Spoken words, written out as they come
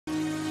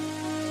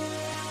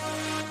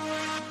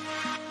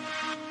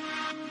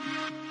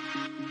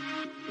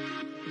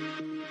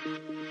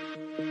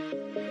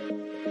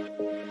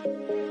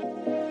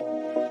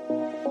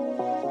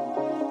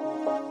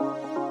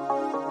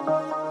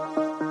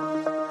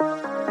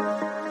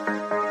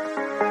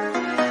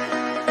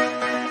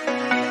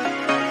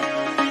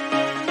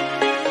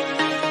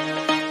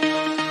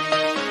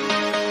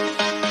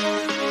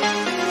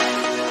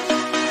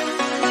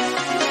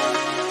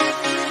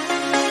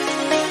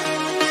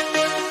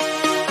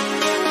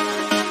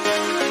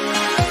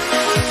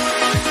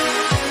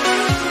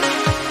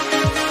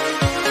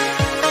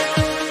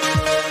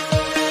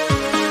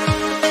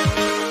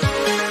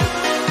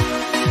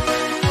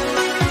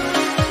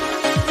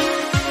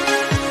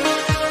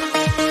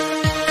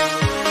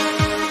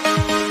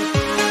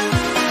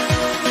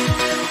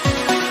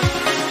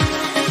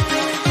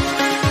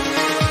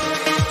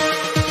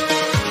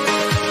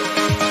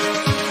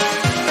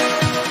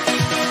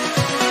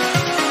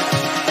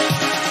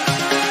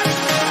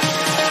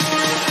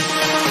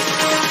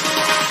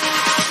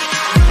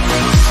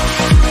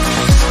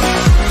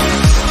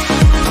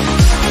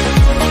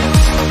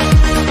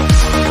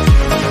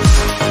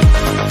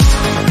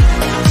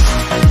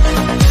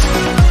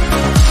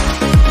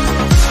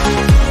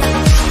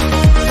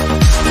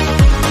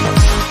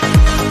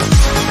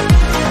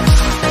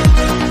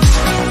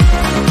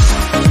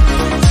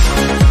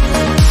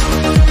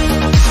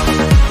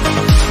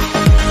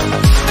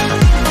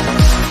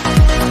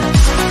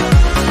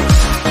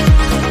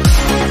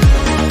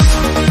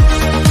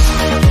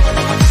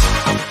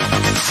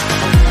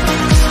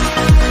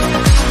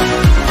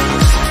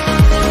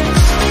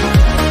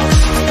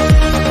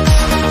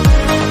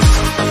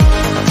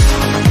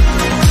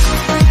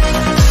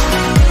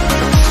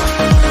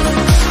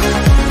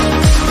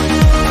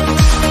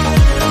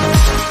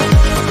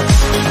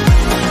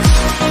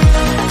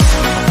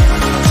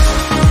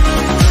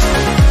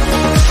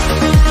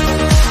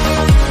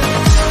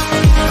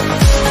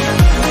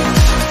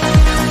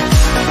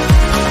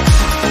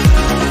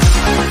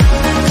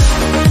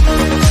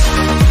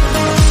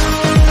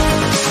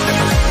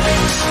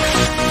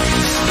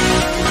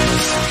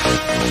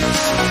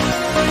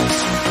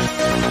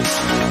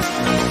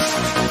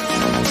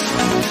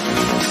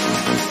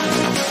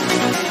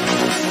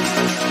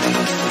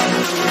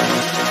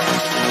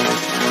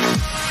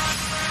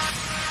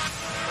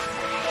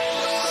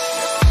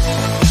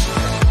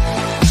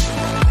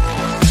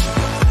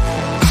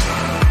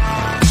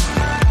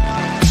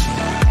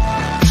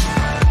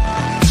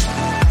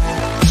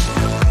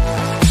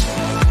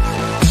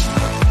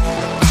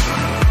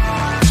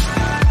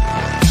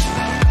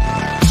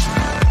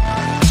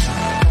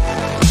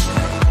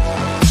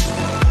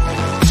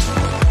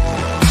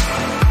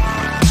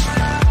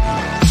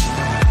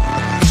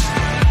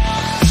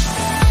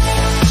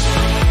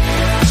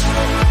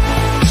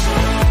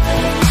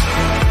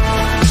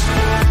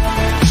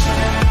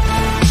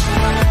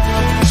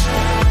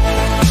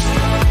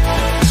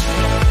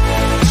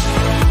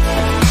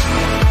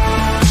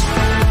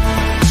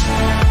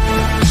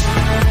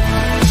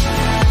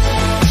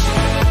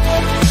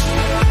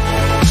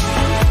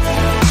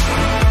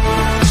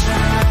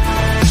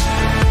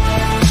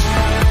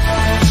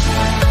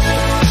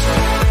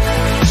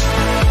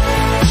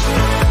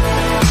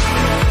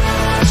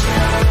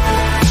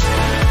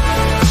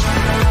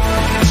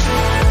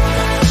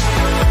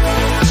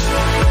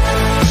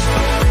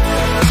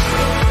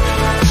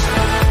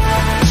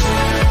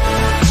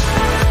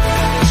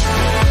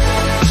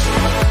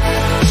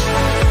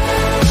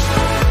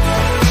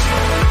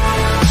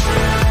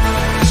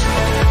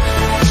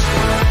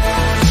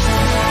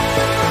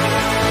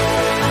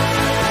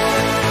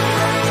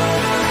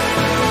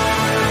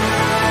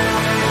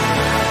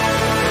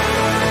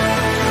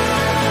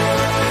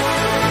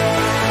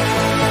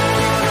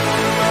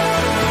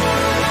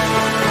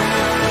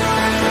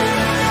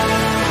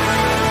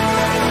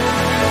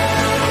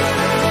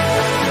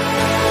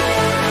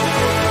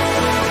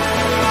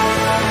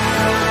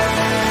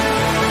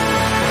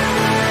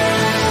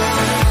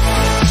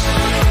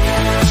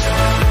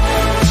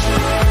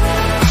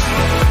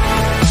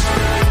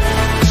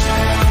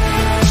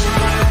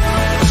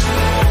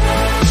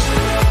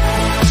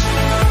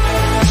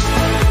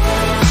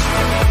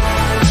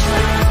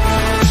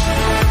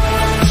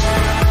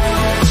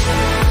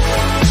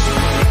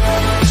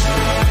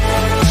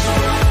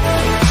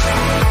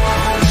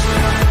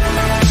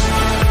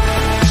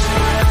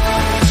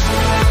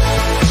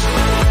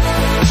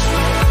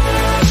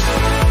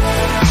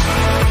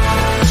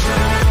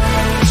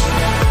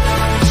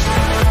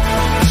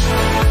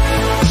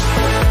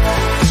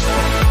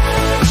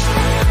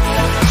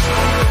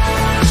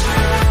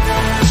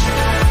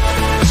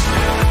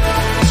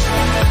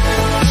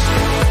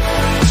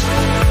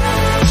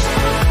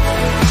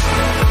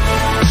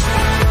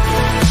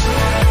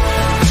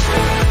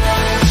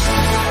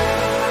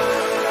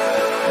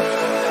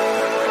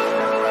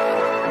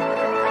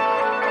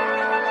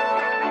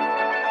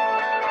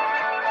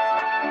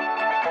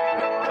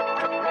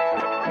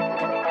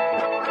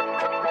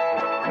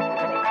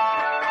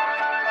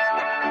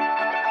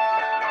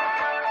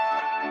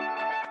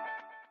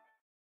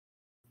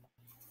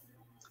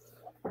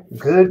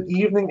Good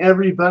evening,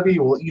 everybody.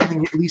 Well,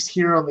 evening at least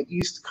here on the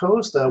East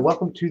Coast.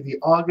 Welcome to the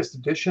August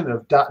edition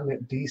of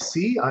 .NET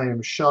DC. I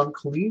am Sean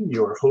Colleen,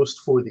 your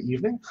host for the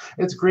evening.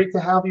 It's great to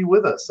have you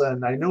with us,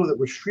 and I know that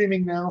we're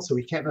streaming now, so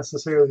we can't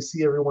necessarily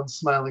see everyone's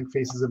smiling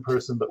faces in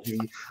person, but we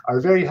are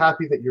very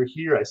happy that you're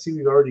here. I see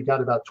we've already got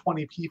about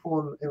 20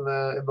 people in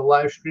the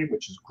live stream,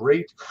 which is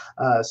great.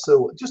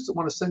 So just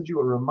want to send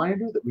you a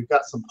reminder that we've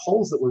got some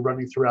polls that we're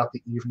running throughout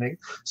the evening.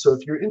 So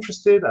if you're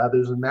interested,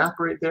 there's a map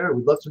right there.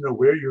 We'd love to know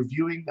where you're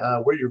viewing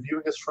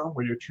us from,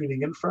 where you're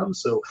tuning in from.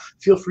 So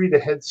feel free to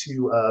head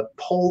to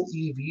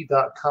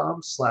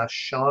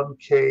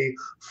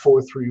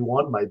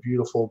pollev.com/SeanK431, my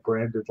beautiful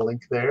branded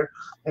link there,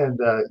 and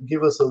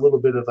give us a little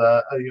bit of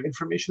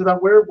information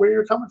about where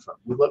you're coming from.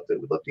 We'd love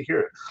to hear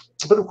it.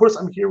 But of course,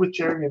 I'm here with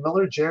Jeremy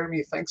Miller.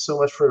 Jeremy, thanks so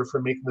much for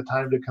making the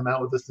time to come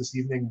out with us this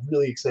evening.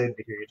 Really excited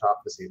to hear you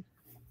talk this evening.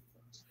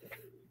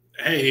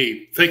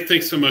 Hey,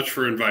 thanks so much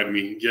for inviting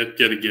me yet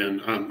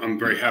again. I'm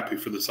very happy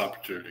for this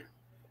opportunity.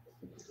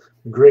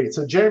 Great.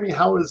 So, Jeremy,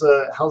 how's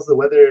the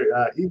weather?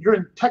 You're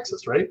in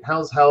Texas, right?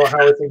 How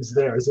are things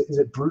there? Is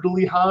it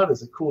brutally hot?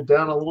 Is it cooled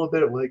down a little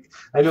bit? Like,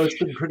 I know it's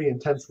been pretty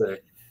intense there.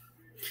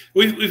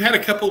 We've had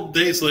a couple of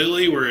days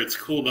lately where it's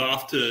cooled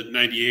off to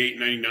 98,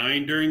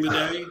 99 during the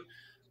day.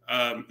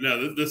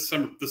 No, this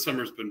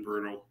summer's been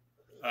brutal.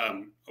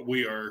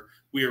 We are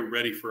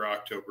ready for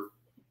October.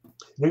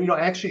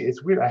 Actually,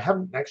 it's weird. I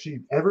haven't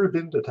actually ever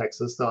been to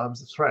Texas, so I'm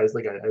surprised.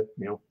 Like, I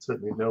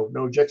certainly no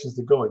objections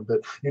to going.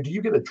 But do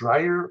you get a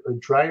drier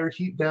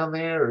heat down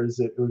there, or is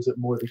it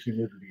more the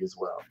humidity as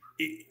well?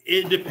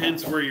 It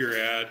depends where you're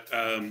at.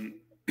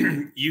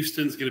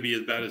 Houston's going to be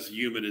about as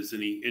humid as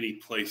any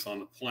place on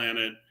the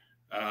planet.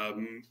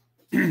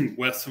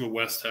 Some of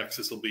West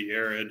Texas will be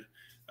arid.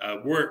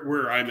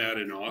 Where I'm at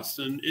in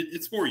Austin,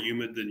 it's more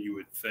humid than you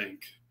would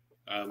think.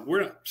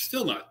 We're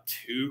still not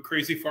too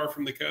crazy far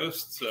from the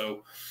coast,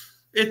 so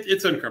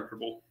it's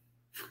uncomfortable.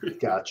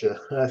 Gotcha.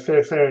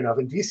 Fair enough.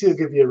 And DC will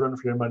give you a run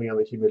for your money on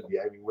the humidity.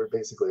 I mean, we're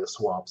basically a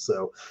swamp,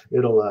 so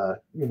it'll,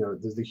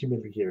 the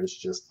humidity here is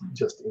just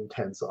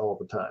intense all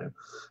the time.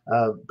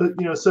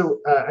 So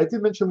I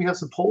did mention we have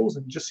some polls,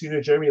 and just so you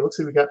know, Jeremy, it looks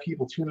like we got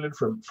people tuning in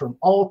from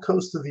all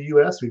coasts of the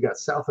U.S. We've got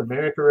South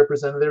America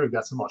represented there. We've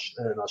got an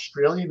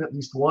Australian, at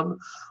least one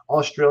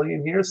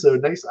Australian here. So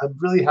nice. I'm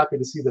really happy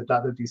to see that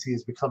 .NET DC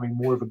is becoming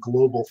more of a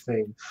global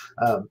thing.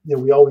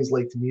 We always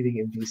liked meeting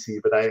in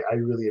DC, but I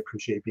really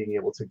appreciate being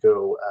able to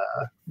go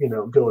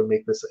and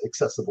make this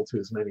accessible to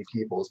as many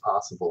people as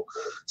possible.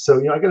 So,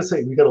 I got to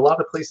say, we got a lot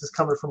of places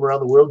coming from around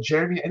the world.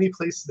 Jeremy, any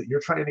places that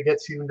you're trying to get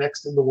to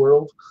next in the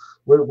world?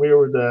 Where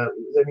were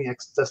any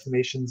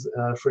destinations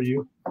for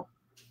you?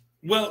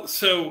 Well,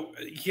 so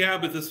yeah,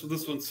 but this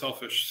one's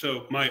selfish.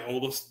 So my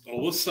oldest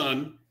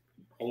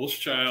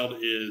child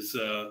is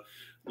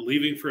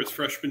leaving for his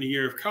freshman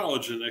year of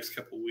college in the next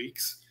couple of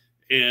weeks,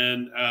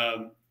 and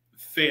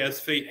as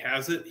fate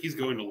has it, he's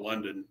going to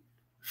London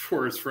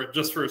for his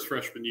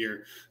freshman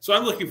year. So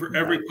I'm looking for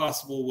every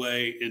possible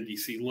way in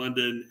DC,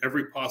 London,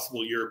 every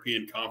possible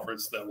European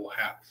conference that will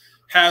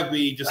have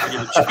me, just to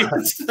get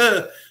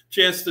a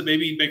chance to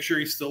maybe make sure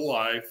he's still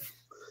alive.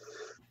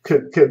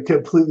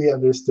 Completely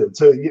understood.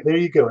 So there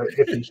you go.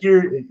 If you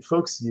hear,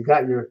 folks, you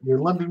got your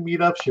London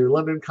meetups, your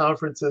London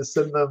conferences,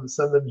 send them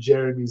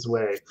Jeremy's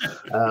way,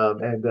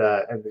 and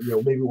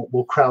maybe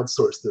we'll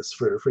crowdsource this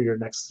for your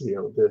next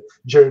the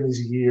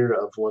Jeremy's year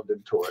of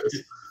London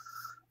tours.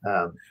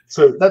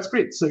 So that's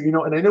great. So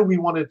and I know we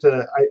wanted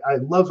to. I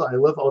love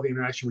all the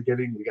interaction we're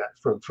getting. We got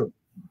from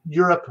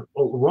Europe.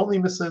 Oh, we're only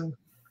missing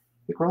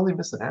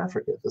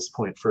Africa at this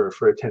point for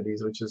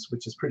attendees, which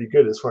is pretty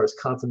good as far as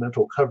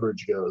continental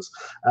coverage goes.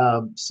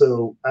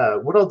 So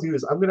what I'll do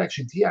is I'm going to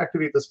actually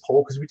deactivate this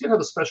poll, because we did have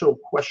a special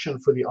question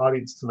for the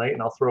audience tonight,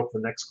 and I'll throw up the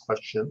next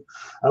question.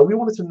 We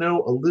wanted to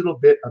know a little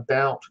bit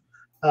about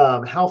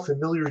how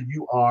familiar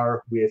you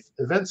are with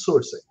event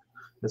sourcing.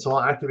 And so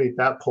I'll activate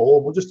that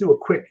poll. We'll just do a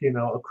quick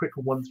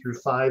 1 through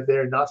 5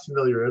 there. Not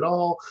familiar at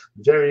all,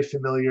 very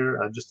familiar,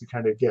 just to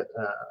kind of get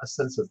a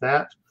sense of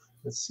that.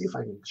 Let's see if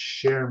I can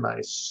share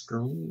my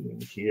screen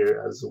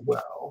here as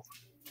well.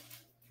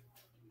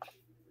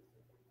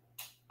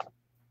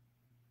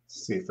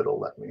 See if it'll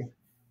let me.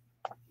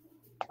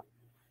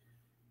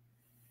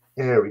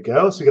 There we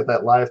go. So we got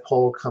that live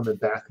poll coming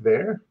back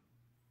there.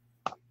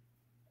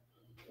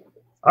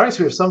 All right, so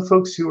we have some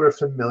folks who are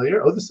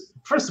familiar. Oh,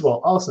 first of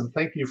all, awesome.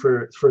 Thank you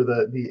for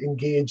the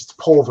engaged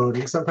poll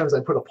voting. Sometimes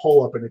I put a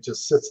poll up and it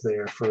just sits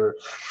there for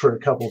a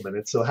couple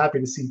minutes. So happy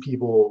to see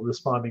people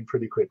responding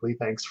pretty quickly.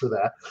 Thanks for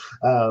that.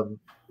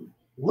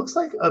 Looks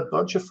like a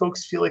bunch of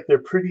folks feel like they're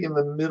pretty in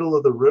the middle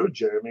of the road,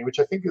 Jeremy, which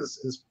I think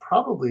is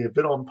probably a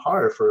bit on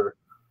par for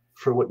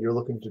what you're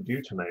looking to do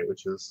tonight,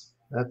 which is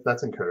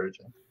that's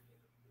encouraging.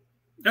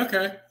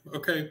 Okay,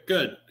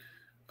 good.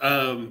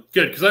 Good,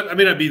 because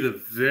I'd be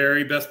the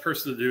very best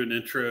person to do an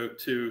intro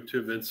to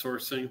event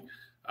sourcing,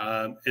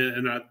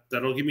 and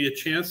that'll give me a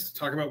chance to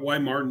talk about why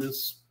Marten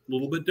is a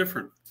little bit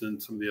different than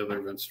some of the other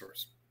event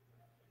stores.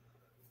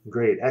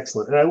 Great,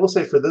 excellent. And I will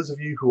say, for those of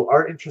you who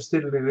are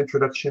interested in an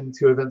introduction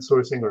to event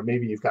sourcing, or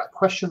maybe you've got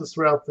questions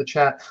throughout the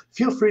chat,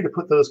 feel free to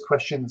put those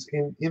questions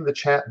in the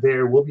chat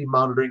there. We'll be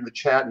monitoring the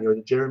chat.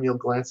 Jeremy will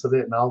glance at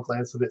it, and I'll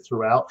glance at it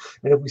throughout.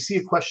 And if we see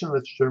a question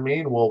that's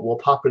germane, we'll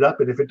pop it up.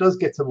 And if it does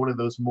get to one of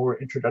those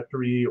more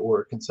introductory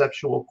or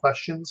conceptual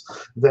questions,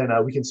 then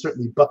we can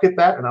certainly bucket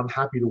that. And I'm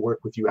happy to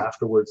work with you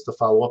afterwards to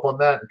follow up on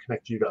that and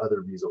connect you to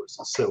other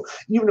resources. So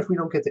even if we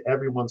don't get to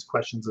everyone's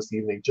questions this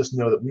evening, just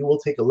know that we will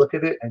take a look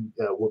at it, and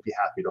we'll be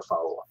happy to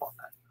follow up on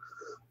that.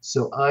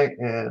 So all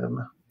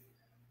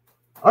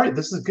right,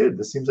 this is good.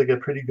 This seems like a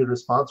pretty good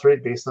response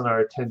rate based on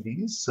our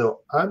attendees.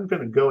 So I'm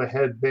going to go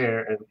ahead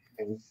there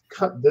and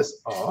cut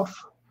this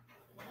off.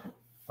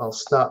 I'll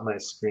stop my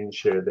screen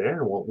share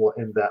there, and we'll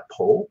end that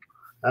poll.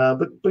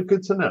 But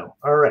good to know.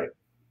 All right.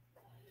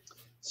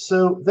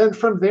 So then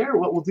from there,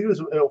 what we'll do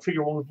is we'll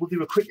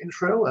do a quick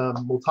intro.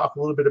 We'll talk a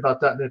little bit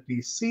about .NET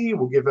DC.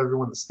 We'll give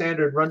everyone the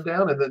standard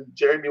rundown, and then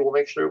Jeremy will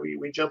make sure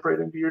we jump right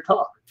into your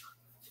talk.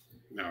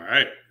 All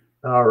right.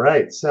 All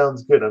right,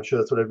 sounds good. I'm sure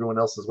that's what everyone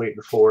else is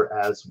waiting for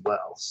as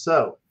well.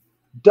 So,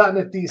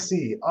 .NET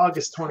DC,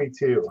 August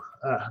 22.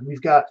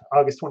 We've got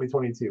August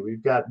 2022.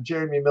 We've got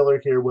Jeremy Miller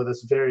here with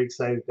us. Very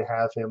excited to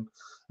have him.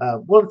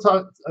 Want to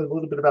talk a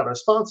little bit about our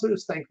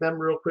sponsors. Thank them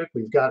real quick.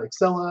 We've got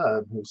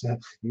Excella, who's,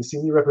 you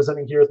see me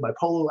representing here with my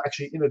polo,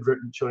 actually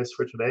inadvertent choice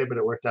for today, but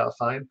it worked out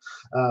fine.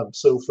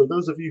 So for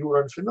those of you who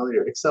are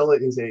unfamiliar,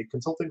 Excella is a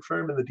consulting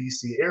firm in the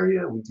DC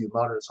area. We do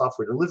modern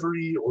software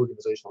delivery,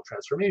 organizational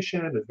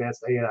transformation,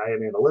 advanced AI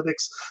and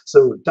analytics.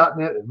 So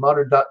 .NET and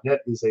modern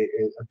 .NET is a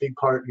big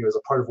part, is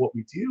a part of what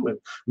we do, and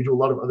we do a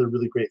lot of other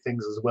really great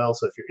things as well.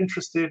 So if you're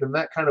interested in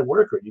that kind of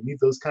work, or you need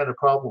those kind of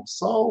problems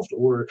solved,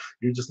 or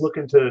you're just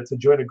looking to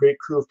join a great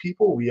crew of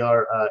people, we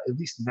are at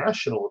least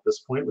national at this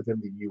point within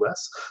the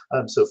US.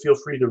 So feel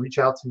free to reach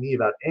out to me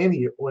about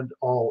any and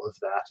all of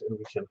that, and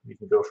we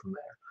can go from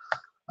there.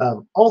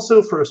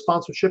 Also, for a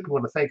sponsorship, we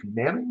want to thank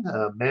Manning.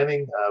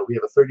 Manning, we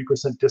have a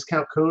 30%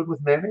 discount code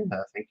with Manning.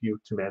 Thank you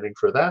to Manning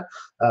for that.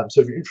 So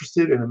if you're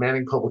interested in a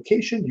Manning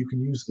publication, you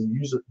can use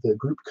the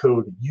group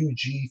code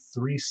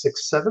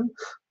UG367.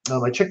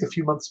 I checked a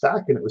few months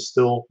back, and it was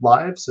still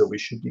live, so we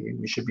should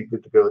be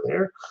good to go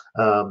there.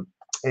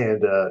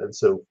 And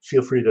so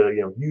feel free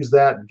to use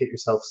that and get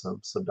yourself some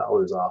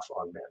dollars off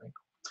on Manning.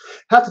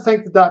 Have to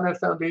thank the .NET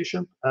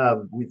Foundation.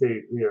 We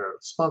are a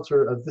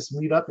sponsor of this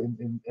meetup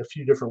in a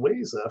few different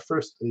ways.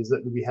 First is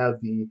that we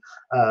have the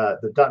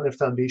 .NET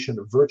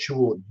Foundation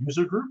virtual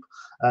user group.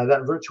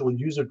 That virtual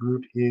user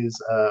group is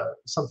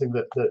something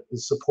that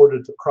is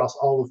supported across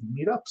all of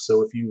Meetup.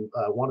 So if you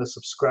want to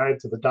subscribe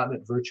to the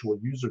 .NET virtual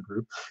user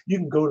group, you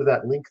can go to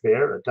that link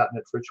there, a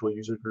 .NET virtual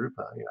user group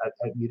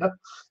at Meetup,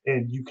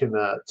 and you can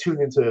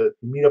tune into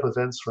Meetup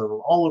events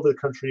from all over the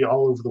country,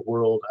 all over the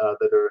world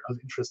that are of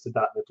interest to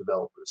 .NET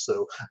developers.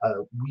 So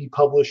we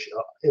publish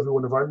every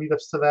one of our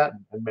meetups to that,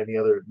 and many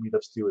other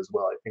meetups do as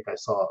well. I think I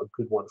saw a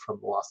good one from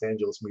the Los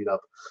Angeles meetup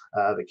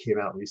that came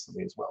out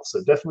recently as well.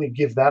 So definitely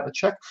give that a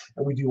check.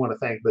 And we do want to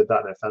thank the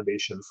 .NET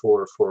Foundation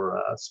for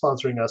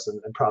sponsoring us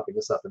and propping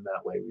us up in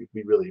that way.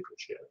 We really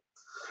appreciate it.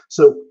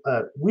 So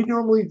we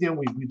normally,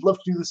 we'd love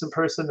to do this in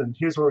person, and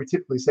here's where we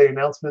typically say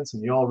announcements,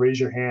 and you all raise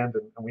your hand,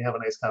 and we have a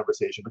nice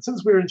conversation. But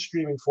since we're in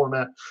streaming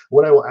format,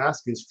 what I will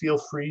ask is feel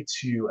free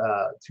to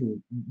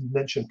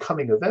mention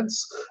coming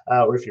events,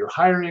 or if you're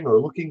hiring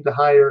or looking to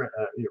hire,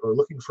 or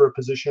looking for a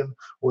position,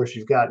 or if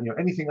you've got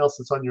anything else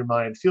that's on your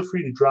mind, feel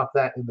free to drop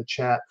that in the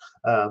chat,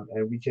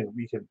 and we can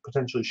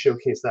potentially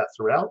showcase that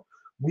throughout.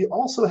 We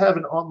also have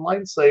an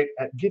online site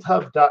at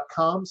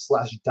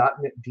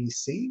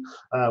github.com/.NETDC.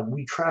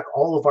 We track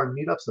all of our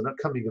meetups and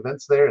upcoming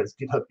events there as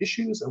GitHub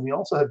issues, and we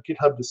also have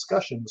GitHub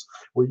discussions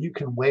where you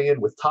can weigh in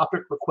with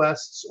topic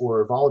requests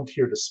or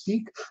volunteer to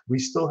speak. We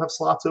still have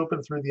slots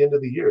open through the end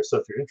of the year, so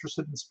if you're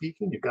interested in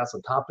speaking, you've got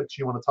some topics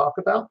you want to talk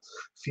about,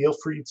 feel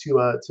free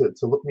to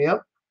look me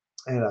up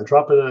and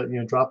drop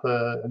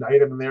an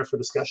item in there for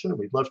discussion, and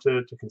we'd love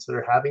to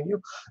consider having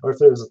you. Or if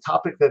there's a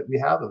topic that we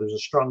have, or there's a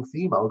strong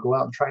theme, I'll go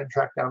out and try and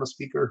track down a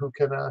speaker who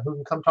can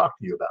come talk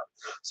to you about it.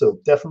 So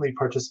definitely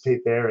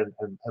participate there and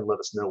let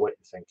us know what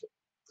you're thinking.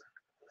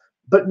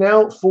 But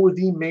now for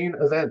the main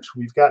event,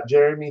 we've got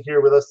Jeremy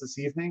here with us this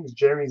evening.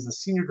 Jeremy is the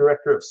Senior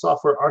Director of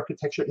Software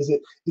Architecture. Is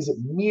it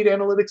MED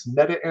Analytics,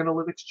 Meta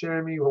Analytics,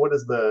 Jeremy? What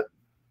is the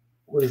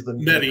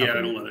Meta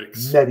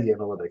Analytics? Meta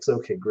Analytics.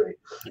 Okay, great.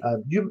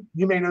 You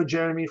may know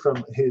Jeremy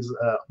from his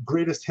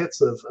greatest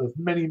hits of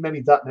many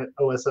 .NET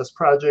OSS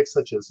projects,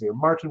 such as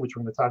Marten, which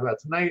we're going to talk about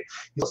tonight.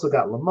 He's also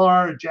got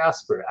Lamar,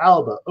 Jasper,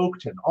 Alba,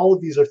 Oakton. All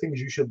of these are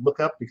things you should look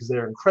up because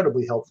they're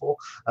incredibly helpful,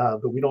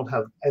 but we don't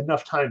have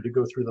enough time to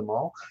go through them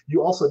all.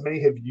 You also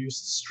may have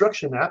used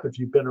StructureMap if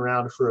you've been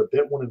around for a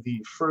bit, one of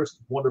the first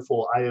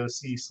wonderful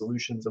IOC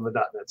solutions in the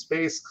 .NET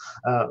space,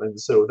 and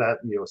so that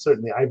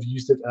certainly I've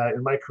used it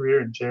in my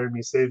career, and Jeremy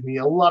Jeremy saved me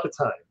a lot of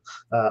time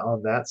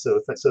on that.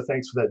 So thanks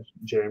for that,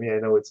 Jeremy. I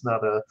know it's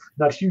not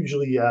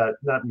hugely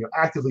not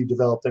actively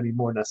developed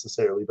anymore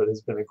necessarily, but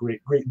has been a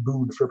great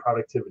boon for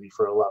productivity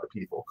for a lot of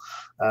people.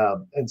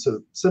 And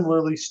so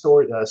similarly,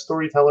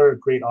 Storyteller, a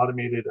great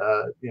automated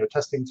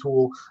testing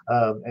tool,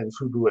 and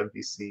Fubu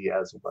MVC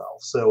as well.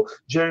 So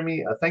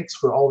Jeremy, thanks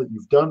for all that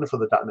you've done for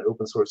the .NET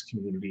open source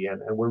community,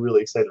 and we're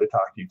really excited to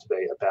talk to you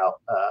today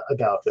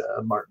about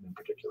Marten in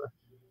particular.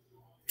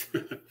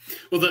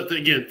 Well,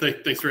 again,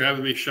 thanks for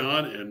having me,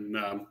 Sean, and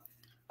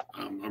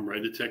I'm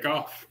ready to take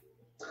off.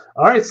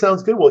 All right,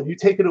 sounds good. Well, you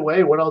take it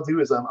away. What I'll do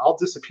is I'll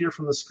disappear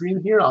from the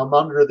screen here. I'll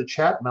monitor the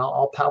chat, and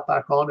I'll pop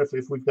back on if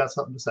we've got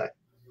something to say.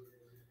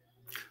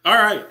 All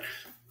right.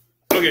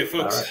 Okay,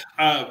 folks.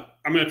 All right.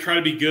 I'm going to try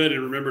to be good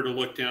and remember to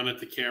look down at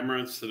the camera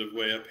instead of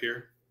way up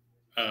here.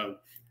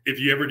 If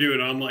you ever do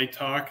an online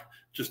talk,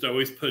 just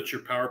always put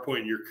your PowerPoint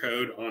and your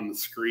code on the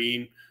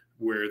screen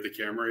where the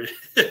camera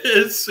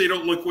is so you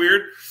don't look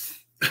weird.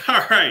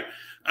 All right.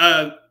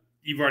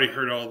 You've already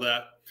heard all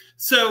that.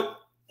 So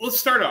let's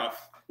start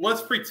off.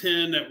 Let's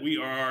pretend that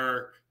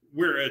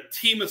we're a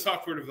team of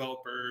software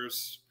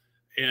developers,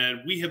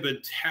 and we have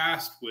been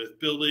tasked with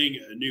building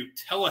a new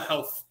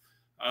telehealth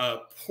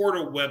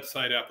portal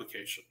website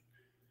application.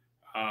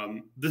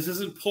 This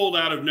isn't pulled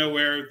out of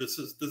nowhere. This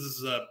is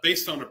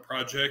based on a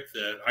project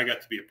that I got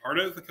to be a part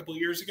of a couple of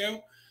years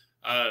ago.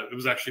 It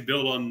was actually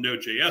built on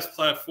Node.js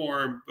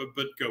platform,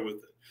 but go with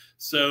it.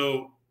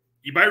 So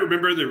you might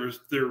remember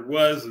there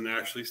was and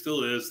actually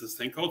still is this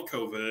thing called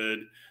COVID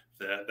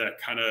that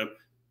kind of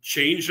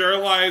changed our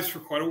lives for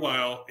quite a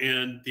while,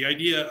 and the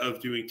idea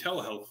of doing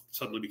telehealth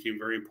suddenly became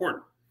very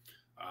important.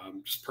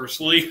 Just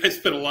personally, I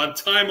spent a lot of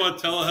time on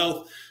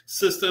telehealth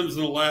systems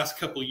in the last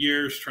couple of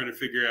years trying to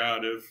figure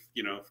out if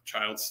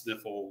child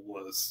sniffle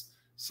was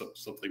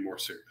something more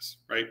serious,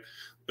 right?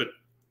 But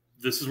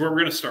this is where we're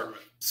going to start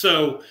with.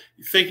 So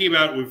thinking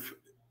about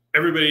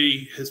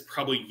everybody has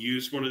probably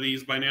used one of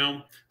these by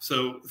now.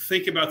 So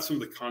think about some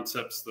of the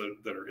concepts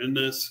that are in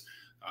this.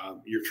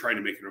 You're trying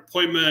to make an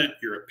appointment.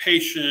 You're a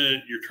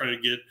patient. You're trying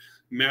to get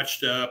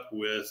matched up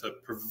with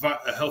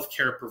a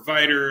healthcare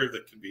provider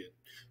that could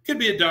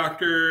be a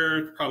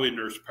doctor, probably a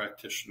nurse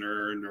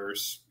practitioner,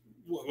 nurse,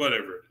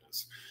 whatever it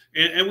is.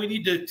 And we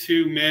need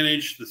to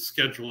manage the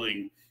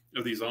scheduling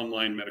of these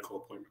online medical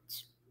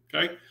appointments.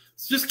 Okay,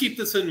 so just keep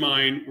this in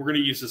mind. We're going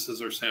to use this as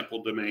our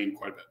sample domain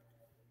quite a bit.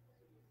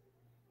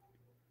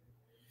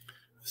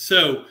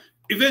 So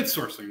event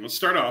sourcing, let's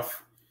start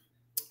off.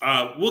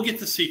 We'll get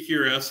to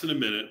CQRS in a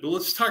minute, but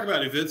let's talk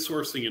about event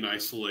sourcing in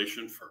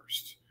isolation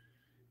first.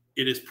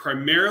 It is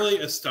primarily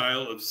a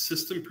style of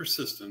system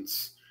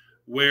persistence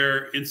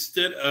where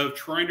instead of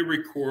trying to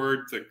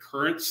record the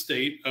current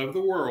state of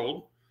the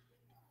world,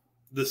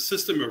 the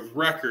system of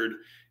record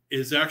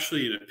is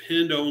actually an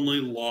append-only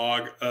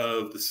log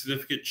of the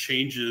significant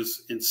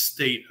changes in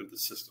state of the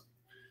system.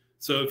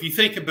 So if you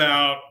think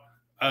about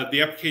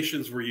the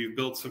applications where you've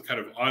built some kind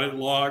of audit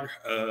log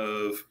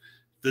of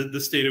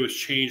this data was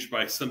changed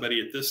by somebody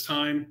at this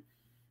time,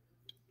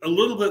 a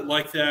little bit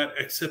like that,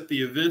 except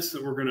the events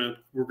that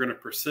we're gonna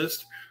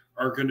persist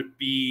are going to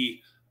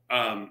be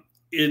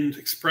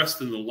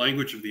expressed in the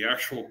language of the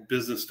actual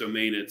business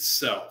domain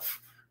itself,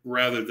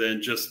 rather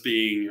than just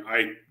being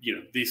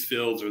these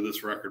fields or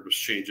this record was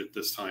changed at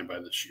this time by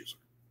this user.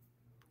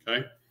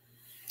 Okay.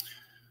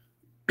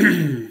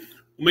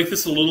 We'll make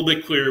this a little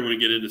bit clearer when we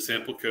get into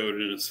sample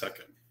code in a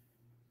second.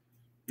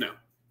 Now,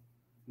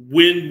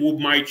 when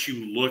might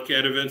you look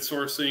at event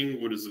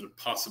sourcing? What is it a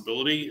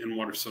possibility, and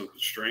what are some of the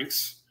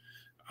strengths?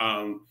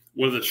 One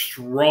of the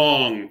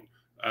strong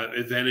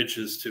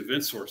advantages to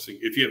event sourcing,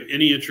 if you have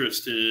any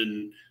interest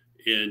in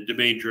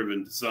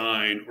domain-driven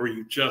design, or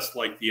you just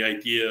like the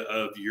idea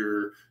of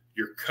your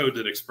code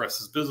that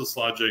expresses business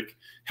logic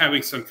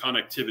having some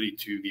connectivity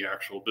to the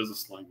actual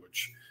business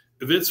language,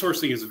 event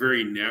sourcing is a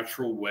very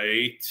natural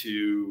way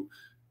to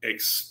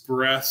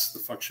express the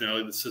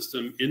functionality of the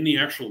system in the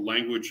actual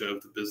language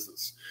of the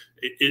business.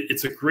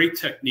 It's a great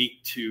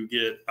technique to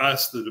get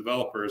us, the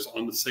developers,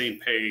 on the same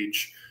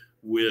page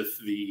with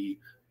the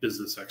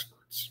business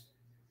experts.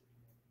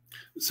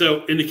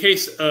 So in the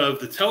case of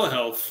the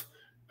telehealth,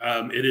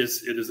 it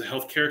is a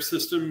healthcare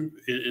system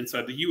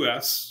inside the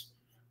US.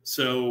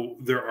 So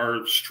there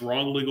are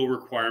strong legal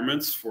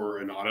requirements for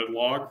an audit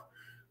log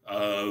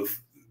of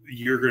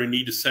you're going to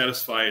need to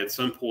satisfy at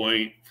some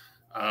point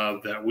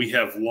that we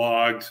have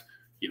logged,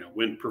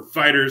 when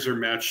providers are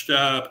matched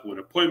up, when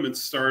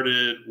appointments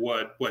started,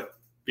 what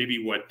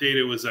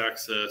data was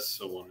accessed,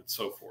 so on and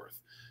so forth.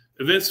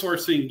 Event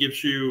sourcing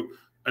gives you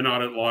an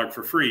audit log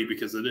for free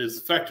because it is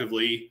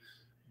effectively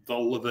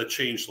the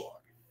change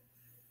log.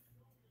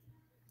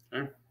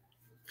 Okay.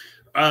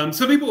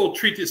 Some people will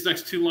treat these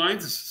next two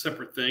lines as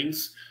separate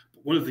things.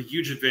 But one of the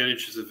huge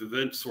advantages of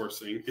event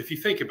sourcing, if you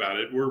think about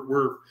it,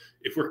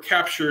 if we're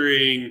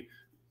capturing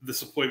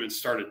this appointment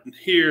started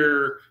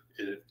here,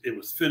 it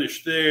was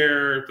finished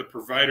there, the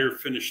provider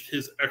finished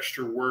his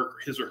or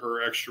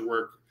her extra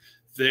work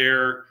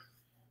there.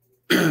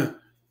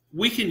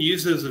 we can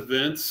use those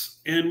events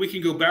and we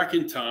can go back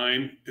in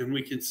time and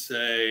we can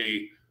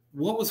say,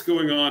 what was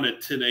going on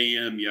at 10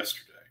 a.m.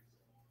 yesterday?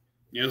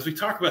 You know, as we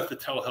talk about the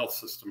telehealth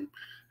system,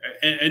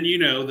 and you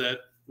know that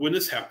when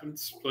this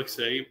happens, like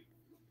say,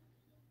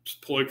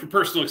 just pulling from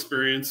personal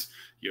experience,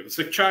 you have a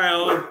sick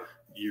child,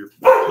 you're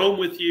home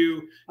with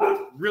you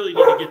really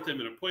need to get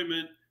them an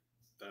appointment.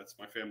 That's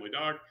my family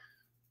dog.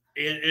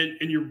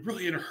 And you're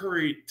really in a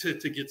hurry to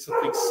get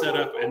something set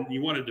up and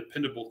you want a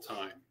dependable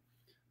time.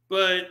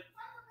 But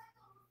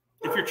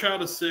if your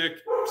child is sick,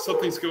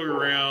 something's going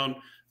around,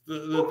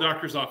 the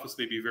doctor's office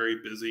may be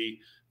very busy.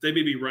 They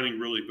may be running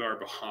really far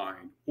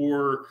behind.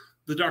 Or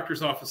the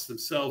doctor's office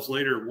themselves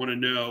later want to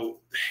know,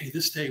 hey,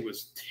 this day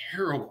was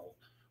terrible.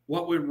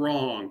 What went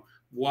wrong?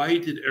 Why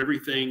did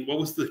everything, what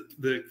was the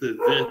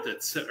event that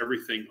set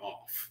everything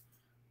off?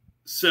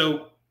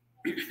 So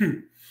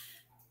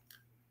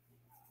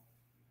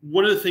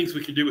one of the things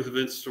we can do with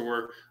Event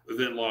Store,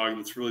 Event Log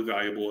that's really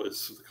valuable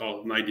is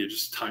called an idea,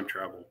 just time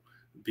travel.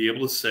 Be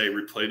able to say,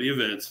 replay the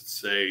events and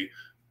say,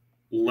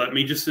 let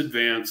me just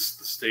advance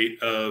the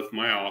state of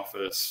my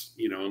office,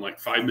 you know, in like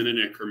 5-minute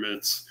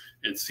increments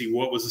and see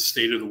what was the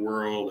state of the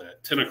world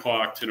at 10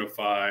 o'clock,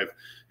 10:05,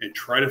 and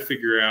try to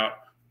figure out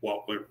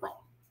what went wrong.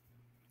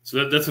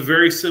 So that's a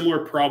very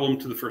similar problem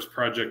to the first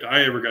project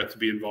I ever got to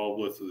be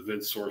involved with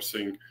event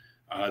sourcing.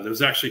 That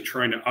was actually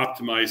trying to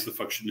optimize the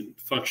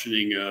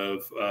functioning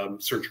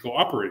of surgical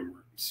operating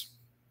rooms.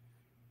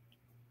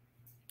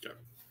 Okay.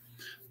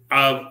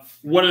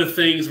 One of the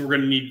things we're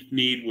going to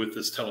need with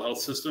this telehealth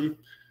system,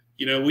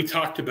 you know, we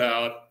talked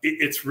about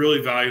it's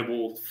really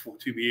valuable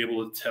to be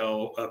able to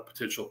tell a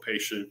potential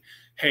patient,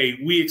 hey,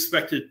 we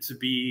expect it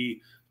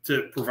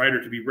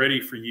provider to be ready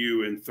for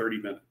you in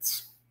 30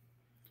 minutes.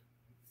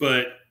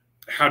 But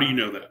how do you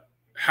know that?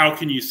 How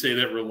can you say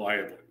that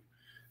reliably?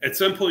 At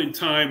some point in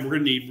time, we're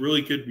going to need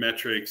really good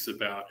metrics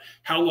about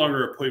how long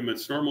are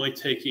appointments normally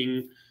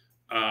taking,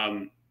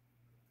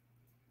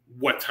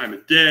 what time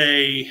of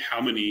day,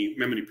 how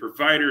many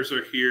providers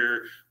are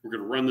here. We're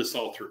going to run this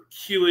all through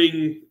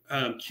queuing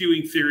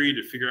theory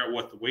to figure out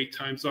what the wait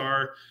times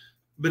are.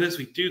 But as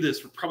we do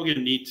this, we're probably going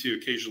to need to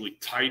occasionally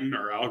tighten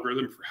our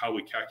algorithm for how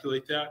we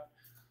calculate that.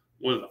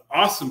 One of the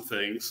awesome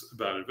things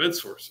about event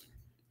sourcing,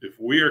 if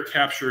we are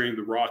capturing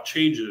the raw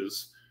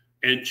changes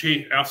and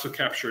also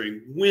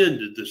capturing when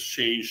did this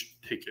change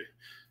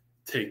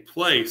take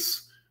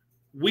place,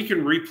 we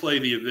can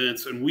replay the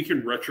events and we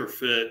can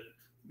retrofit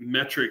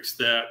metrics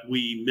that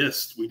we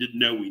missed, we didn't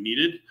know we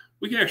needed.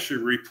 We can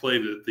actually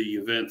replay the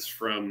events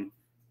from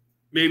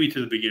maybe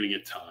to the beginning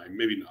of time,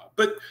 maybe not.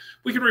 But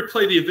we can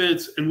replay the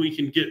events and we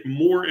can get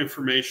more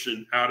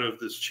information out of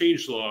this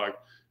change log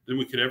than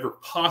we could ever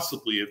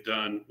possibly have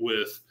done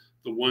with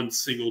the one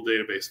single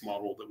database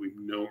model that we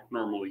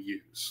normally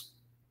use.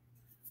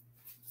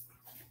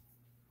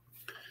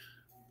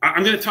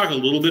 I'm going to talk a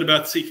little bit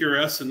about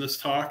CQRS in this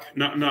talk,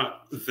 not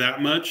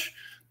that much,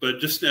 but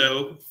just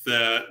know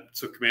that,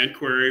 so command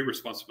query,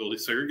 responsibility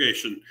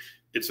segregation,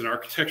 it's an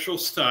architectural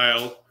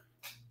style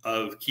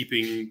of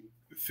keeping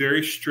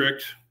very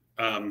strict,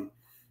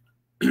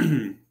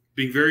 being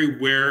very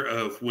aware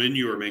of when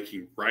you are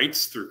making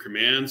writes through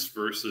commands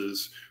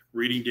versus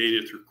reading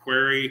data through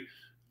query.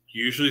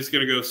 Usually it's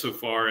going to go so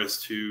far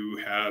as to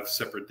have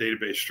separate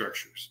database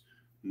structures.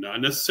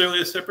 Not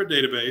necessarily a separate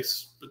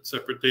database, but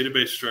separate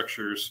database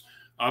structures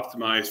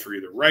optimized for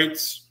either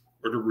writes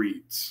or to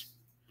reads.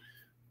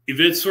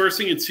 Event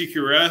sourcing and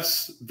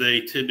CQRS,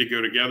 they tend to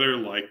go together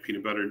like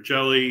peanut butter and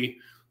jelly,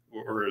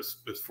 or as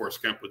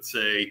Forrest Gump would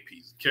say,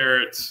 peas and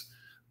carrots.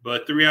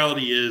 But the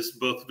reality is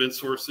both event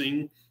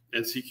sourcing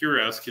and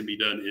CQRS can be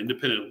done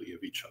independently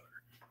of each other.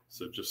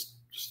 So just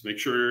make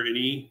sure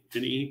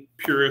any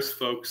purist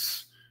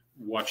folks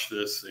watch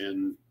this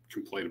and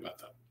complain about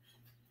that.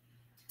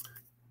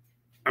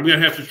 I'm going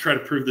to have to try to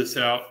prove this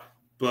out,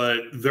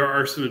 but there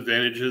are some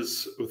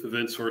advantages with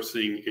event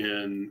sourcing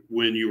in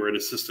when you are in a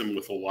system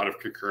with a lot of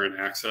concurrent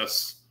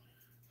access.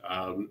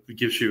 It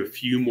gives you a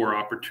few more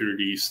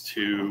opportunities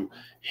to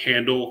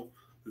handle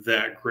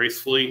that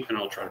gracefully, and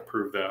I'll try to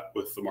prove that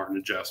with the Marten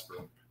and Jasper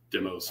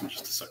demos in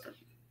just a second.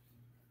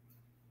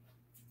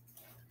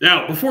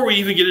 Now, before we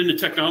even get into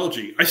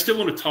technology, I still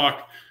want to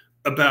talk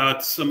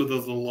about some of the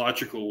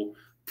logical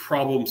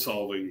problem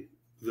solving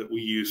that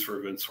we use for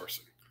event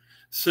sourcing.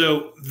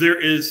 So there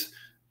is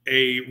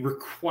a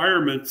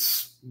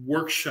requirements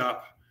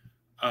workshop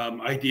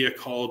idea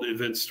called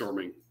event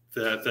storming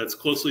that's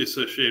closely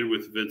associated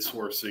with event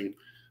sourcing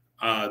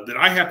that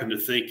I happen to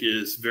think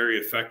is very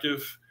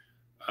effective.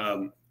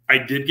 I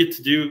did get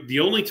to do, the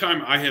only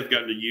time I have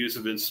gotten to use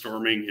event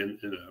storming in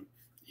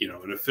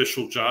an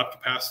official job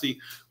capacity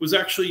was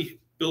actually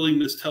building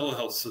this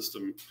telehealth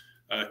system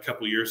a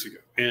couple of years ago.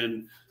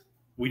 And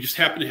we just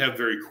happened to have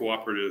very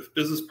cooperative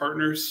business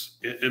partners,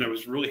 and I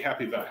was really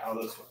happy about how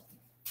this went.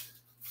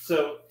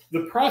 So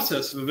the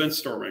process of event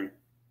storming,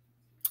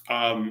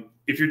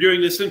 if you're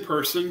doing this in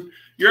person,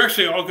 you're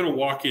actually all going to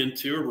walk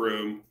into a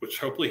room, which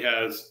hopefully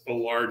has a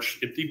large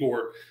empty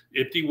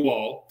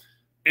wall,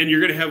 and you're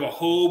going to have a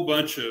whole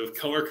bunch of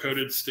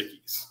color-coded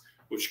stickies.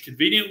 which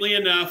conveniently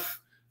enough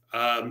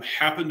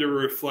happen to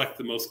reflect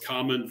the most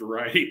common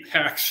variety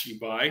packs you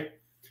buy.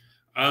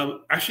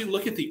 Actually,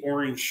 look at the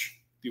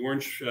orange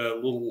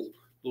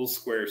little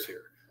squares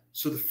here.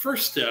 So the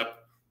first step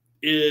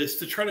is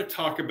to try to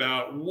talk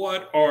about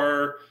what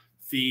are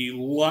the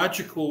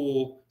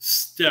logical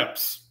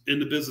steps in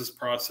the business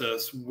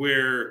process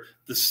where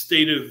the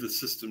state of the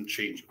system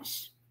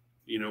changes.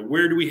 You know,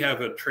 where do we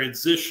have a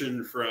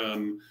transition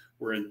from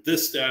we're in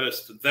this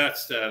status to that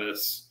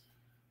status?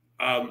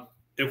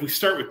 If we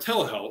start with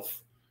telehealth,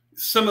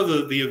 some of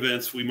the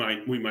events we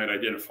might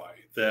identify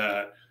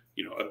that,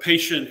 you know, a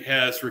patient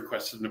has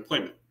requested an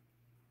appointment.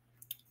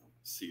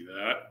 See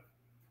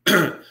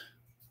that?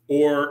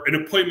 Or an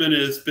appointment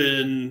has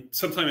been,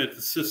 sometime at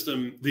the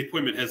system, the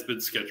appointment has been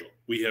scheduled.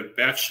 We have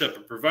batched up a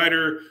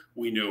provider.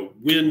 We know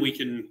when we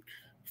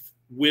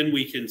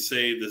can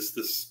say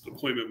this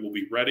appointment will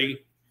be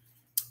ready.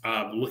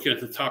 Looking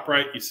at the top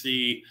right, you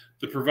see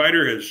the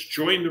provider has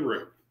joined the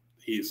room.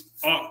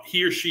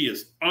 He or she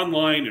is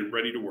online and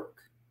ready to work.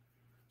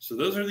 So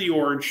those are the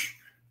orange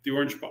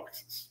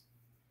boxes.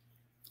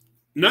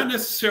 Not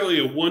necessarily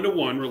a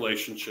one-to-one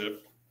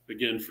relationship,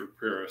 again, for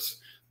Paris.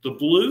 The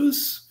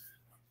blues,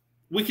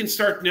 we can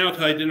start now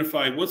to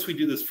identify, once we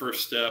do this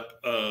first step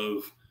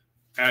of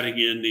adding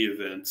in the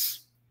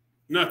events,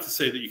 not to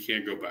say that you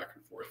can't go back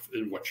and forth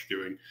in what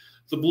you're doing.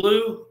 The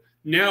blue,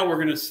 now we're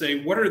going to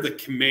say, what are the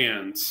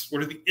commands?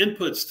 What are the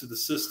inputs to the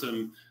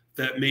system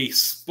that may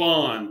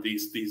spawn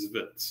these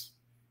events?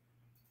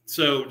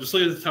 So just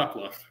look at the top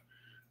left.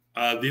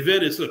 The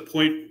event is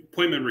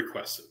appointment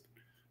requested.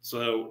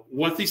 So we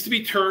want these to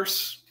be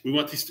terse. We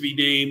want these to be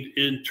named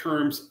in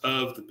terms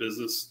of the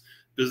business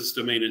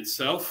domain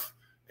itself.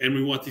 And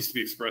we want these to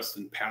be expressed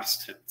in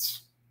past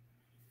tense.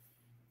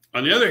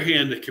 On the other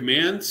hand, the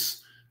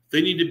commands,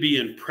 they need to be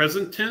in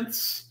present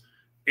tense.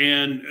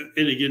 And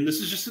again, this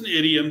is just an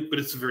idiom, but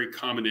it's a very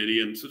common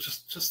idiom. So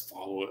just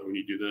follow it when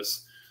you do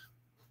this.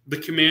 The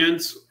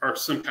commands are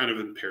some kind of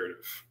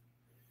imperative.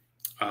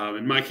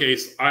 In my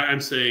case,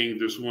 I'm saying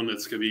there's one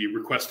that's going to be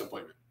request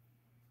appointment.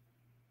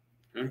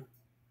 Okay.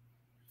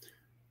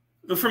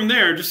 And from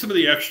there, just some of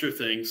the extra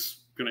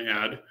things I'm going to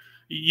add.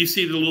 You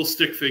see the little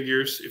stick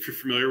figures. If you're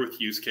familiar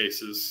with use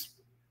cases,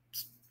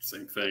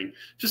 same thing.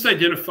 Just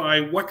identify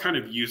what kind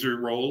of user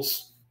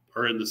roles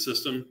are in the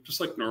system, just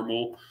like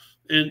normal.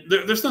 And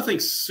there's nothing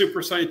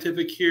super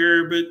scientific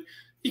here, but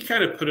you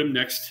kind of put them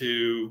next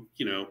to,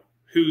 you know,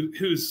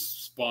 who's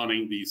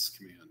spawning these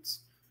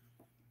commands.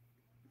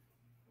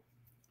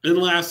 And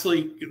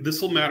lastly,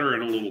 this will matter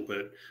in a little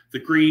bit. The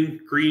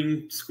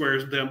green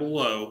squares down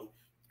below,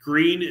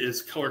 green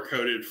is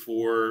color-coded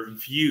for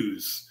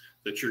views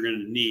that you're going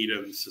to need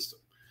of the system.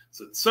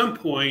 So at some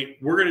point,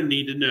 we're going to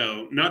need to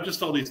know not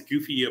just all these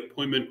goofy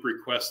appointment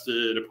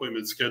requested,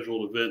 appointment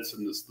scheduled events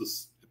in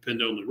this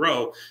append-only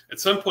row. At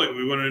some point,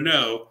 we want to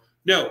know,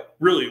 no,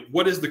 really,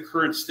 what is the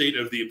current state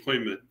of the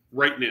appointment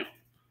right now?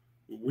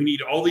 We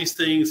need all these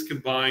things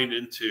combined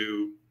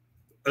into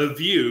a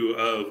view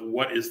of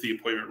what is the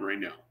appointment right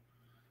now.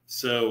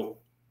 So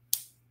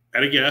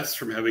at a guess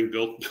from having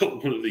built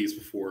one of these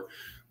before,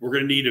 we're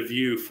going to need a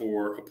view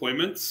for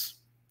appointments.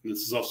 And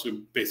this is also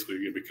basically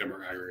going to become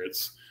our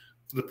aggregates.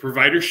 The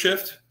provider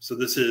shift. So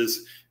this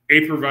is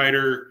a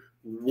provider,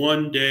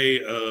 1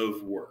 day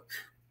of work.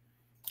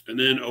 And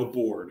then a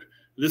board.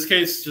 In this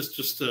case,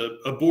 just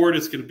a board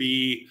is going to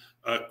be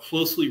a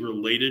closely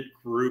related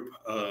group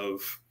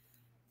of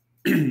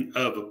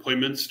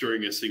appointments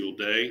during a single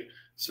day.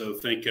 So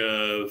think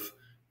of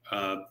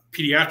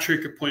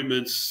pediatric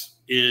appointments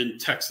in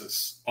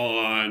Texas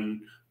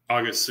on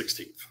August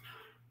 16th.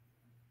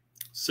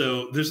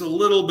 So there's a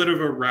little bit of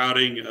a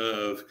routing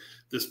of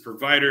this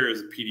provider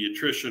as a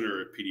pediatrician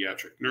or a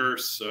pediatric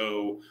nurse.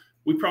 So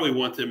we probably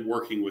want them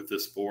working with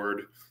this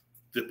board.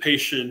 The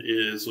patient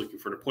is looking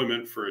for an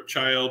appointment for a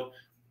child.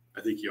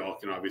 I think you all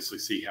can obviously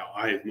see how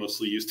I have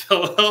mostly used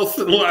telehealth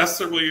in the last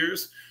several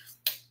years.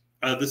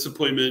 This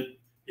appointment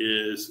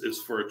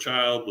is for a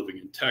child living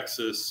in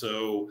Texas.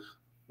 So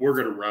we're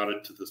going to route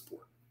it to this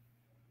board.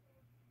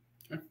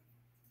 Okay.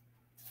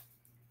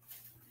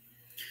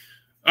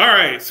 All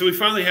right. So we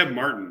finally have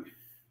Marten.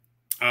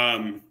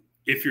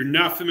 If you're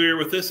not familiar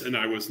with this, and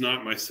I was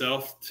not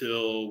myself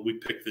till we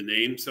picked the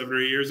name 7 or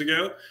 8 years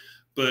ago,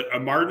 but a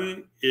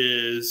Marten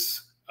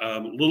is a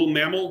little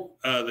mammal.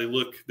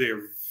 They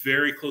are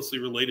very closely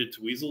related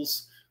to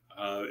weasels.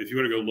 If you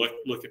want to go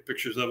look at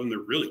pictures of them, they're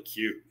really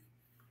cute.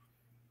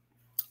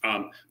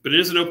 But it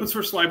is an open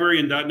source library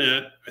in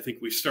 .NET. I think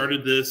we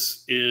started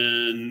this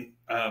in,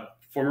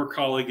 former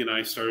colleague and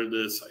I started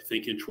this, I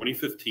think, in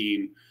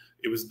 2015.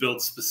 It was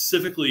built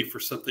specifically for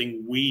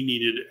something we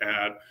needed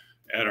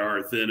at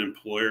our then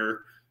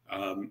employer.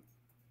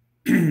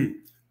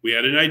 We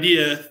had an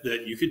idea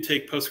that you could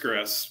take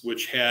Postgres,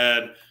 which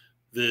had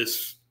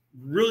this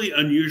really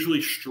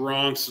unusually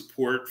strong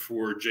support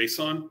for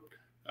JSON.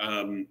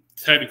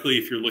 Technically,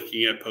 if you're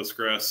looking at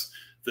Postgres,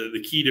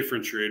 the key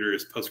differentiator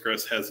is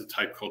Postgres has a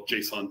type called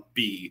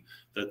JSON-B.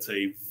 That's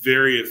a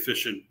very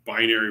efficient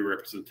binary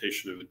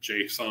representation of a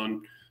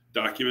JSON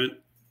document.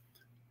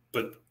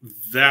 But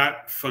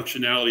that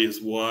functionality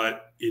is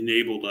what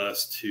enabled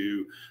us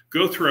to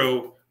go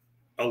through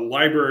a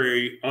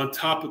library on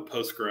top of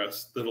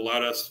Postgres that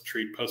allowed us to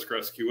treat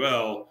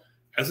PostgreSQL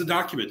as a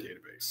document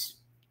database.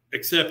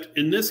 Except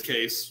in this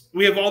case,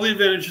 we have all the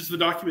advantages of a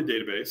document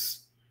database,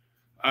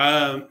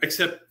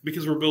 except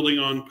because we're building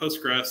on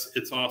Postgres,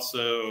 it's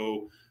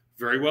also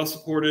very well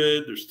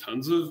supported. There's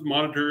tons of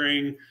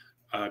monitoring,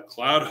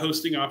 cloud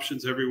hosting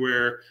options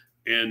everywhere.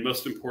 And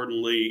most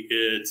importantly,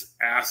 it's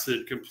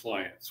ACID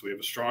compliance. We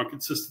have a strong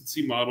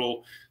consistency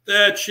model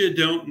that you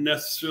don't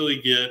necessarily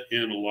get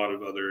in a lot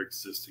of other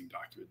existing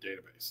document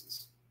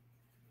databases.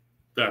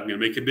 That I'm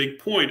going to make a big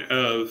point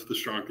of the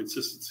strong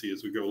consistency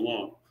as we go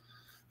along.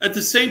 At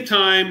the same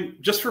time,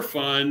 just for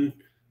fun,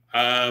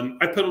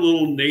 I put a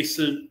little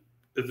nascent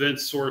event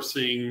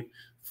sourcing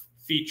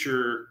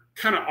feature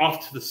kind of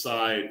off to the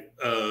side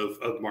of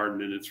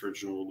Marten in its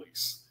original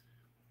release.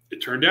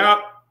 It turned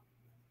out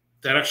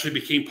that actually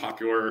became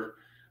popular.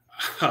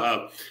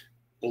 A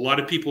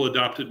lot of people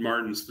adopted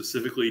Marten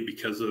specifically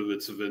because of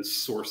its event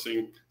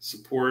sourcing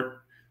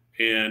support.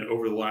 And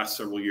over the last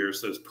several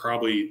years, that's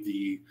probably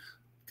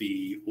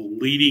the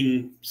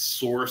leading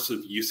source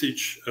of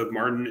usage of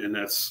Marten, and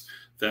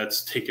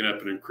that's taken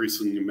up an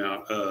increasing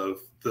amount of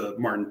the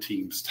Marten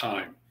team's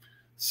time.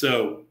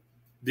 So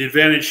the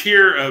advantage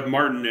here of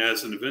Marten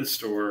as an event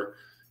store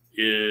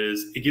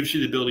is it gives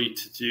you the ability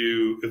to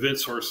do event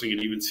sourcing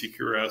and even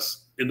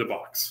CQRS in the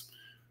box.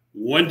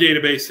 One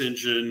database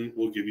engine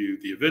will give you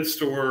the event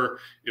store.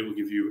 It will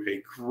give you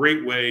a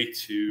great way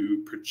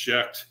to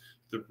project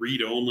the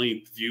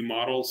read-only view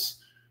models.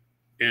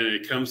 And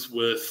it comes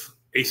with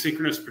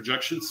asynchronous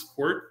projection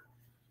support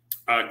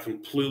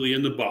completely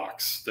in the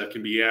box that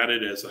can be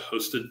added as a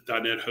hosted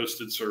 .NET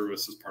hosted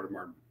service as part of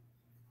Marten.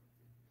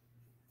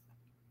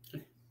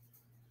 Okay.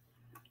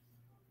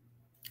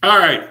 All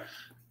right.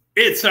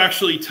 It's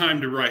actually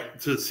time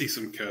to see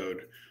some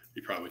code.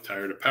 You're probably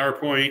tired of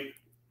PowerPoint.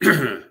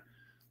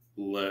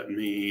 Let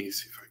me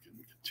see if I can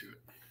get to it.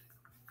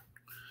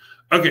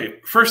 Okay,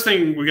 first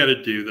thing we got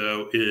to do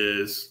though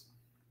is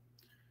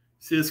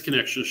see this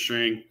connection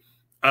string.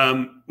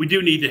 We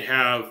do need to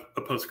have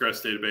a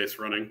Postgres database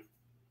running.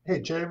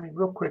 Hey, Jeremy,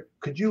 real quick,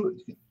 could you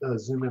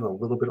zoom in a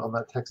little bit on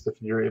that text if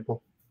you're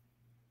able?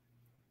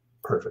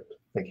 Perfect.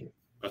 Thank you.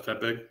 About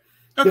that big?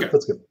 Okay. Yep,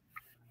 that's good.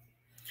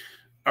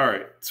 All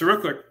right. So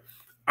real quick,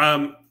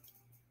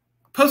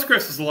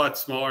 Postgres is a lot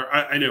smaller.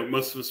 I know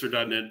most of us are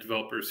 .NET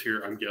developers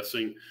here, I'm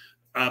guessing.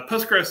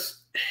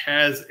 Postgres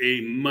has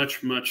a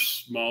much,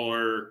 much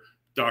smaller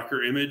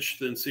Docker image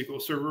than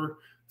SQL Server.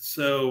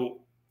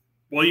 So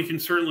while you can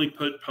certainly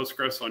put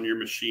Postgres on your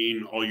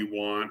machine all you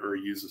want or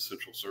use a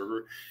central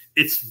server,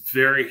 it's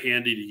very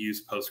handy to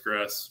use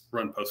Postgres,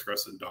 run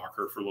Postgres in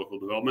Docker for local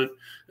development.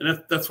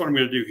 And that's what I'm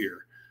going to do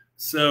here.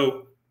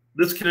 So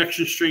this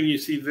connection string you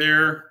see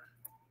there,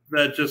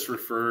 that just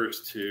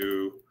refers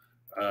to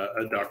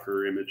a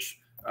Docker image.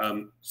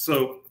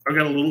 So I've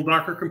got a little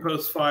Docker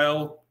compose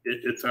file.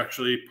 It's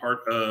actually part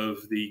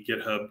of the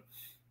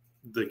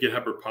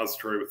GitHub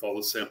repository with all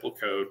the sample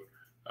code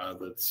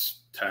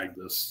that's tagged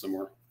this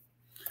somewhere.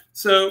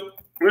 So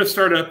I'm going to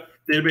start up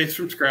database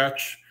from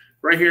scratch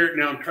right here.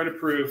 Now I'm trying to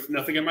prove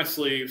nothing in my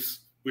sleeves.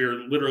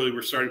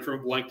 We're starting from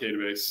a blank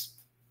database.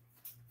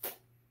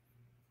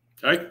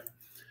 Okay.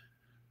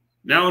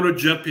 Now I'm going to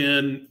jump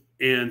in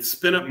and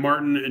spin up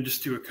Marten and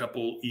just do a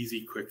couple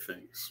easy, quick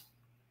things.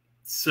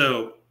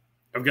 So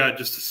I've got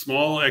just a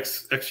small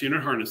X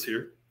unit harness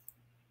here.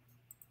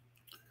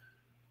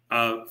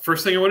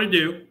 First thing I want to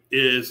do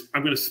is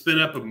I'm going to spin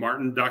up a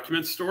Marten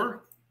document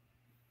store.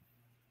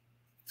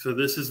 So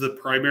this is the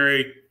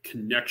primary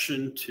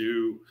connection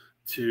to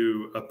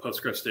a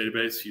Postgres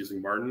database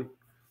using Marten.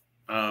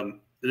 In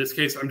this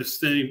case,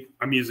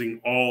 I'm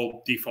using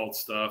all default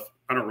stuff.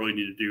 I don't really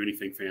need to do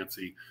anything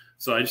fancy.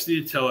 So I just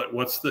need to tell it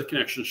what's the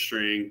connection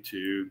string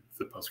to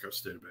the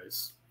Postgres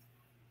database.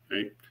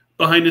 Okay.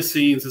 Behind the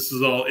scenes, this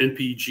is all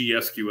NPG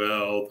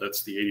SQL.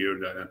 That's the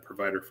ADO.NET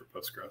provider for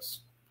Postgres.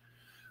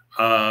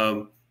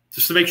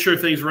 Just to make sure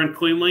things run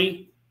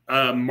cleanly,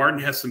 Marten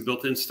has some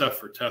built-in stuff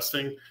for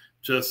testing,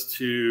 just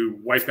to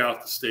wipe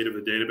out the state of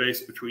a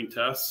database between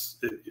tests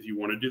if you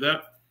want to do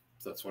that.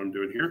 So that's what I'm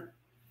doing here.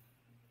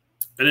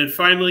 And then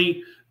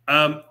finally,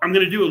 I'm going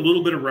to do a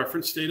little bit of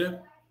reference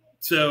data.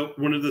 So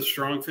one of the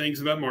strong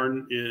things about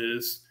Marten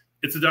is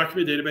it's a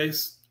document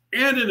database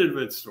and an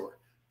event store.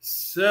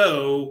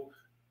 So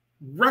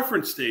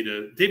reference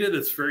data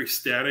that's very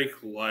static,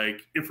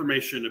 like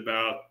information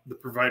about the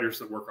providers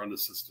that work on the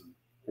system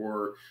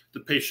or the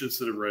patients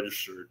that have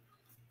registered,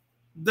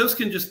 those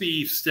can just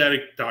be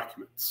static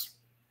documents,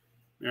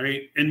 all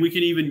right? And we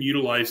can even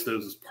utilize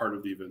those as part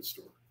of the event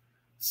store.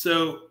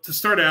 So to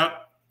start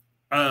out,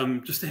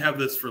 just to have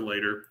this for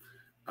later,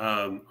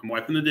 I'm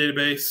wiping the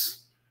database.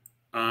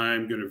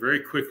 I'm going to very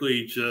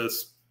quickly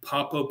just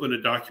pop open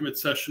a document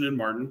session in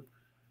Marten.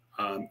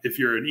 If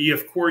you're an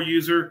EF Core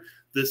user,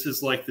 this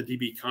is like the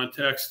DB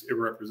context. It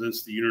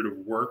represents the unit of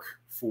work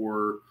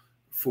for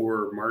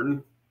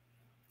Marten.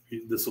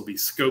 This will be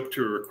scoped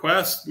to a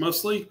request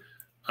mostly.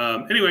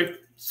 Anyway,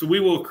 So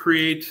we will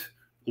create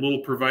a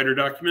little provider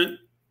document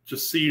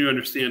just so you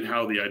understand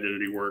how the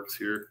identity works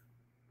here.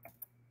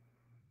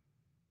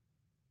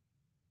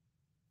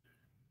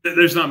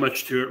 There's not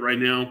much to it right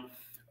now.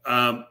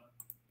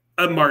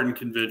 A Marten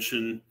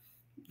convention,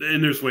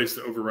 and there's ways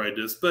to override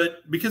this, but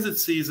because it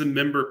sees a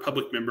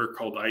public member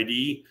called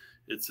ID,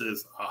 it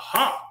says,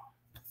 aha,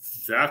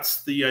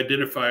 that's the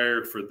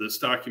identifier for this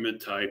document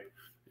type.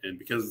 And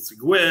because it's a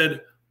GUID,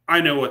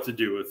 I know what to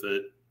do with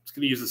it. It's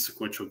going to use a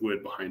sequential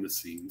GUID behind the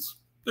scenes.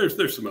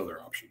 There's some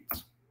other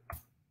options.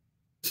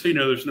 So you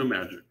know there's no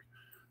magic.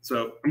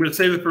 So I'm going to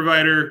save the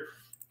provider.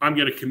 I'm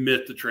going to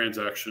commit the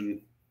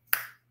transaction,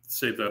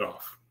 save that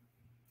off.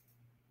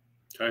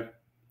 Okay,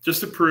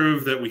 just to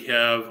prove that we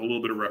have a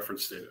little bit of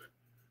reference data.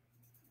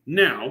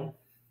 Now,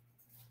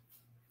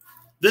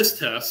 this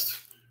test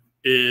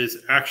is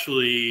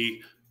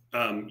actually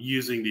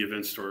using the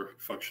event store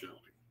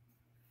functionality.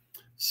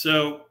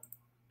 So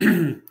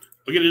we'll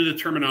get into the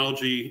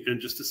terminology in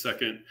just a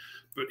second,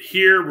 but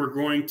here we're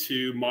going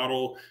to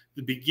model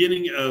the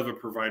beginning of a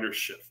provider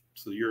shift.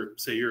 So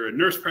say you're a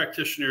nurse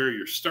practitioner,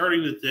 you're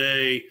starting the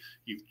day,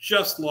 you've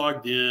just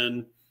logged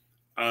in,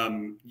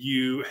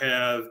 you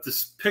have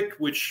just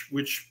picked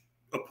which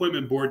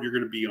appointment board you're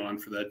going to be on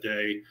for that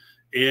day,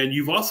 and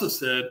you've also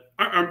said,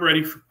 I'm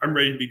ready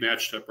to be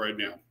matched up right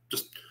now.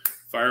 Just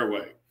fire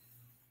away.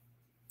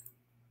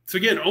 So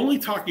again, only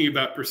talking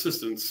about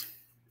persistence.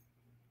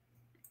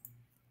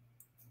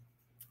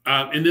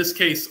 In this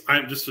case,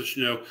 I'm just so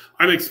you know,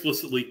 I'm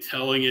explicitly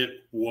telling it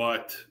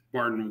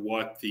Marten,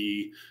 what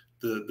the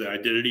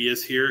identity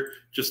is here,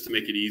 just to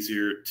make it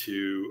easier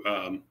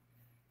to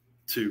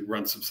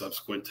run some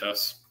subsequent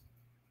tests.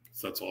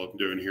 So that's all I'm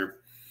doing here.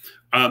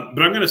 But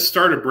I'm going to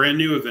start a brand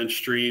new event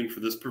stream for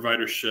this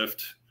provider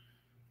shift,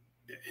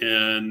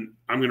 and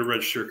I'm going to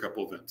register a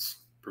couple events: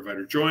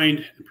 provider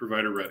joined and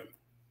provider ready.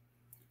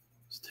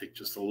 Let's take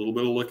just a little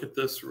bit of a look at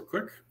this real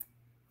quick.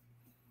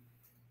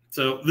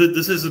 So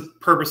this is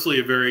purposely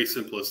a very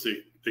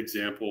simplistic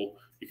example.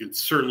 You can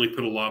certainly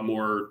put a lot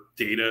more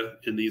data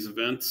in these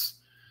events.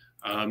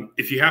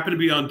 If you happen to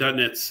be on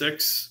 .NET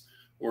 6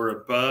 or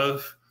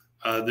above,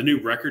 the new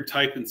record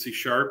type in C#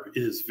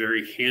 is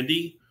very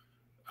handy,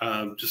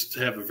 just to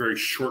have a very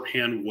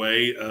shorthand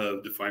way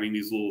of defining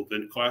these little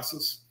event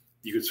classes.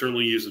 You can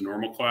certainly use a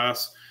normal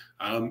class.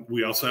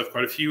 We also have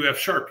quite a few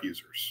F#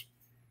 users,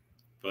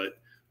 but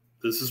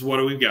this is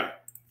what we've got.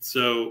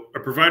 So a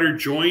provider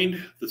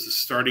joined, this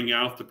is starting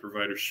out the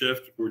provider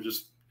shift. We're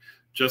just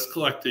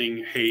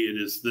collecting, hey, it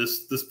is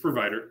this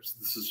provider. So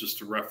this is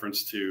just a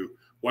reference to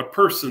what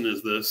person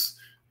is this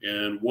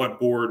and what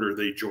board are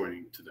they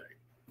joining today.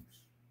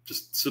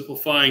 Just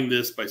simplifying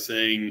this by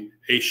saying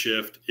a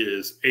shift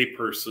is a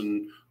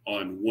person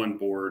on one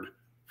board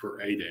for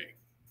a day.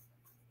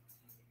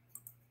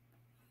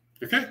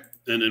 Okay,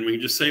 and then we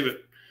can just save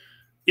it.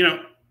 You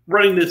know,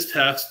 running this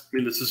test, I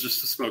mean, this is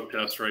just a smoke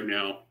test right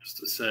now, just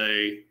to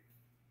say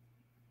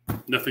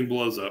nothing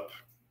blows up.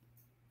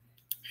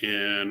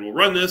 And we'll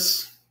run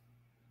this.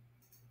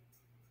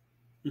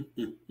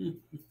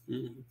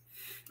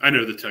 I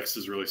know the text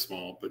is really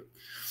small, but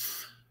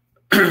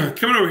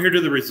coming over here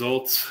to the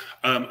results,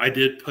 I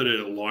did put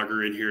a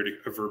logger in here,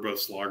 a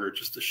verbose logger,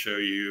 just to show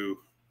you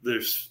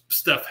there's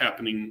stuff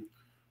happening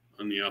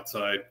on the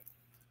outside.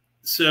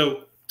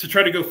 So to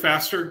try to go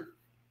faster,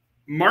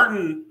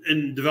 Marten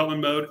in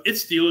development mode,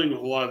 it's dealing with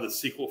a lot of the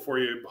SQL for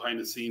you behind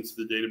the scenes of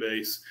the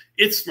database.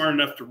 It's smart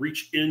enough to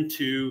reach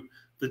into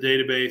the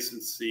database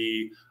and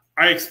see,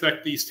 I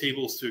expect these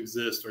tables to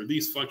exist or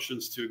these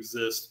functions to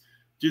exist.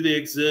 Do they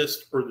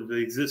exist or do they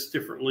exist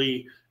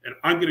differently? And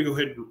I'm going to go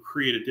ahead and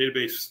create a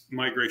database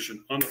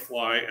migration on the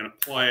fly and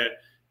apply it,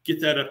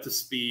 get that up to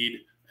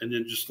speed, and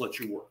then just let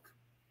you work.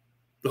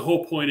 The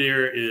whole point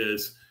here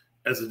is,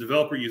 as a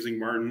developer using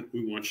Marten,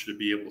 we want you to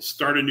be able to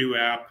start a new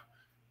app,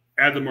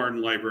 add the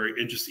Marten library,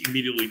 and just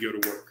immediately go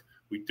to work.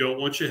 We don't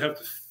want you to have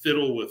to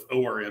fiddle with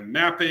ORM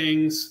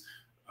mappings,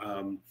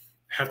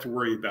 have to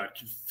worry about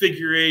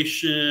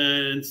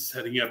configuration,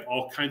 setting up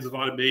all kinds of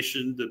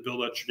automation to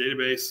build out your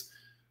database.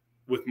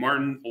 With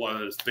Marten, a lot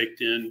of that is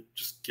baked in.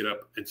 Just get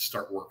up and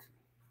start working.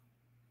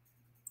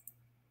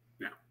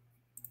 Now,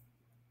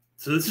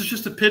 so this is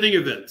just a pitting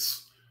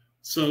events.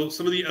 So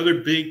some of the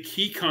other big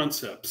key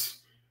concepts.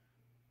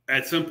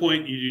 At some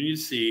point, you need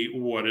to see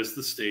what is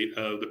the state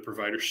of the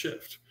provider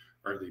shift.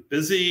 Are they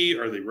busy?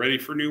 Are they ready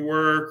for new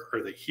work?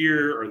 Are they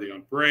here? Are they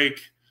on break?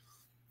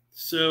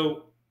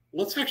 So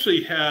let's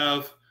actually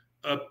have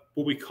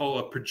what we call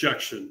a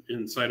projection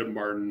inside of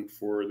Marten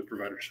for the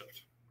provider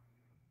shift.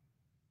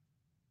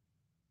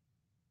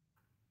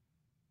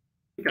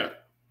 Okay.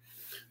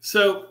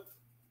 So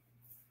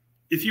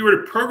if you were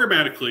to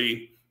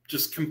programmatically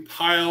just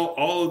compile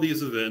all of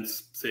these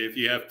events, say if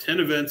you have 10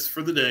 events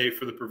for the day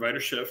for the provider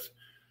shift,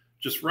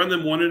 just run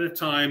them one at a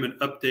time and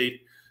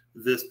update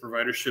this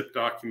provider shift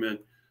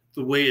document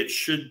the way it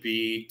should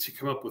be to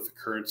come up with the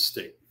current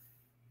state.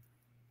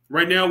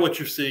 Right now, what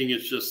you're seeing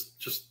is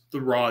just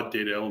the raw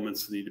data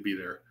elements that need to be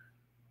there.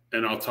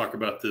 And I'll talk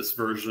about this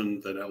version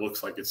that it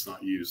looks like it's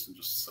not used in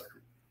just a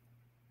second.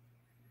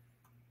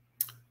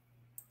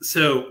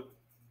 So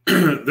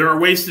there are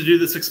ways to do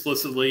this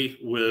explicitly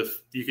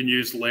you can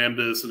use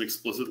lambdas and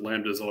explicit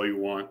lambdas all you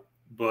want.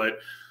 But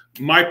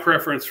my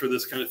preference for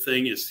this kind of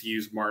thing is to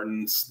use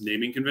Marten's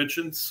naming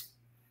conventions.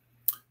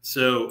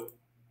 So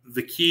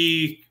the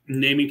key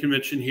naming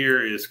convention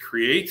here is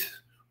create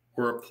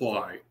or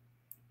apply.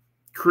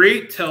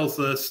 Create tells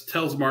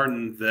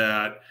Marten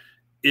that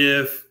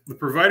if the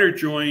provider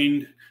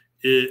joined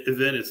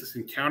event is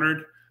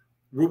encountered,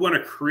 we want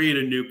to create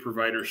a new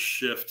provider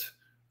shift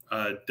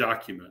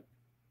document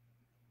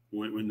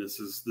when this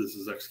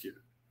is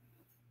executed.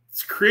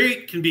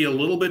 Create can be a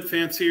little bit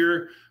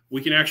fancier.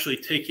 We can actually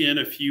take in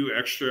a few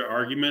extra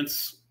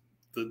arguments.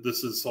 None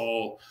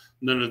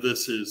of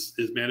this is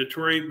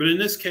mandatory. But in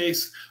this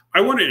case,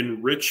 I want to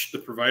enrich the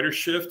provider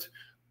shift.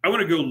 I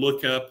want to go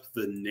look up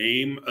the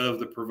name of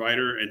the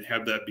provider and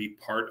have that be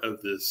part of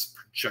this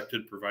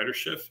projected provider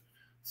shift.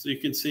 So you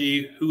can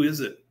see who is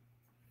it.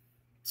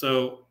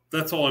 So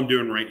that's all I'm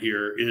doing right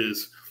here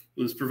is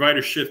when this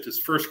provider shift is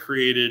first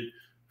created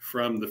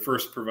from the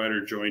first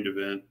provider joined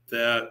event,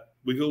 that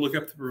we go look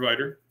up the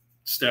provider,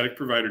 static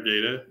provider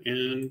data,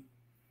 and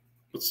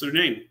what's their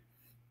name.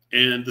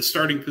 And the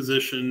starting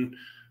position,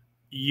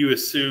 you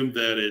assume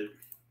that it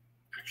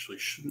actually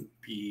shouldn't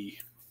be,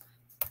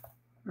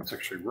 that's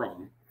actually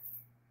wrong.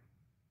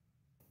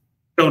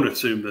 Don't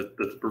assume that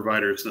the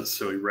provider is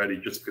necessarily ready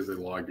just because they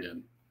logged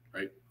in,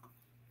 right?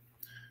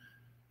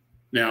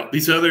 Now,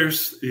 these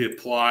others, they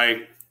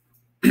apply.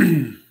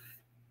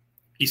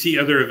 You see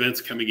other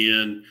events coming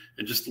in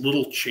and just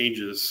little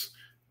changes.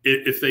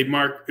 If we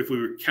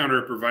counter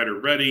a provider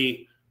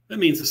ready, that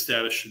means the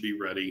status should be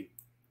ready.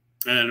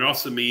 And it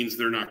also means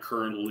they're not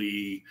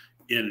currently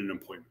in an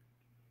appointment.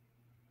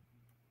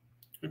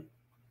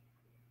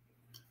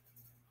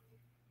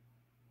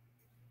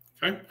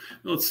 Okay,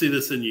 let's see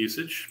this in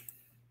usage.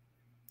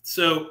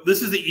 So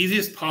this is the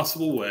easiest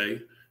possible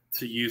way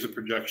to use a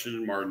projection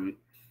in Marten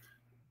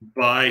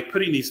by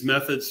putting these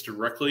methods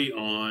directly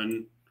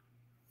on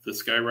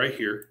this guy right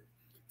here.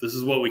 This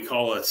is what we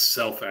call a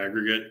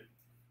self-aggregate,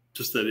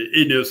 just that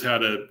it knows how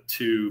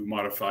to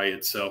modify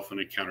itself when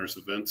it counters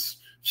events.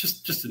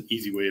 It's just an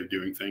easy way of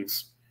doing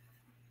things.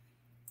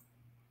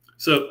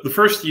 So the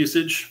first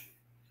usage,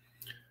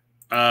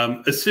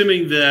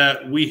 assuming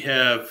that we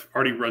have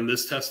already run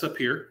this test up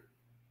here.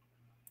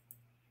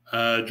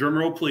 Drum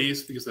roll,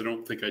 please, because I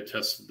don't think I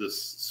tested this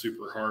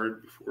super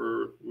hard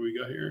before we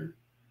got here.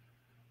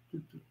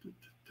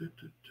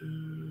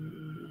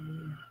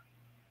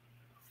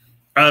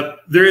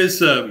 There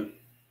is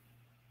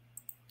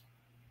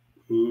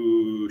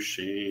ooh,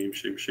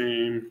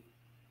 shame.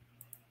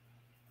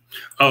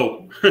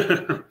 Oh,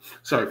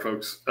 sorry,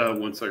 folks.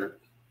 1 second.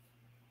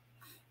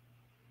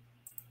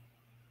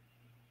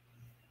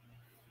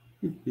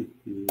 I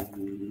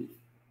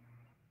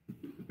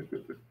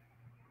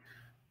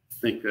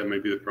think that may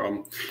be the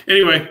problem.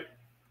 Anyway,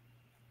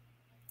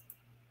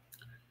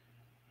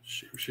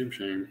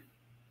 shame.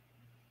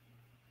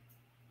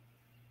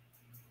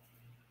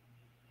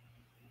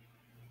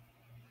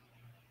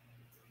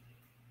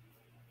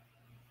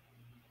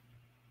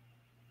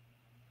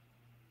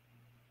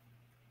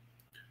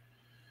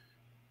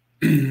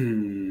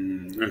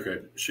 Okay,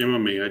 shame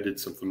on me. I did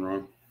something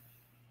wrong.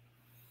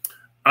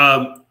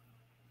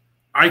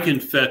 I can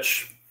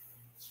fetch.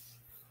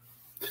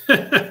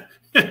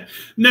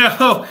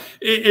 No,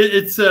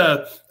 it's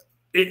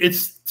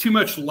too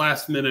much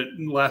last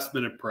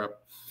minute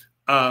prep,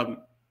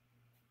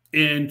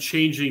 and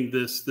changing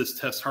this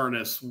test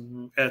harness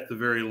at the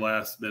very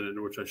last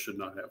minute, which I should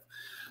not have.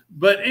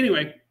 But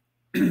anyway,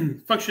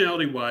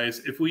 functionality wise,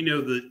 if we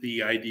know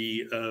the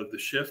ID of the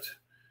shift,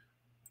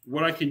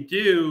 what I can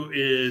do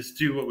is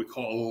do what we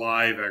call a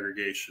live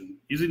aggregation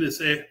using this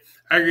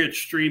aggregate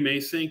stream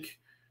async.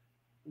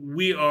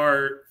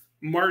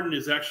 Marten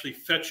is actually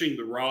fetching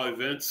the raw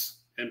events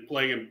and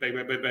playing them bang,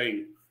 bang, bang,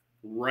 bang,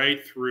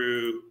 right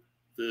through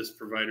this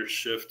provider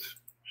shift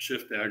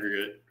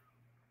aggregate.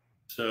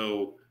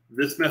 So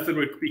this method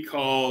would be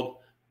called,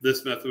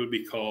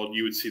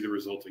 you would see the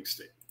resulting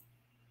state.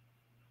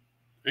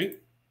 Okay?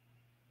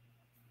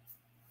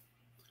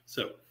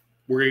 So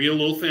we're going to get a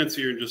little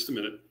fancier in just a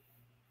minute.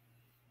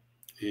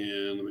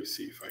 And let me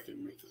see if I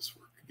can make this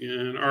work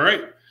again. All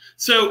right.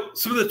 So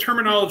some of the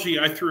terminology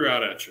I threw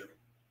out at you.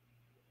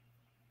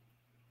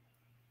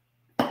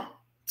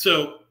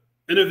 So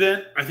an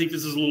event, I think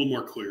this is a little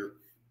more clear.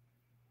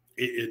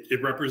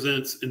 It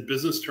represents, in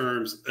business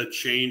terms, a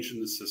change in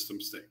the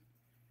system state.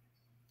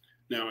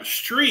 Now, a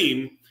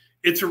stream,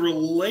 it's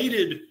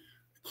a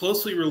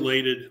closely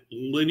related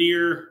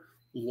linear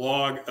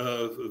log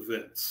of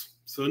events.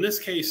 So in this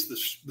case,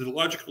 the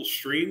logical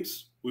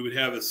streams, we would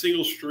have a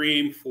single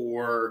stream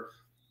for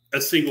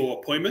a single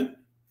appointment.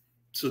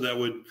 So that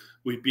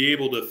we'd be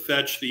able to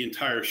fetch the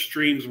entire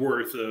stream's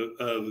worth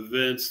of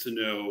events to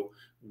know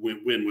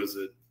when was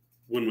it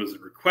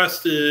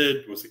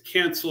requested, was it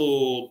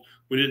canceled,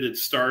 when did it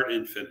start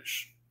and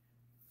finish.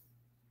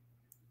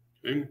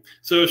 Okay?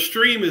 So a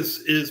stream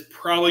is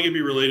probably going to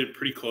be related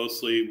pretty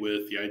closely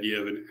with the idea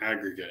of an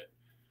aggregate.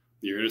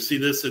 You're going to see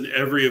this in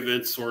every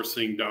event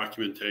sourcing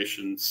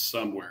documentation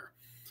somewhere.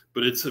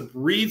 But it's a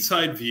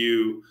read-side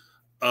view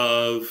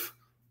of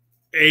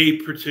a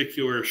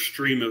particular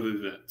stream of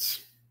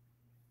events,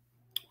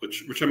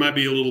 which I might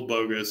be a little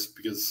bogus,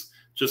 because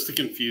just to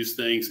confuse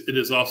things, it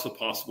is also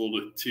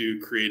possible to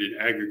create an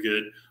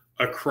aggregate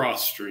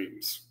across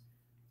streams,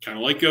 kind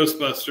of like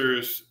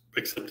Ghostbusters,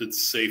 except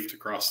it's safe to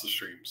cross the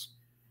streams.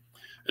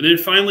 And then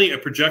finally, a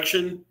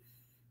projection.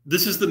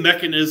 This is the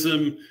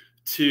mechanism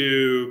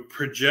to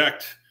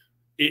project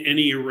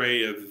any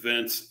array of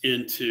events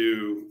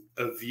into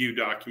a view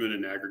document,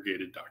 an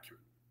aggregated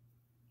document.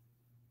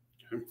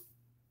 Okay.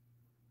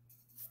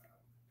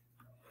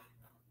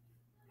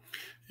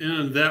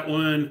 And that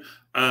one,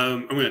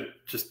 I'm going to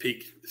just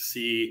peek to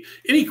see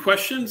any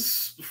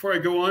questions before I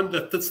go on.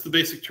 That's the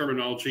basic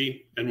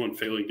terminology and one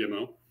failing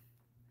demo.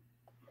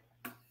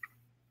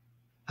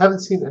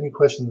 Haven't seen any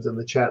questions in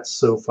the chat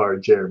so far,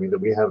 Jeremy, that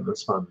we haven't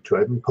responded to.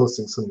 I've been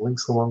posting some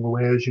links along the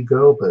way as you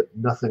go, but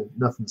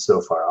nothing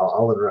so far.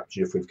 I'll interrupt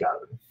you if we've got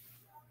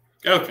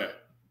any. Okay.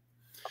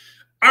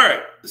 All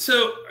right.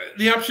 So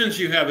the options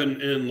you have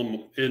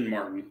in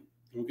Marten,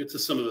 we'll get to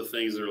some of the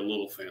things that are a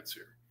little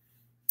fancier.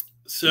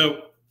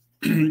 So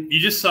you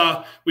just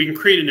saw we can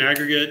create an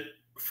aggregate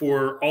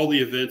for all the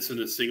events in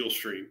a single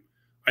stream.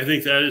 I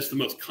think that is the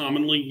most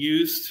commonly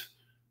used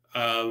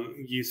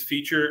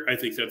feature. I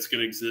think that's going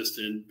to exist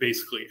in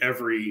basically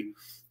every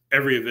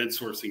event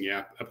sourcing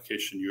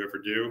application you ever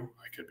do.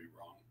 I could be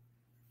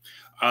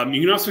wrong.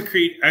 You can also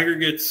create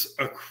aggregates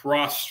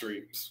across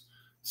streams.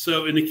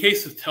 So in the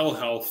case of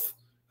telehealth,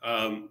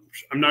 I'm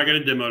not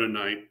going to demo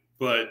tonight,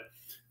 but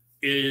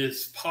it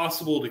is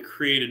possible to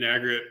create an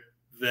aggregate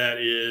that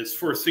is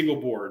for a single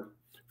board.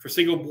 For a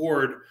single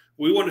board,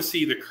 we want to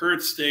see the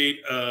current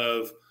state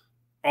of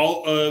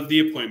all of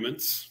the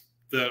appointments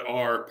that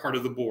are part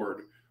of the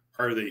board.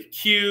 Are they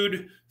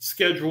queued,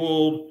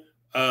 scheduled,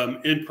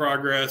 in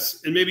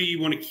progress? And maybe you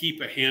want to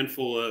keep a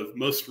handful of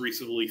most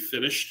recently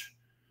finished,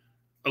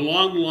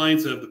 along the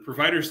lines of the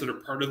providers that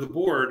are part of the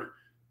board,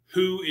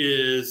 who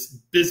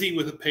is busy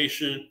with a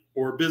patient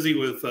or busy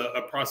with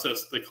a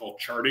process they call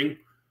charting.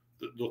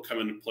 They'll come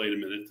into play in a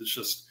minute. It's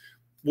just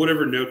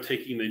whatever note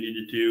taking they need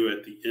to do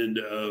at the end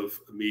of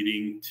a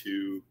meeting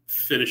to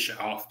finish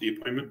off the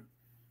appointment.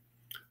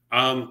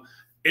 And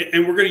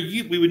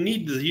we would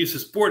need to use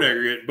this board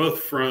aggregate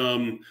both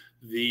from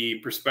the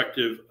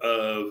perspective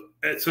of,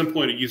 at some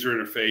point, a user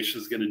interface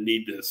is going to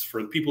need this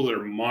for the people that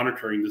are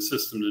monitoring the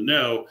system to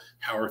know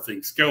how are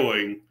things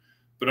going.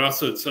 But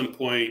also at some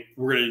point,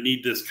 we're going to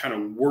need this kind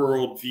of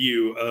world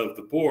view of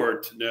the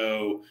board to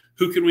know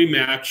who can we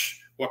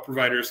match, what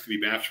providers can be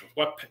matched with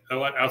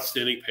what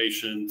outstanding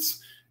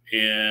patients,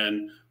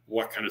 and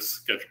what kind of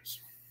schedules.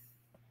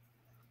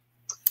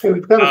 Hey,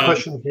 we've got a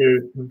question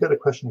here. We've got a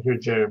question here,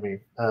 Jeremy.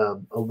 A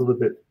little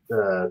bit,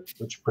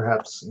 which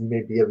perhaps you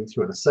may be getting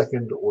to in a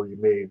second, or you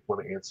may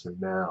want to answer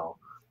now.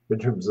 In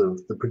terms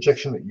of the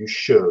projection that you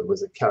showed,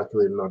 was it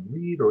calculated on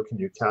read, or can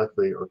you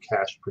calculate or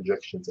cache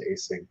projections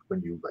async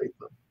when you write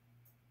them?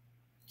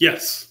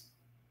 Yes,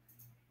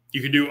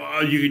 you can do.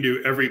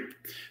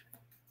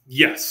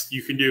 Yes,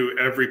 you can do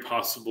every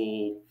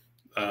possible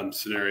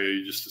scenario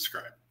you just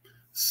described.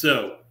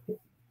 So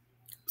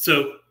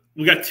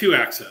we got two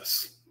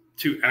axes.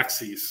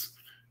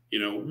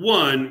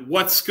 One,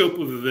 what scope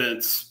of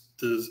events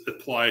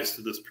applies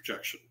to this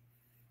projection?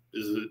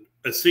 Is it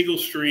a single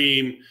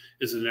stream?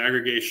 Is it an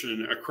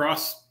aggregation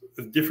across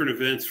different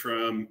events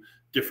from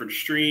different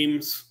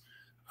streams?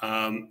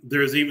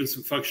 There's even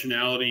some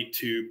functionality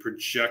to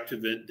project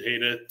event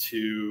data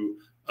to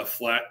a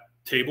flat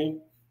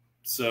table.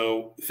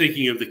 So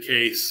thinking of the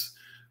case,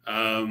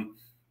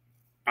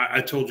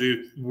 I told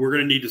you we're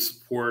going to need to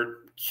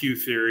support queue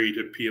theory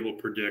to be able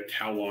to predict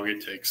how long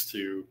it takes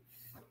you're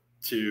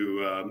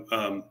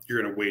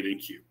going to wait in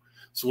queue.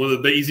 So one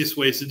of the easiest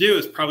ways to do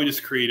is probably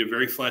just create a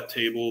very flat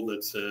table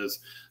that says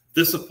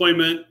this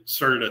appointment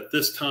started at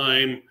this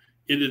time,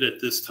 ended at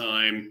this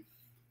time,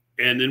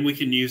 and then we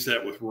can use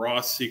that with raw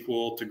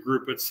SQL to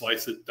group it,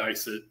 slice it,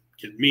 dice it,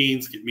 get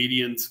means, get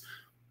medians,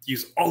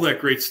 use all that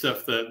great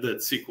stuff that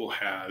SQL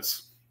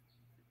has.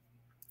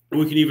 And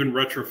we can even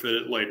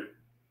retrofit it later.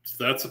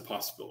 So that's a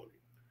possibility.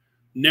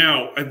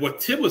 Now, what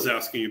Tim was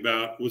asking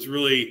about was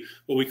really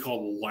what we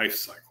call the life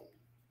cycle.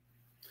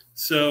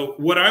 So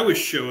what I was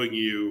showing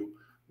you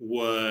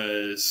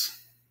was,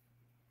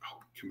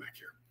 come back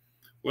here.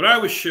 What I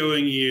was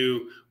showing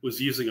you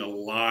was using a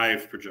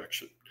live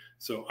projection.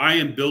 So I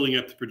am building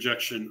up the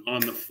projection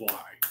on the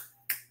fly.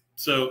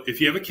 So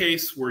if you have a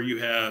case where you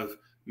have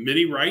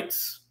many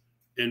writes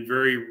and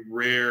very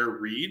rare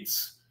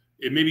reads,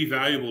 it may be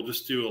valuable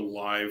just to do a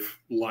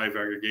live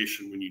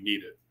aggregation when you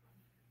need it,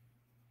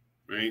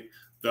 right?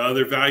 The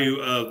other value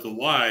of the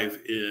live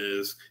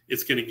is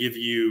it's going to give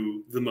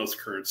you the most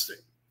current state.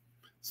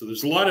 So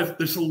there's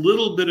a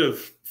little bit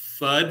of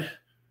FUD.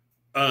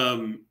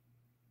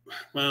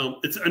 Well,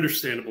 it's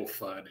understandable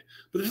FUD,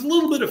 but there's a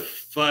little bit of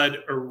FUD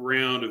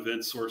around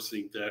event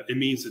sourcing that it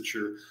means that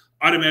you're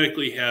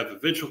automatically have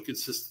eventual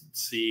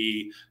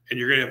consistency, and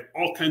you're going to have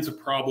all kinds of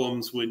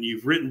problems when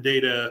you've written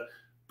data,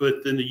 but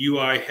then the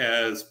UI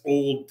has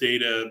old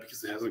data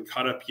because it hasn't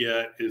caught up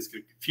yet, and it's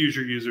going to confuse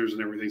your users,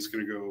 and everything's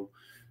going to go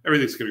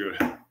to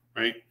hell,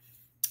 right?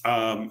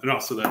 And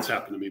also that's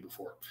happened to me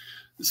before.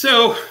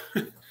 So,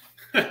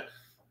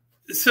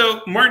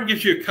 so Marten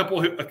gives you a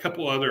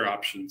couple other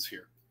options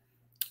here.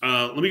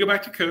 Let me go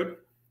back to code,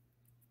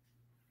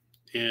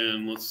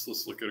 and let's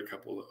look at a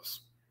couple of those.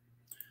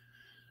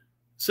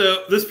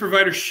 So this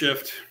provider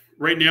shift,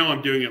 right now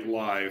I'm doing it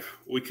live.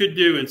 What we could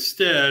do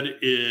instead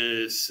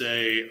is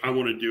say, I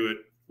want to do it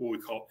what we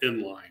call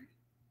inline.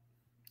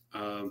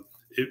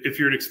 If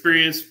you're an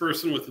experienced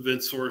person with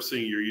event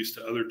sourcing, you're used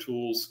to other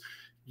tools,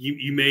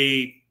 you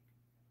may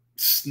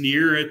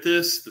sneer at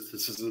this, that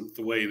this isn't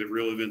the way that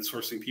real event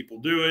sourcing people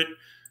do it.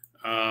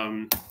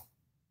 I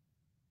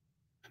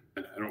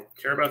don't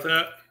care about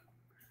that.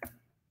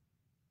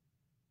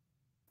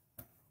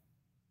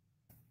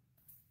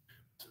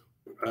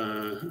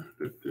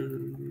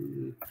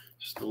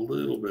 Just a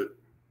little bit.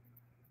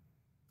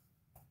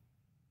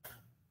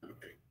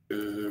 Okay,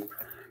 good.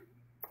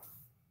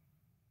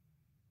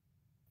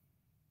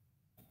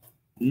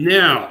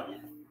 Now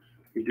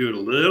we do it a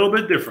little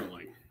bit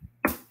differently.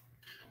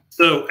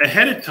 So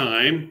ahead of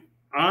time,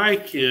 I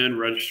can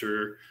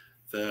register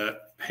that,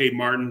 hey,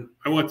 Marten,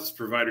 I want this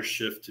provider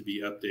shift to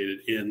be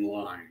updated in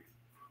line.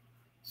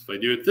 So if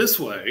I do it this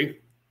way,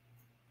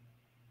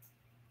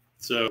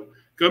 so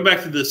going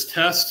back to this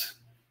test,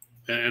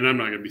 and I'm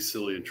not going to be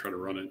silly and try to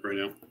run it right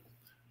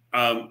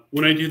now.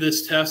 When I do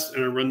this test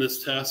and I run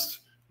this test,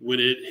 when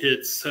it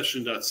hits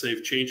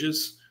session.save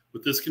changes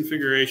with this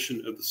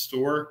configuration of the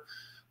store,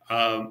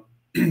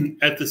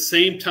 at the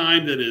same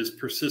time that is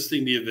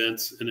persisting the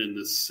events and in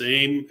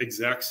the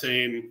exact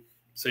same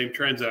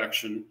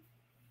transaction,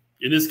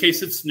 in this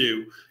case it's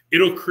new,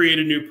 it'll create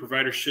a new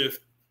provider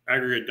shift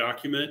aggregate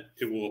document.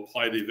 It will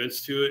apply the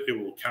events to it. It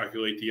will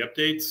calculate the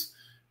updates,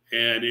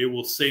 and it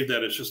will save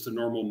that as just a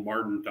normal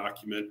Marten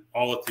document,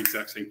 all at the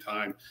exact same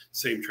time,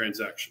 same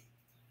transaction.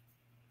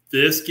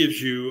 This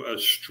gives you a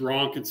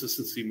strong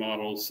consistency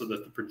model so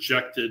that the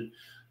projected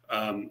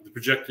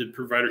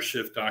provider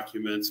shift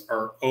documents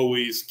are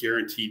always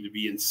guaranteed to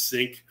be in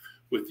sync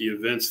with the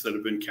events that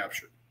have been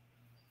captured.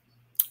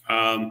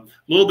 A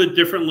little bit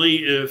differently,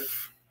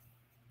 if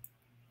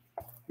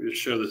let me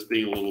just show this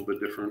being a little bit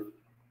different,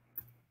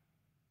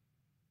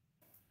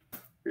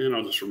 and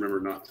I'll just remember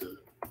not to.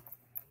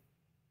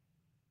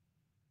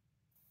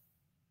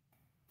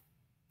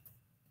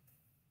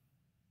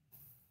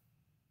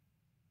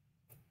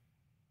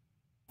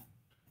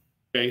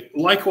 Okay.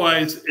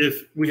 Likewise,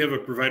 if we have a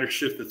provider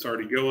shift that's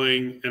already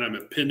going and I'm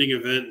appending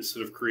event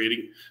instead of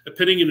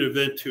appending an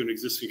event to an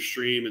existing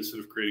stream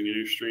instead of creating a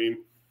new stream,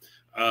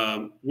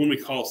 when we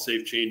call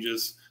save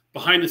changes,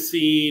 behind the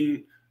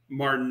scene,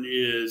 Marten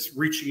is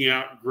reaching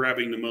out,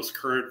 grabbing the most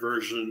current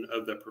version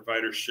of the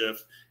provider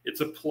shift.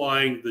 It's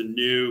applying the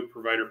new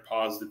provider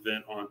paused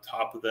event on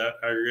top of that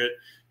aggregate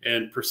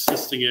and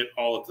persisting it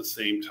all at the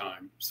same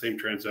time, same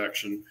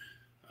transaction.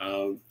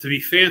 To be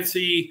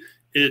fancy,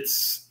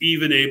 it's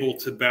even able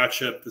to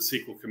batch up the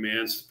SQL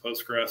commands to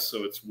Postgres.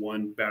 So it's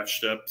one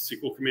batched up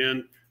SQL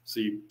command. So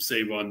you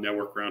save on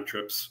network round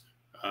trips.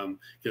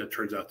 It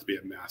turns out to be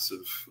a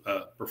massive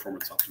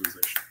performance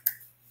optimization.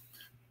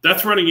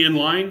 That's running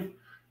inline.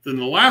 Then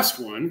the last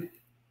one.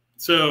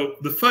 So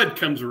the FUD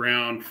comes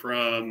around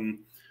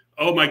from,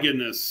 oh my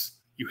goodness,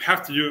 you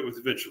have to do it with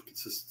eventual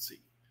consistency,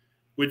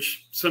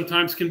 which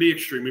sometimes can be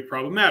extremely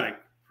problematic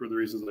for the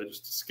reasons I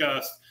just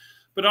discussed,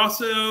 but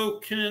also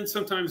can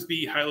sometimes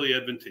be highly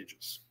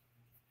advantageous.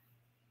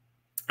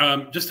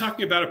 Just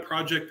talking about a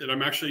project that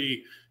I'm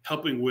actually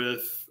helping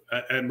with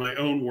at my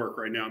own work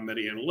right now in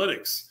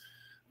meta-analytics.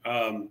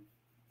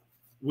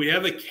 We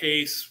have a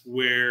case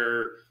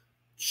where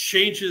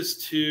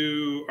changes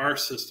to our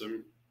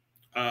system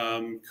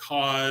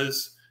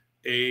cause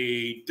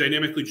a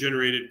dynamically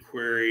generated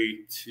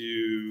query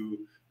to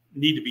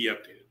need to be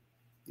updated.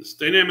 This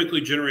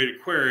dynamically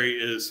generated query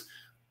is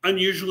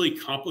unusually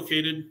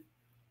complicated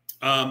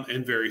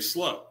and very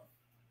slow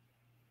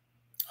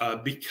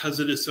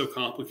because it is so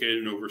complicated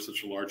and over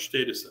such a large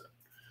data set.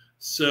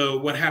 So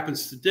what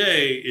happens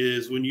today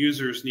is when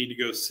users need to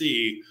go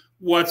see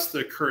what's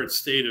the current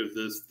state of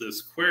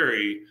this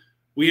query,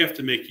 we have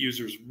to make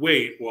users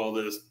wait while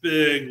this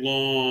big,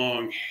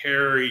 long,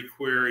 hairy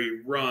query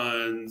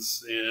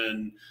runs,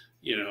 and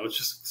it's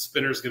just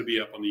spinner's going to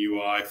be up on the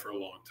UI for a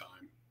long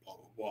time, blah,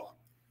 blah, blah.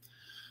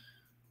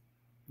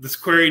 This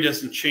query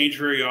doesn't change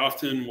very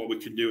often. What we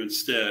could do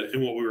instead,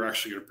 and what we were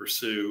actually going to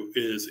pursue,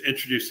 is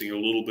introducing a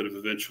little bit of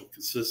eventual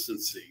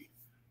consistency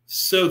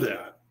so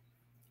that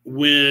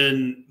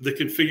when the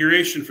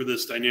configuration for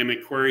this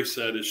dynamic query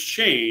set is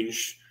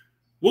changed,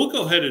 we'll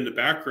go ahead in the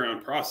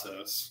background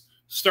process,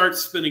 start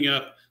spinning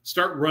up,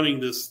 start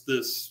running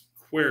this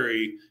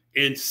query,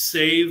 and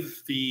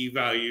save the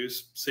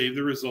values, save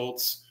the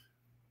results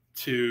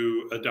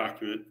to a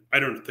document. I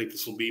don't think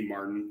this will be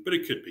Marten, but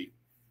it could be.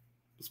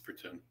 Let's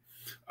pretend.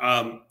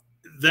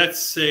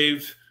 That's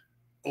saved.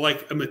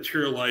 like a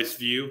materialized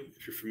view,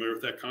 if you're familiar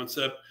with that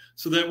concept,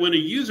 so that when a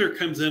user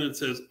comes in and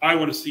says, I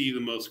want to see the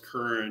most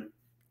current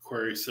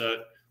query set,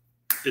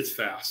 it's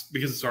fast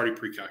because it's already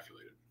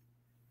pre-calculated.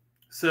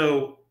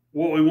 So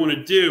what we want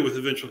to do with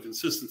eventual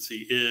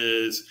consistency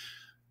is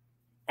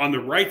on the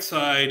right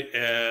side,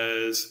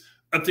 as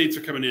updates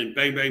are coming in,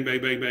 bang, bang,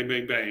 bang, bang, bang,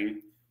 bang,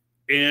 bang,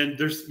 and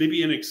there's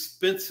maybe an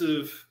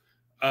expensive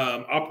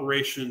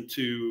operation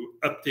to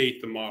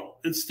update the model.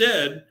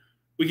 Instead,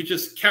 we could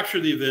just capture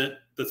the event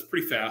that's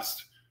pretty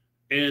fast,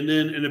 and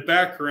then in the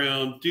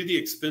background, do the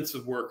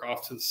expensive work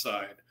off to the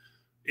side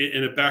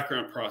in a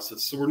background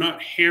process. So we're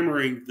not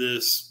hammering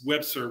this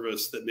web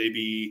service that may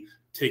be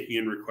taking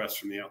in requests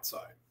from the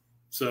outside.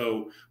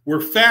 So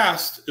we're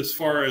fast as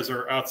far as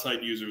our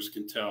outside users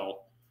can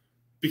tell,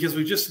 because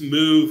we just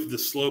moved the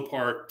slow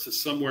part to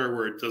somewhere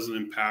where it doesn't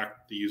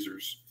impact the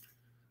users.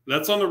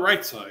 That's on the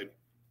right side.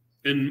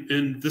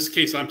 In this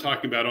case, I'm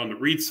talking about on the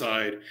read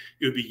side,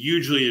 it would be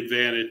hugely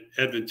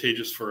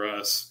advantageous for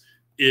us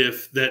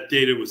if that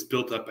data was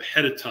built up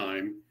ahead of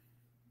time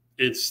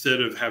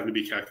instead of having to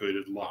be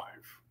calculated live.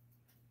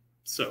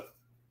 So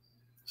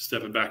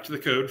stepping back to the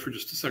code for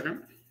just a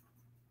second.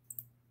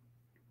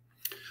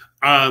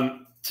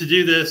 To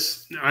do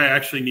this, I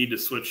actually need to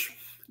switch.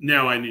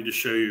 Now I need to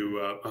show you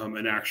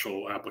an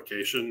actual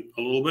application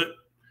a little bit.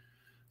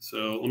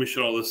 So let me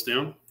shut all this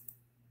down.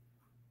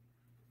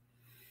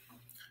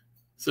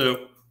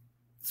 So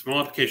small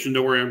application,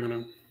 don't worry, I'm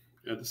going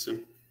to add this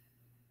in.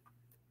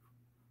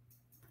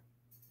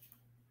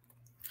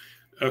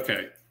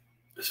 Okay,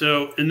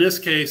 so in this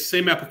case,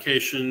 same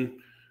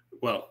application,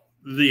 well,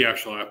 the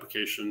actual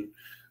application.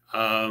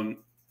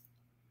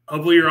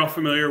 Hopefully you're all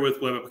familiar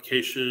with Web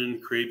Application,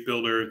 Create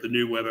Builder, the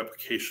new web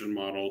application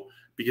model,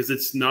 because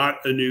it's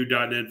not a new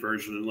 .NET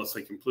version unless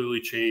I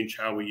completely change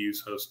how we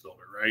use Host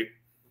Builder, right?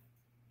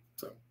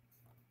 So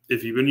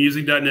if you've been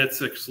using .NET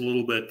 6 a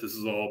little bit, this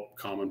is all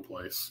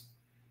commonplace.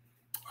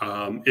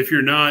 If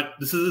you're not,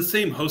 this is the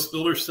same Host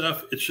Builder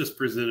stuff. It's just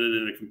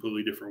presented in a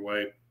completely different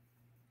way.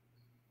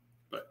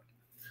 But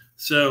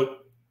so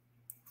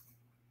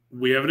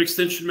we have an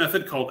extension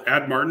method called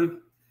add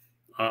Marten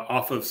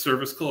off of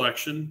service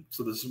collection.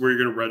 So this is where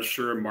you're going to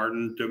register a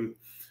Marten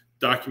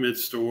document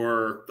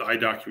store, the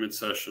iDocument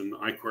session, the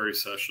iQuery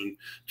session.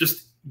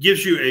 Just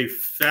gives you a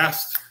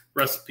fast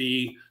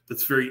recipe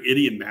that's very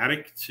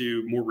idiomatic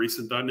to more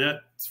recent .NET.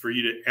 It's for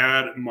you to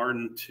add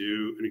Marten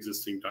to an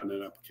existing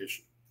 .NET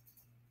application.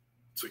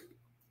 Sweet.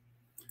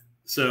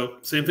 So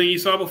same thing you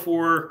saw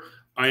before.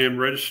 I am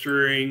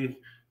registering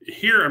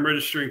here. I'm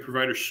registering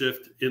provider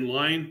shift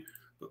inline.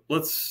 But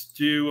let's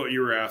do what you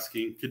were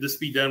asking. Could this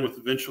be done with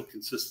eventual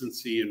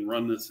consistency and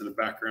run this in a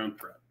background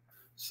thread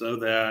so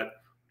that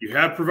you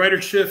have provider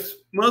shift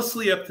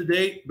mostly up to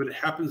date, but it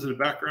happens in a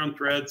background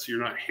thread, so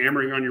you're not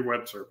hammering on your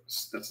web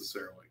service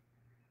necessarily.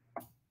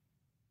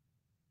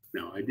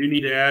 Now, I do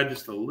need to add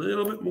just a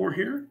little bit more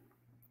here.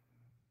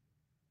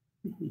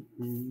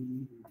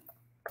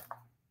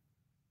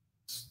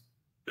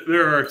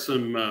 There are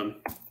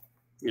some,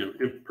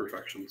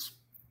 imperfections.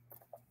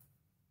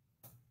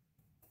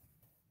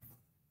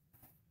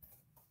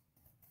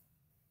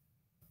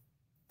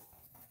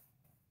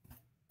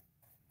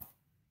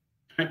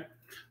 Okay.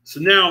 So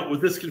now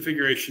with this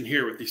configuration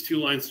here, with these two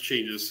lines of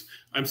changes,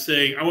 I'm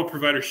saying I want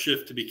provider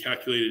shift to be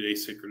calculated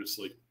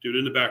asynchronously. Do it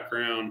in the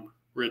background.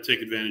 We're going to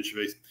take advantage of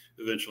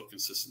eventual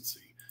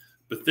consistency.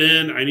 But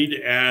then I need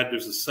to add,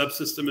 there's a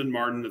subsystem in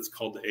Marten that's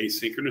called the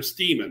asynchronous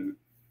daemon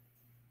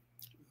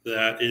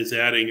that is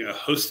adding a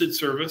hosted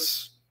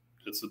service.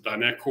 It's a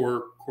 .NET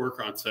Core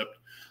concept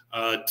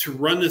to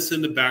run this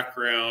in the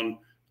background,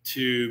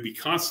 to be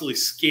constantly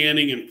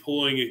scanning and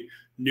pulling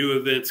new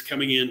events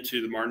coming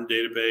into the Marten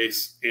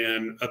database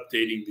and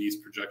updating these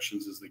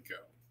projections as they go.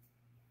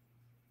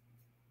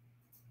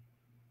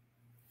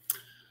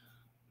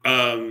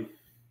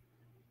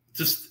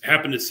 Just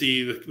happened to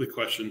see the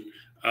question.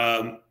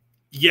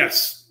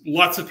 Yes,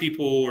 lots of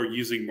people are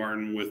using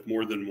Marten with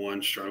more than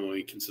one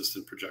strongly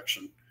consistent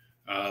projection.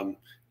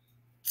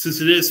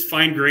 Since it is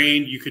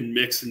fine-grained, you can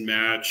mix and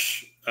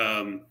match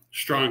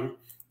strong,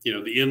 the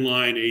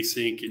inline,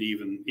 async, and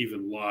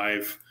even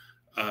live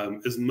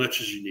as much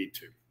as you need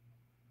to.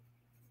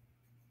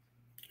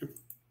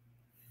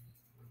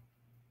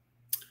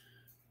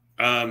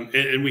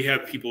 And we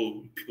have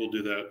people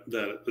do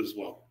that as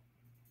well.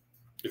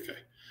 Okay,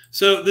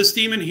 so this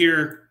daemon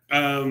here,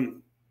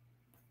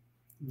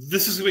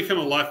 this is going to become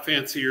a lot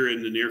fancier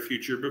in the near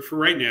future, but for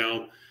right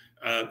now,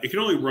 it can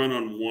only run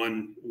on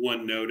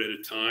one node at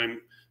a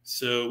time.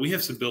 So we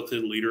have some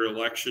built-in leader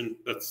election.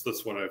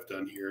 That's what I've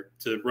done here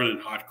to run in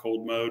hot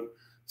cold mode.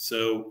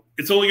 So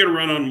it's only going to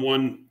run on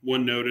one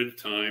node at a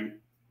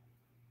time,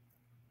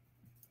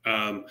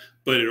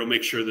 but it'll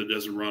make sure that it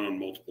doesn't run on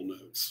multiple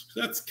nodes. So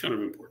that's kind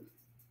of important.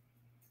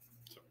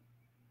 So,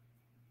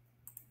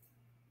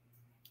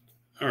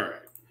 all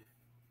right.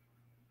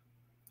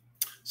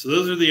 So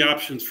those are the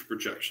options for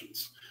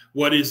projections.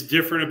 What is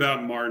different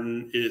about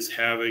Marten is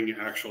having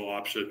actual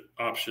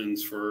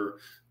options for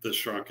the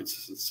strong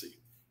consistency.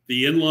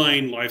 The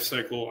inline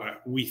lifecycle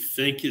we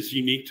think is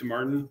unique to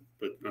Marten,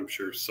 but I'm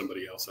sure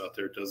somebody else out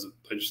there does it.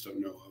 I just don't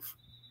know of.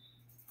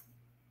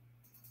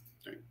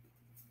 Right.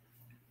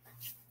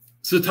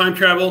 So time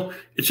travel,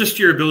 it's just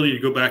your ability to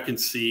go back and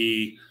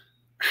see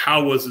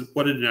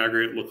what did an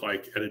aggregate look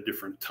like at a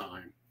different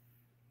time.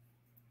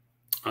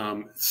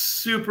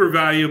 Super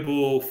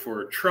valuable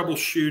for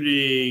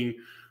troubleshooting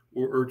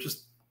or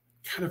just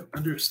kind of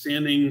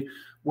understanding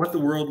what the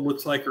world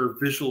looks like or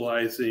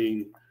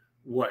visualizing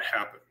what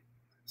happened.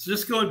 So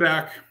just going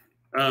back,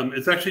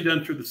 it's actually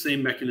done through the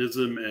same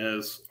mechanism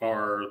as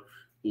our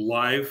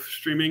live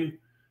streaming. In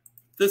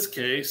this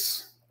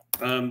case,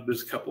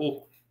 there's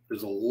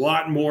a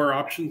lot more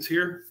options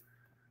here.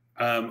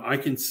 I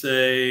can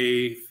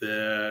say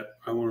that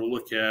I want to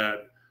look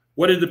at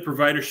what did the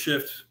provider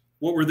shift,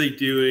 what were they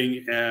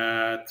doing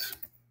at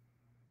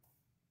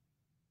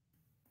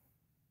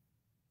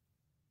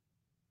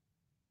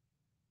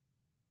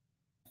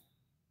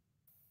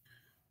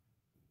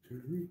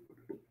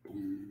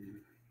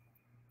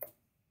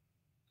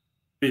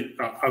I mean,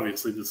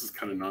 obviously this is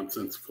kind of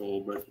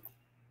nonsensical, but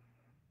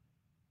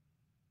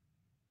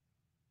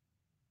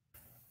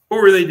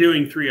what were they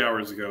doing 3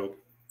 hours ago?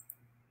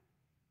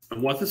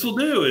 And what this will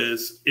do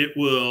is it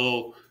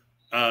will,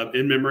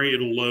 in memory,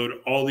 it'll load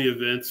all the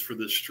events for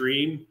the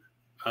stream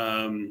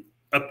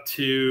up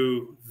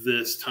to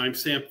this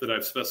timestamp that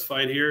I've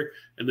specified here,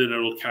 and then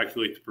it'll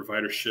calculate the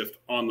provider shift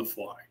on the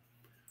fly.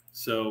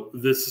 So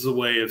this is a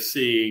way of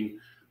seeing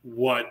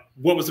what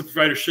was the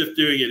provider shift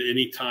doing at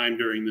any time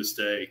during this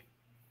day.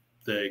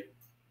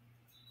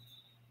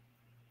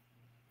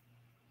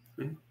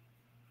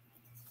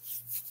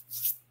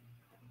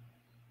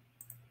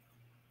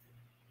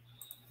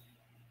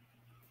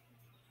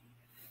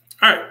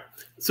 All right.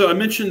 So I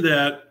mentioned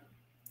that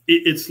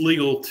it's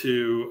legal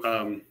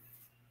to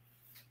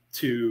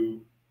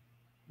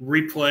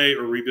replay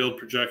or rebuild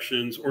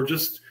projections, or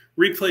just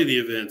replay the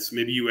events.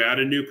 Maybe you add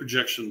a new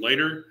projection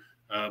later.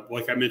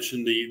 Like I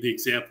mentioned, the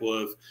example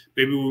of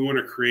maybe we want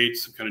to create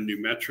some kind of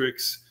new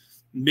metrics.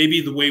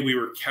 Maybe the way we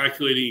were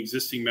calculating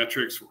existing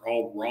metrics were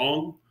all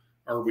wrong,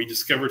 or we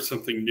discovered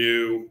something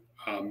new.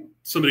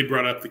 Somebody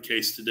brought up the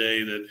case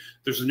today that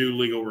there's a new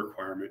legal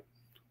requirement.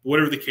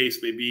 Whatever the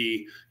case may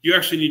be, you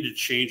actually need to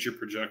change your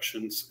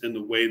projections in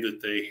the way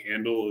that they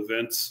handle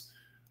events,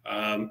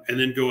 and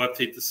then go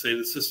update the state of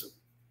the system.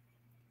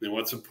 Now,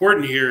 what's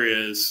important here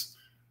is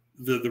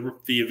the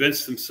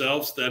events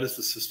themselves. That is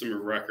the system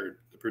of record.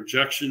 The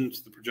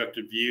projections, the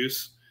projected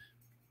views,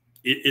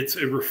 it's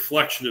a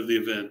reflection of the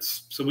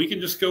events. So we can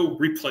just go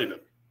replay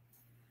them.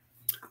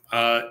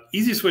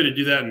 Easiest way to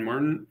do that in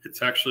Marten,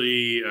 it's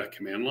actually a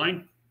command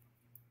line.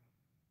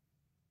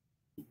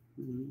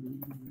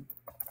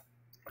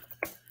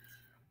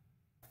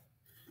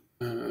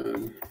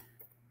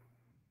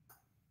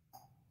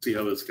 See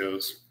how this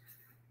goes.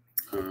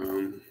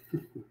 So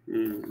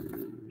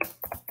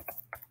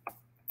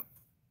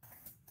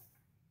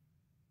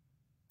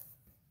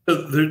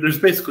there's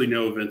basically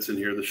no events in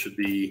here. This should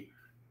be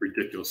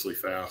ridiculously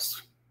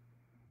fast.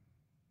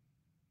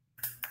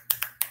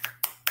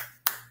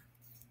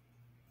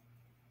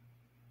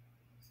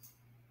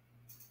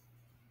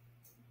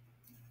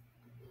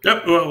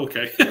 Yep. Well,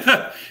 okay.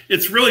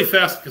 It's really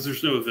fast because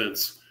there's no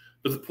events.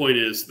 But the point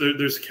is,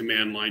 there's a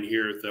command line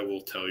here that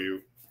will tell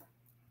you.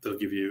 They'll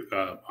give you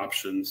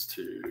options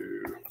to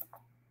do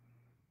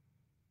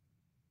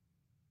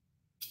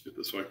it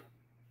this way.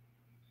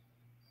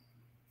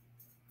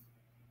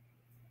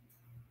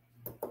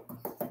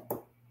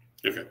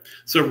 Okay,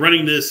 so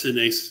running this in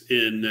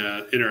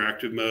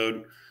interactive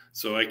mode,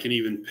 so I can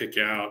even pick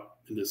out.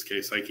 In this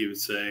case, I can even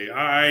say,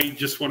 I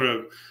just want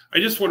to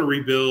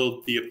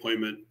rebuild the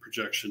appointment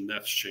projection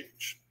that's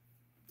changed.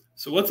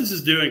 So what this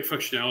is doing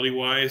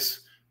functionality-wise,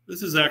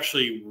 this is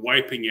actually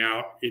wiping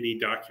out any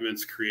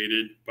documents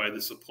created by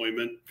this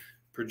appointment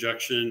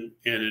projection,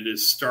 and it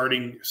is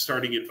starting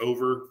it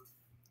over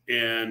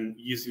and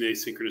using the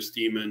asynchronous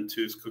daemon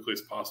to, as quickly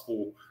as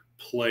possible,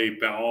 play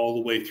all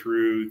the way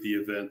through the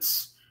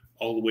events,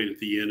 all the way to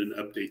the end, and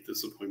update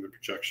this appointment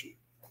projection.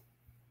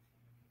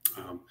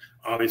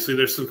 Obviously,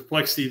 there's some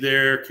complexity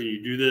there. Can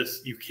you do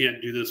this? You can't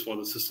do this while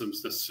the system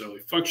is necessarily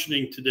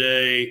functioning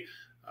today.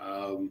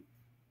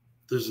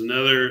 There's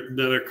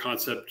another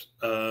concept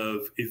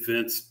of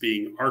events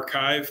being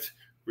archived,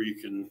 where you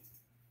can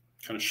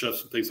kind of shove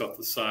some things off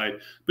the side.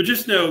 But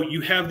just know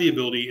you have the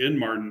ability in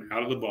Marten,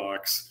 out of the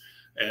box,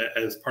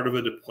 as part of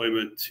a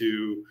deployment,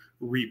 to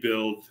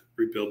rebuild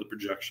the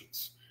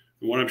projections.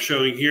 And what I'm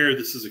showing here,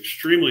 this is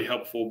extremely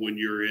helpful when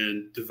you're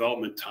in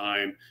development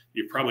time.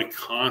 You're probably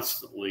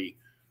constantly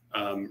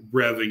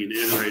revving and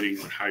iterating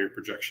on how your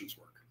projections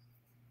work.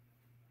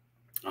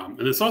 And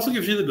this also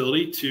gives you the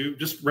ability to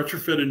just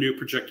retrofit a new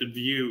projected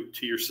view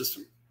to your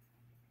system.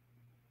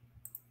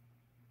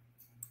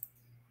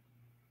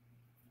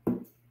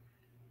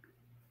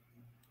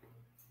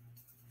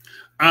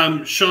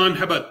 Sean,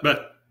 how about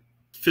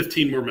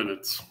 15 more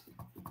minutes?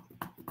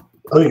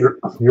 Oh,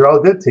 you're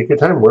all good. Take your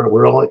time.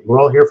 We're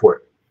all here for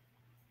it.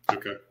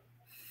 Okay.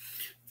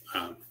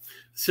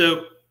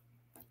 So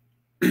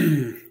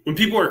when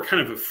people are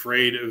kind of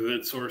afraid of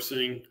event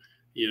sourcing,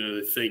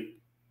 they think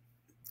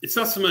it's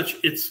not so much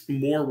it's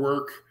more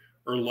work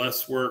or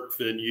less work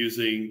than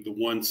using the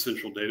one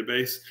central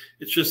database.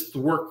 It's just the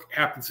work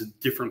happens in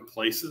different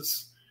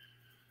places.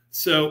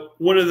 So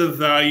one of the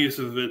values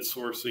of event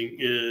sourcing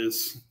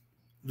is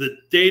the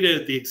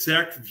data, the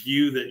exact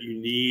view that you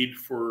need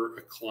for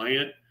a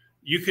client,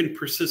 you can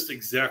persist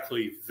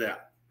exactly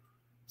that.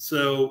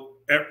 So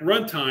at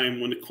runtime,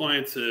 when the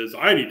client says,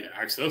 I need to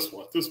access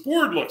what this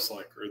board looks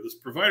like or this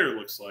provider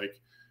looks like,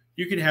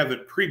 you can have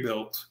it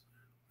pre-built,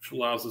 which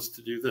allows us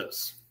to do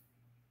this.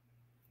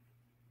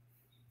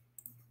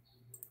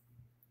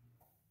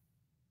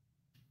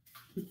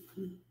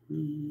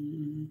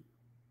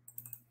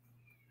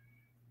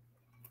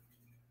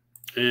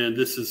 And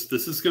this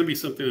is going to be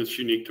something that's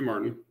unique to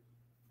Marten.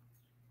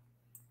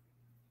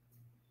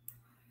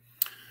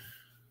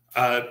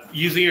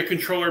 Using a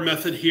controller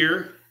method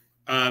here,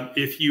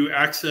 if you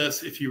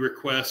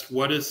request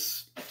what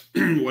is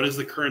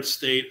the current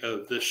state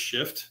of this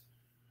shift,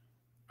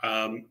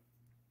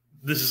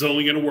 this is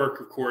only going to work,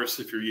 of course,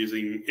 if you're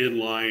using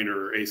inline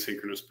or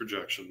asynchronous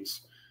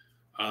projections.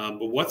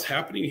 But what's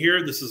happening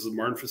here, this is the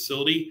Marten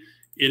facility.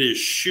 It is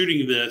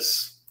shooting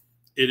this.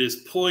 It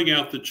is pulling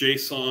out the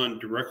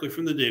JSON directly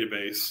from the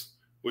database,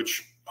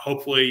 which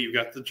hopefully you've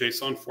got the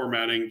JSON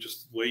formatting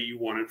just the way you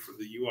want it for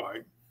the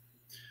UI.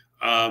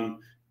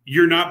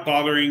 You're not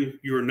bothering,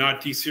 you are not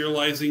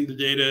deserializing the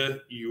data.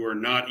 You are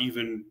not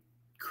even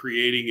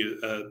creating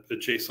a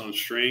JSON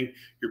string.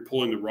 You're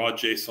pulling the raw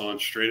JSON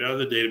straight out of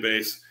the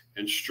database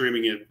and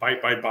streaming it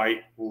byte by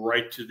byte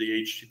right to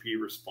the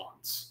HTTP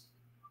response.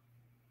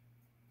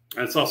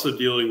 And it's also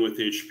dealing with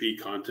HTTP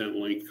content,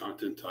 link,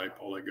 content type,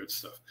 all that good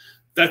stuff.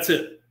 That's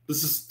it.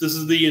 This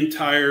is the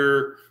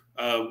entire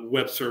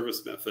web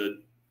service method.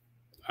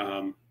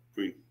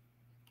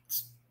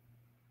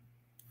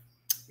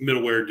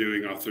 Middleware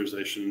doing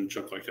authorization and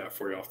junk like that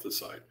for you off the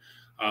side.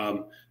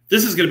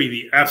 This is going to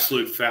be the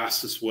absolute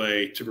fastest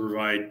way to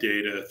provide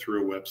data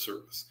through a web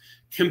service.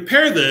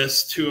 Compare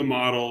this to a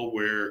model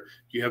where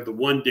you have the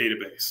one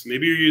database.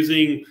 Maybe you're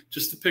using,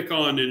 just to pick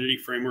on Entity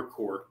Framework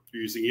Core,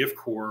 you're using if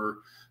core.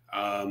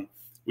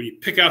 When you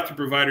pick out the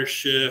provider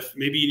shift,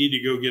 maybe you need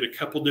to go get a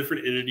couple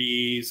different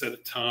entities at a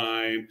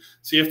time.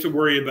 So you have to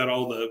worry about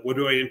all the, what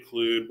do I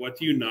include? What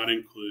do you not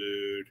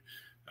include?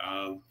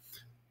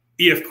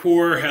 EF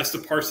Core has to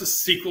parse a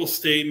SQL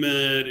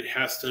statement. It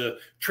has to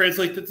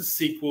translate that to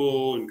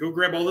SQL and go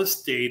grab all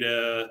this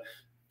data,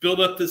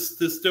 build up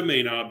this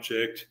domain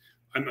object.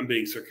 I'm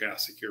being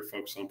sarcastic here,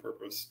 folks, on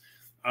purpose.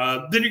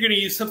 Then you're going to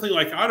use something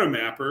like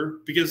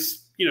AutoMapper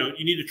because you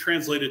need to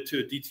translate it to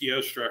a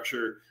DTO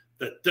structure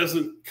that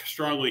doesn't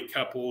strongly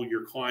couple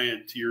your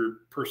client to your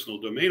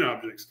personal domain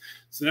objects.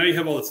 So now you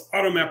have all this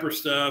AutoMapper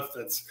stuff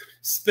that's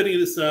spinning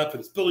this up and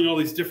it's building all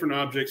these different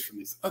objects from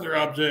these other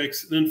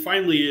objects. And then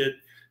finally it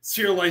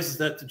serializes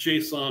that to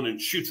JSON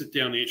and shoots it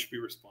down the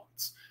HTTP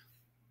response.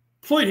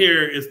 Point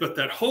here is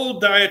that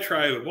whole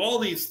diatribe of all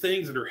these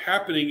things that are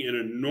happening in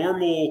a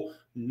normal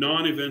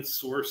non-event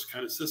source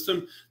kind of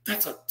system,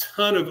 that's a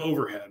ton of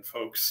overhead,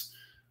 folks,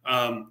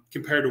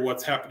 compared to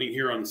what's happening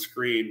here on the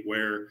screen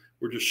where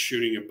we're just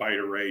shooting a byte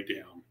array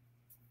down.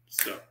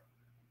 So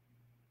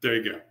there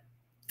you go.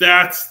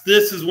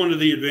 This is one of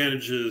the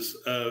advantages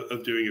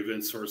of doing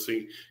event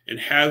sourcing and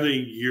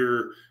having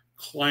your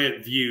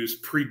client views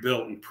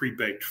pre-built and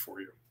pre-baked for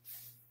you.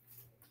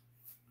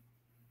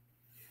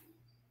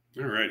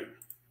 All right.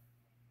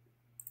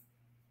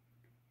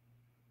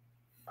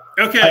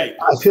 Okay.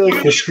 I feel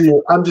like the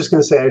stream, I'm just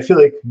going to say, I feel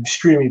like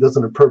streaming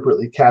doesn't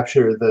appropriately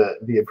capture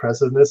the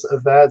impressiveness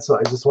of that. So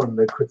I just wanted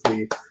to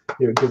quickly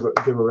give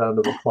a round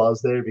of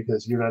applause there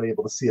because you're not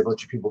able to see a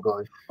bunch of people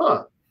going,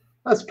 huh,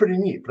 that's pretty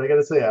neat. But I got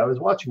to say, I was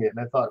watching it and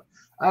I thought,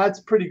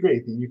 it's pretty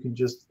great that you can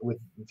just, with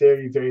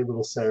very, very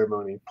little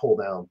ceremony, pull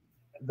down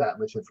that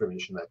much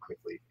information that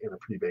quickly in a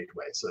pre-baked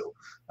way. So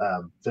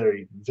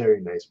very,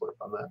 very nice work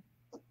on that.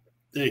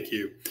 Thank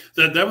you.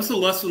 That was the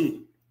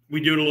lesson.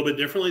 We do it a little bit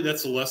differently.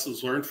 That's the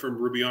lessons learned from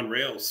Ruby on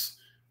Rails.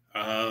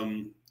 I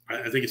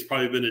think it's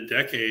probably been a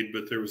decade,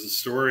 but there was a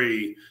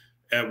story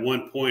at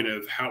one point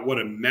of what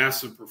a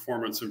massive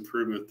performance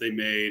improvement they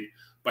made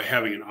by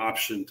having an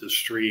option to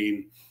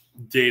stream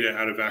data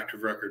out of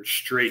Active Record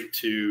straight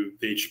to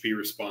the HTTP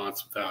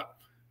response without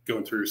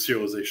going through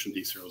serialization,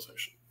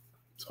 deserialization.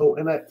 So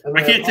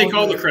I can't take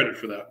all the credit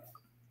for that.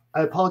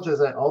 I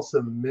apologize. I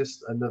also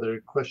missed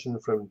another question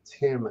from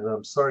Tim, and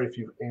I'm sorry if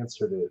you've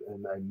answered it,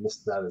 and I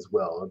missed that as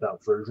well, about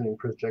versioning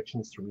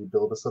projections to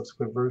rebuild a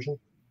subsequent version.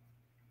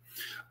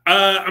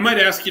 I might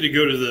ask you to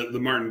go to the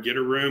Marten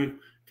Getter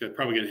room. I'm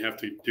probably going to have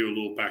to do a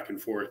little back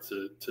and forth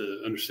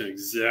to understand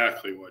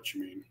exactly what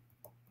you mean.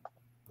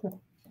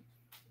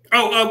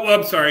 Oh,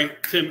 I'm sorry,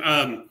 Tim.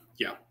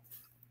 Yeah.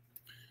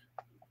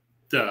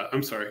 Duh,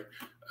 I'm sorry.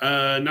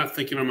 Not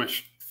thinking on my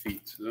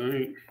feet.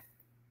 Right.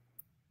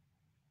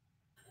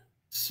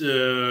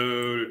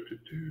 So,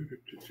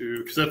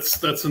 because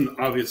that's an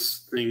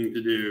obvious thing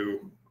to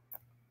do.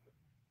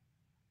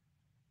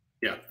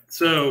 Yeah.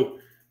 So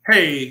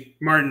hey,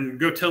 Martin,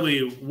 go tell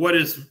me what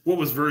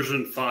was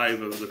version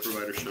 5 of the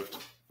provider shift.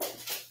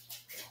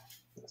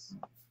 Yes.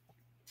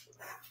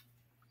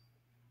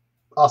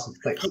 Awesome.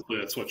 Thanks. Hopefully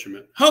that's what you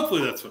meant.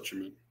 Hopefully that's what you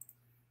meant.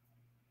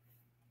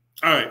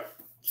 All right.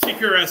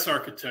 CQRS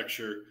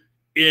architecture.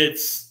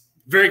 It's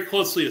very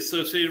closely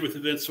associated with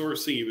event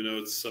sourcing, even though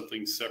it's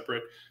something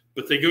separate.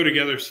 But they go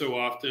together so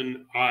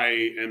often,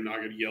 I am not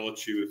going to yell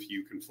at you if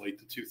you conflate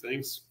the two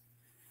things.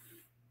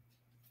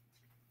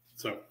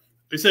 So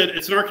they said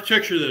it's an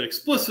architecture that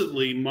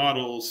explicitly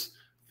models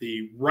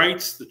the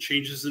writes, the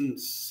changes in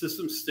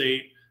system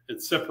state,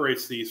 and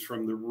separates these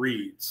from the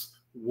reads,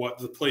 what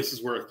the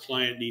places where a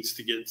client needs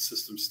to get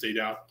system state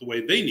out the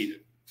way they need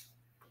it.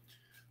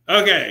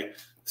 Okay,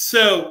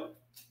 so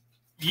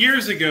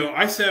years ago,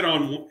 I sat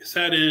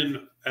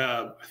in,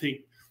 I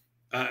think,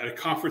 at a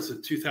conference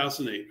in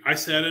 2008. I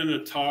sat in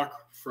a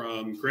talk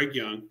from Greg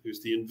Young,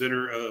 who's the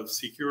inventor of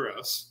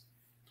CQRS.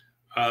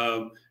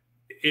 And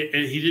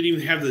he didn't even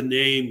have the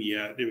name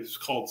yet. It was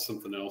called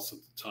something else at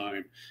the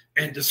time.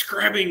 And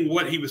describing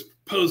what he was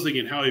proposing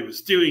and how he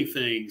was doing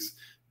things.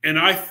 And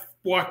I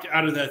walked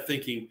out of that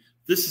thinking,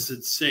 this is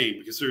insane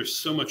because there's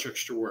so much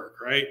extra work,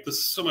 right? This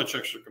is so much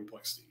extra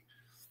complexity.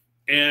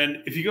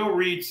 And if you go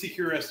read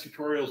CQRS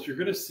tutorials, you're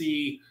going to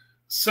see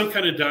some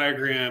kind of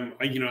diagram.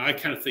 I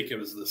kind of think of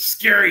it as the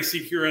scary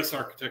CQRS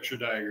architecture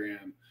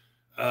diagram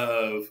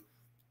of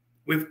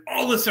with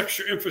all this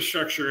extra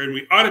infrastructure, and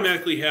we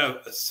automatically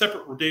have a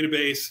separate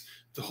database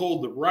to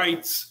hold the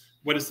writes.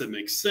 What does that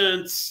make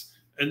sense?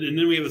 And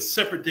then we have a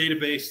separate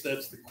database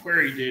that's the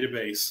query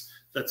database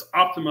that's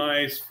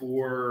optimized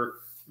for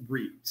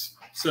reads.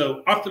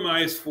 So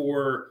optimized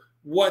for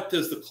what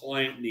does the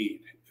client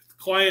need? If the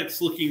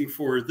client's looking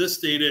for this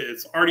data,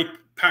 it's already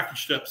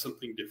packaged up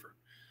something different.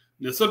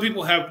 Now, some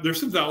people there's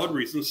some valid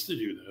reasons to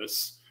do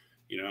this,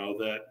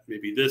 that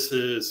maybe this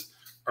is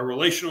a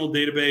relational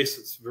database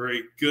that's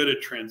very good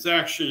at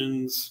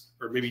transactions,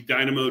 or maybe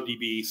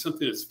DynamoDB,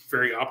 something that's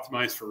very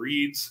optimized for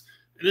reads.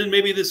 And then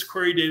maybe this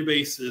query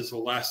database is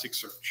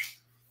Elasticsearch.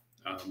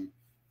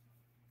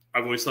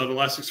 I've always thought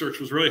Elasticsearch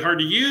was really hard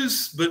to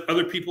use, but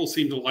other people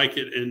seem to like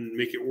it and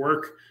make it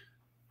work.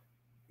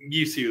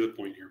 You see the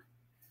point here.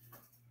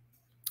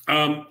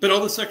 But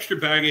all this extra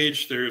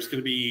baggage, there's going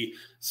to be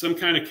some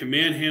kind of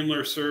command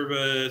handler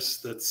service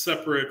that's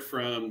separate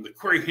from the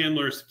query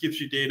handlers that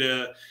gives you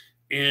data.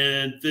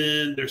 And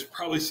then there's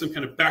probably some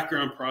kind of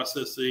background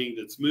processing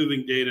that's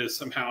moving data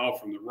somehow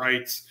from the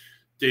writes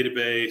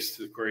database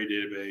to the query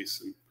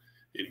database. And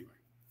anyway,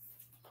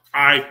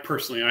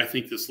 I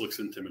think this looks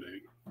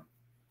intimidating.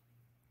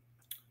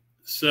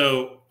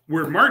 So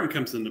where Marten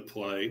comes into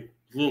play,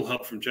 a little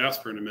help from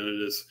Jasper in a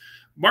minute, is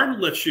Marten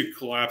lets you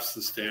collapse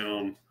this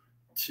down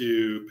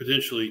to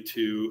potentially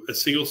to a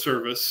single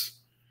service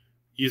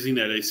using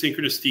that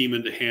asynchronous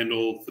daemon to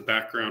handle the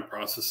background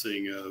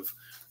processing of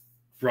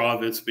raw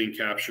events being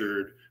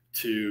captured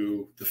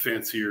to the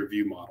fancier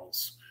view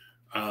models.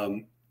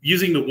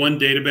 Using the one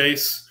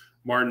database,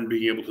 Marten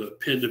being able to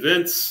append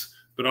events,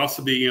 but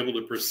also being able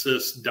to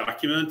persist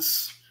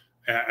documents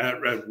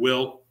at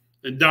will.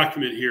 And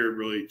document here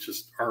really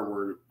just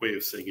our way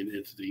of saying an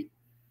entity.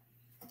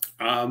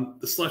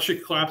 The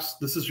selection collapse,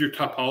 this is your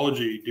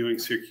topology doing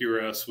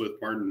CQRS with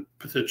Marten,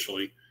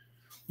 potentially.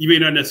 You may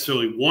not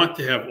necessarily want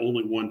to have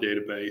only one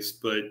database,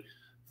 but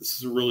this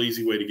is a real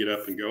easy way to get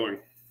up and going.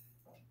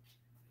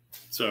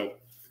 So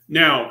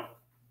now,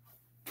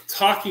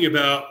 talking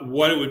about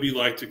what it would be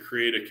like to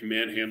create a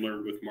command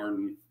handler with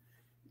Marten,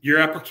 your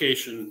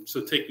application,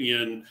 so taking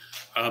in,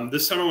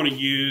 this time I want to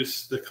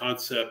use the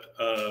concept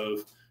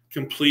of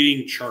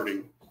completing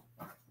charting.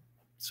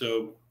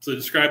 So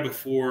described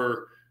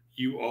before,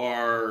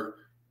 you're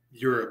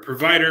a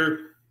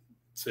provider,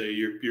 say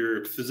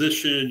you're a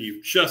physician,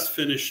 you've just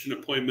finished an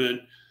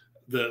appointment,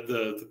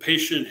 the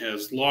patient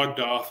has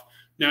logged off.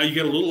 Now you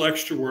got a little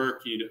extra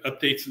work. You need to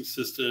update some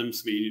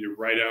systems. Maybe you need to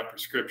write out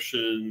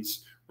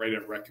prescriptions, write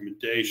out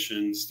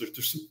recommendations.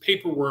 There's some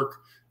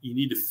paperwork you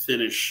need to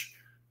finish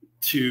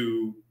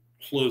to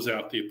close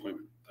out the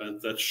appointment.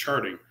 That's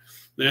charting.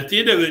 Then at the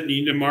end of it,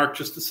 you need to mark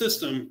just the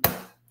system.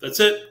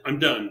 That's it. I'm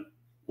done.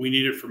 We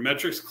need it for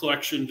metrics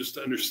collection just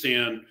to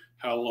understand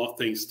how long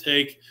things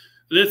take.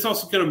 And then it's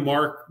also going to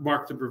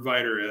mark the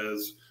provider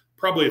as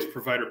probably as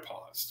provider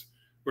paused.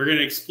 We're going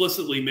to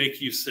explicitly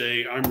make you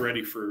say, I'm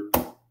ready for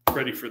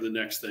the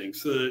next thing.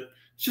 So that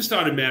it's just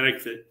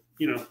automatic that,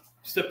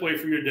 step away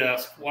from your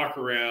desk, walk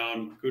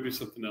around, go do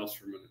something else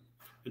for a minute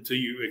until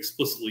you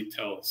explicitly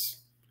tell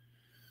us.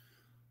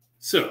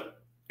 So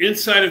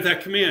inside of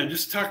that command,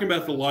 just talking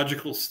about the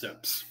logical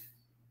steps.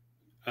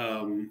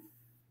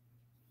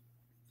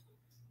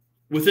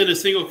 Within a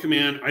single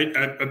command, I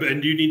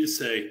do need to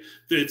say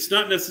that it's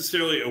not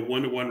necessarily a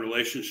one-to-one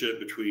relationship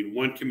between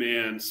one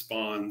command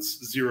spawns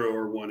 0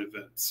 or 1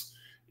 events.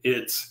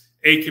 It's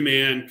a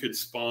command could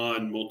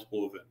spawn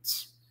multiple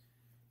events.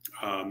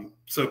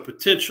 So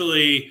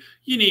potentially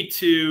you need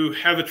to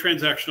have a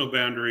transactional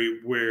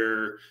boundary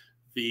where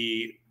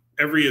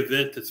every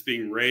event that's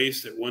being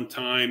raised at one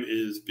time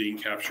is being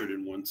captured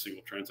in one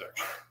single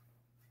transaction.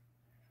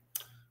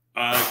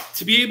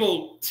 To be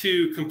able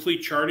to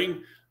complete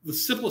charting, the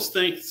simplest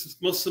thing,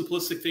 most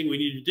simplistic thing we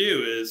need to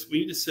do is we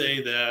need to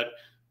say that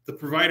the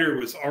provider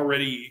was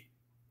already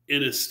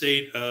in a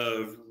state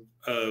of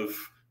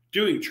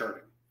doing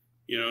charting,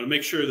 to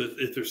make sure that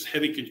if there's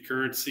heavy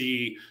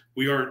concurrency,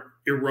 we aren't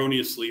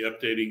erroneously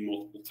updating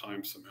multiple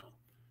times somehow.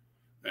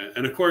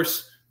 And of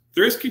course,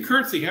 there is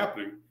concurrency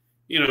happening.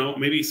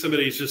 Maybe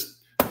somebody's just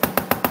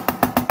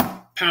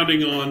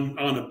pounding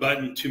on a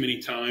button too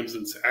many times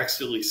and it's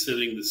accidentally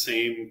sending the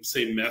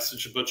same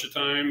message a bunch of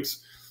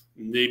times.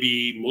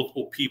 Maybe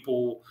multiple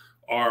people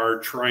are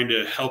trying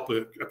to help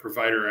a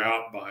provider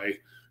out by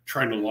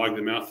trying to log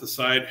them out the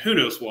side. Who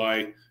knows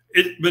why?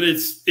 But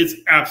it's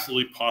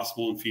absolutely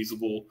possible and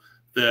feasible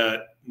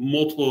that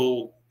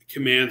multiple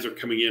commands are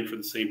coming in for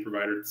the same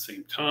provider at the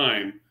same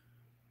time.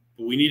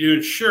 But we need to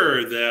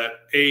ensure that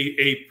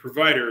a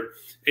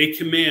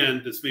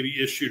command that's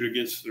maybe issued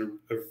against an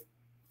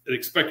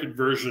expected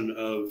version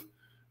of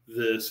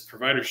this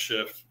provider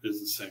shift is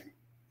the same.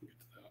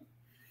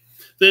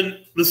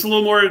 Then this is a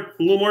little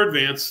more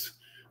advanced.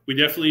 We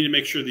definitely need to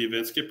make sure the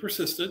events get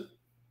persisted.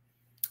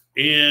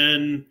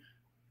 And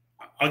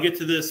I'll get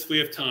to this if we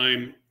have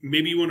time.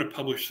 Maybe you want to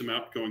publish some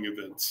outgoing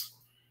events.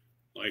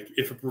 Like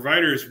if a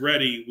provider is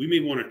ready, we may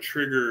want to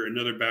trigger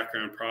another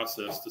background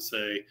process to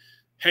say,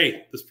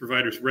 hey, this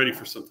provider is ready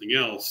for something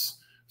else.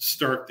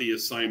 Start the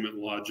assignment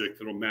logic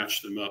that'll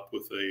match them up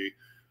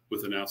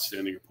with an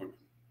outstanding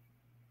appointment.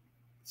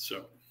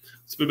 So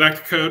let's move back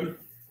to code.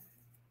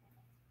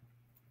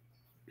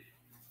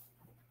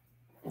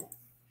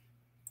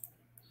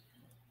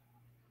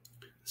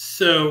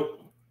 So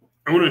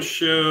I want to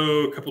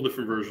show a couple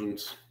different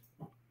versions.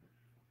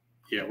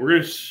 Yeah,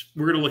 we're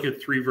gonna look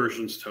at 3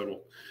 versions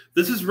total.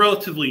 This is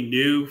relatively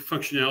new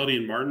functionality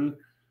in Marten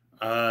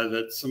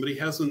that somebody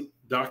hasn't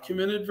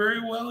documented very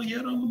well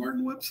yet on the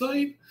Marten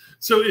website.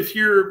 So if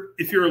you're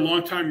a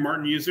longtime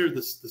Marten user,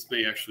 this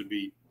may actually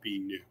be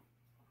new.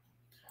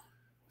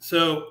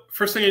 So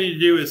first thing I need to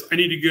do is I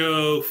need to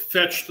go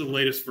fetch the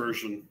latest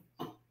version.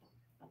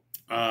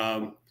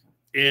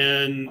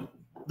 And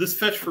this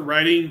fetch for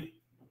writing,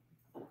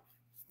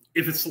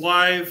 if it's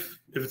live,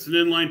 if it's an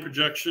inline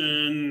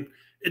projection,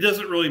 it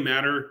doesn't really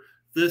matter.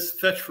 This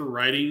fetch for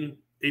writing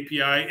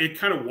API, it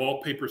kind of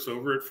wallpapers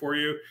over it for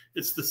you.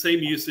 It's the same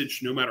usage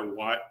no matter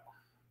what.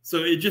 So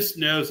it just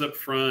knows up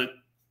front,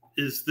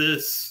 is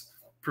this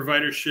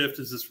provider shift,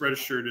 is this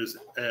registered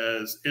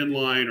as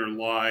inline or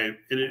live?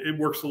 And it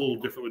works a little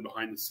differently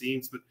behind the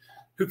scenes, but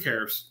who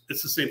cares?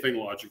 It's the same thing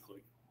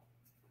logically.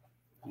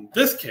 In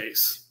this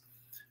case,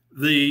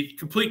 the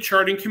complete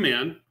charting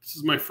command, this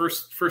is my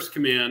first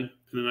command,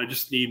 and then I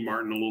just need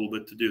Marten a little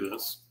bit to do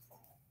this,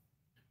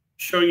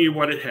 showing you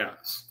what it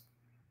has.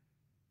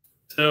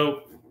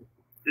 So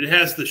it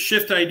has the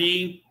shift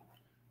ID.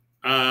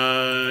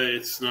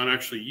 It's not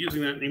actually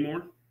using that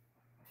anymore.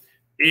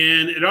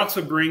 And it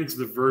also brings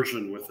the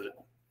version with it.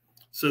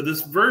 So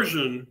this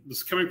version, this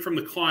is coming from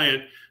the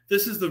client.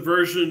 This is the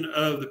version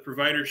of the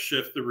provider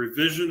shift, the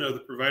revision of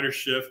the provider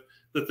shift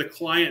that the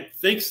client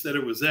thinks that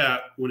it was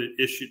at when it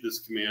issued this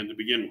command to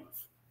begin with.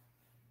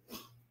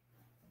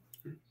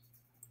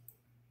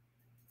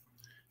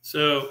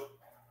 So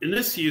in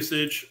this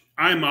usage,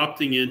 I'm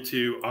opting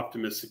into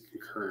optimistic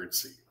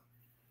concurrency.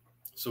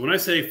 So when I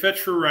say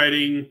fetch for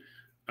writing,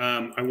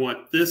 I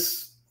want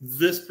this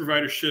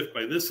provider shift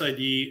by this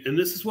ID, and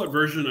this is what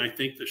version I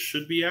think this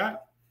should be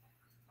at,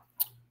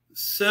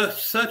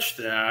 such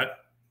that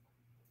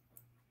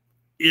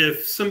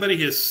if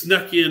somebody has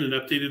snuck in and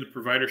updated the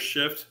provider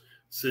shift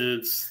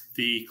since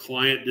the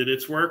client did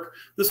its work,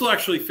 this will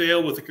actually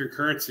fail with a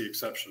concurrency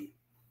exception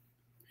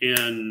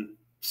and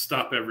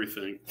stop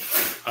everything.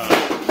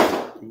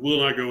 Will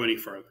not go any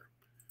further.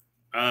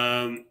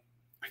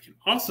 I can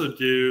also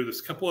do, there's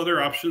a couple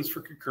other options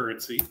for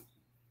concurrency.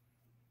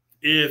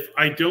 If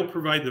I don't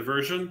provide the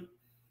version,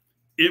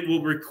 it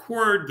will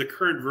record the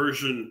current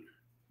version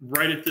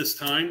right at this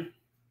time.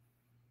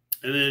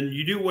 And then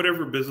you do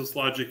whatever business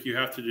logic you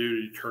have to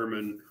do to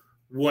determine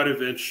what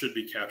events should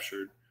be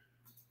captured.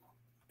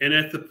 And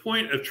at the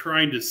point of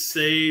trying to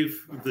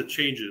save the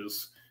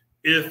changes,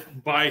 if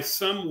by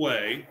some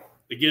way,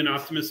 again,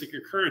 optimistic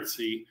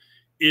concurrency,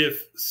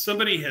 if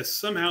somebody has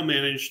somehow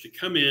managed to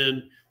come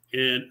in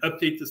and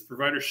update this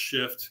provider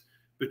shift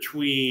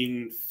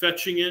between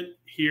fetching it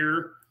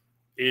here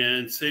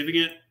and saving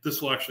it,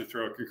 this will actually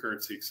throw a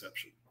concurrency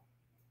exception.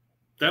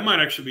 That might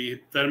actually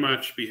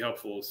be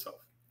helpful itself.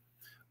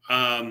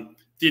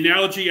 The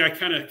analogy I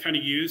kind of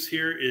use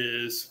here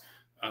is,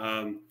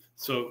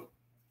 so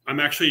I'm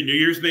actually a New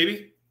Year's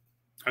baby.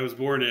 I was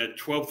born at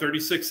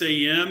 12:36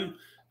 a.m.,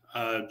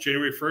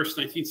 January 1st,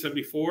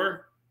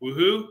 1974.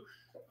 Woohoo.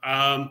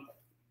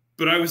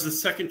 But I was the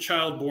second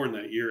child born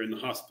that year in the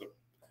hospital.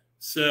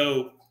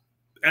 So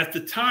at the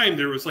time,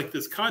 there was like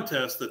this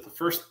contest that the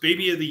first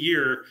baby of the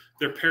year,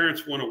 their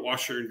parents won a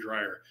washer and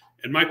dryer.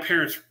 And my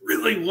parents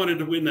really wanted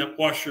to win that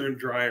washer and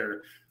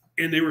dryer.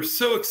 And they were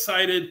so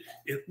excited.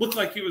 It looked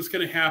like it was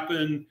going to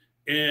happen.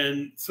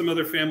 And some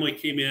other family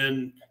came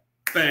in,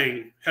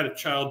 bang, had a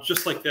child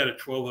just like that at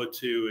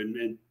 12:02.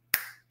 And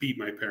beat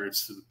my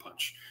parents to the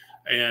punch.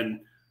 And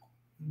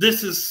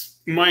this is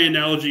my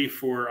analogy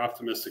for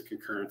optimistic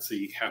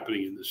concurrency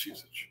happening in this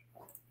usage.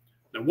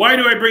 Now, why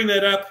do I bring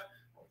that up?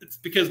 It's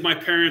because my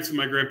parents and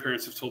my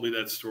grandparents have told me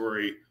that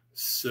story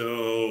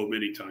so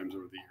many times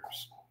over the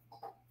years.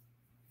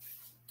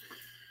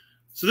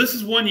 So this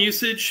is one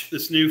usage,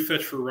 this new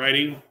fetch for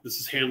writing. This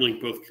is handling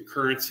both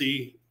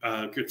concurrency,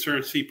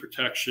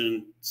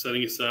 protection,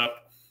 setting us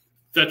up,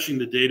 fetching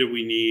the data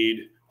we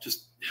need,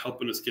 just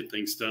helping us get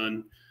things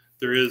done.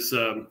 There is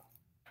okay.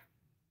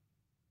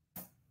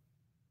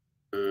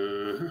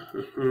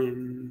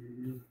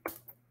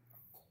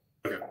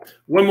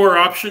 One more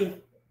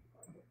option,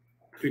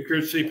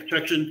 concurrency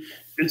protection.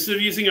 Instead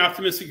of using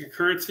optimistic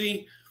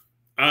concurrency,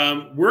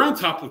 we're on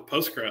top of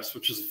Postgres,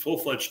 which is a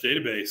full-fledged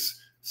database.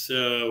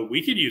 So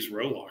we could use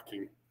row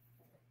locking.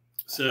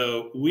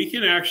 So we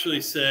can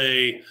actually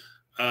say,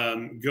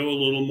 go a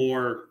little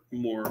more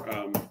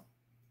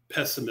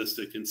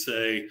pessimistic and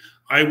say,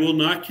 I will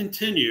not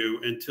continue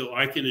until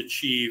I can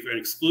achieve an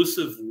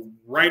exclusive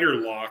writer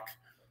lock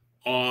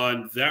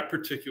on that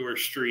particular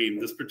stream,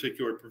 this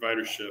particular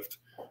provider shift.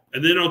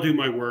 And then I'll do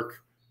my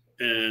work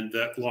and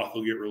that lock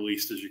will get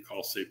released as you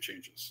call save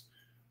changes.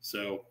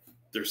 So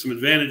there's some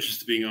advantages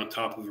to being on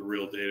top of a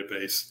real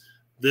database.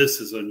 This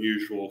is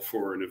unusual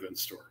for an event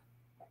store.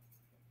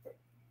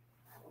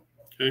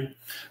 Okay.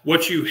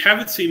 What you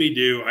haven't seen me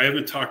do, I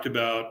haven't talked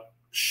about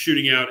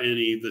shooting out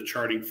any of the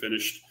charting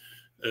finished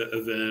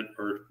event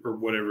or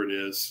whatever it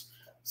is.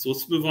 So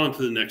let's move on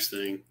to the next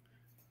thing.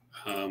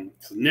 So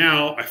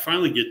now I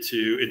finally get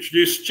to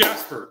introduce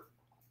Jasper.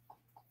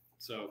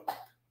 So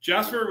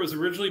Jasper was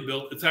originally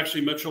built, it's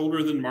actually much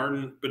older than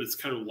Marten, but it's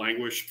kind of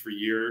languished for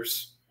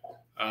years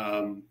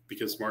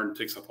because Marten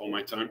takes up all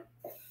my time.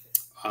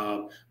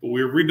 But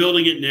we're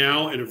rebuilding it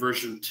now in a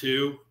version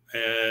 2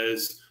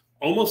 as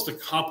almost a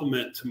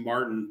complement to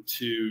Marten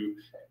to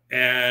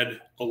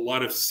add a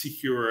lot of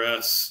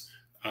CQRS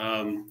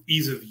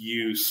ease of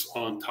use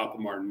on top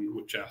of Marten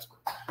with Jasper.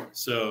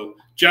 So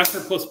Jasper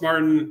plus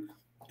Marten,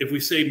 if we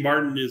say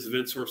Marten is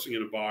event sourcing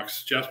in a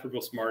box, Jasper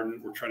plus Marten,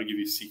 we're trying to give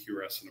you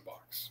CQRS in a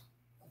box.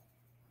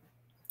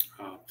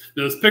 Now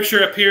this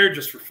picture up here,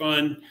 just for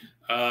fun,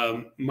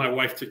 my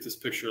wife took this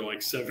picture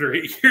like 7 or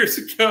 8 years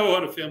ago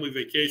on a family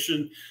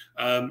vacation.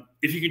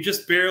 If you can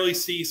just barely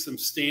see some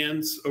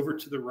stands over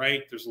to the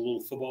right, there's a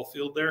little football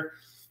field there.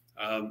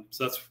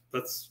 So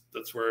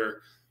that's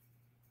where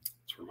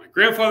my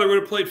grandfather would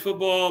have played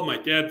football. My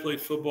dad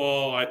played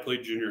football. I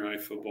played junior high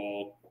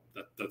football.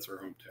 That's our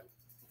hometown.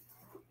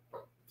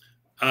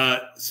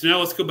 So now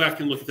let's go back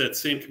and look at that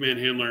same command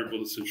handler.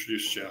 We'll just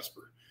introduce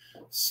Jasper.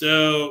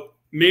 So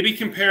maybe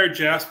compare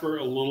Jasper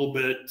a little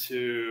bit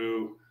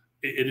to,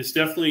 it is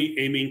definitely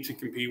aiming to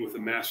compete with a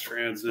mass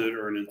transit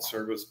or an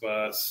in-service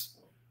bus.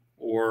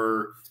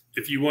 Or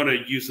if you want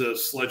to use a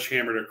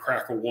sledgehammer to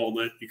crack a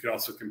walnut, you could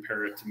also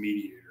compare it to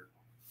Mediator.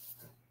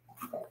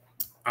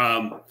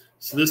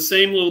 So this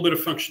same little bit of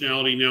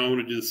functionality, now I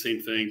want to do the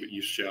same thing, but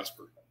use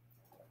Jasper.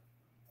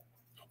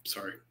 Oh,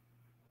 sorry.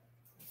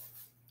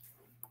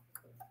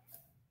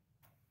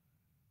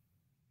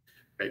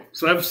 Okay,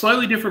 so I have a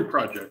slightly different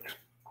project.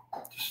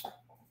 Just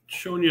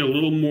showing you a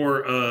little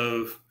more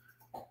of,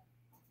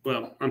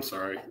 well, I'm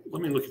sorry.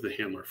 Let me look at the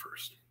handler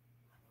first.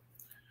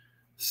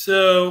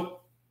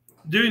 So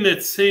doing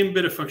that same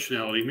bit of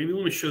functionality, maybe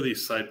let me show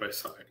these side by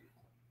side.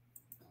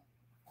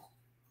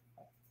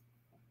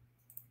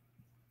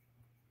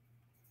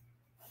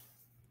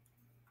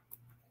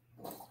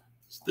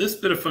 So this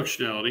bit of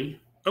functionality,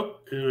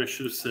 oh, and I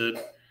should have said,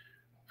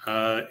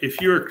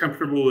 if you are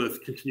comfortable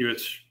with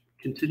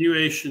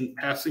continuation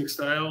passing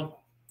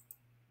style,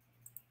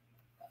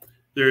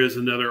 there is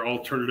another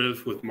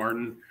alternative with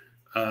Marten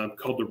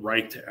called the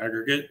write to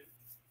aggregate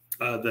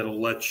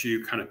that'll let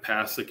you kind of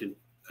pass like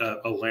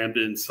a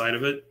lambda inside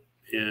of it.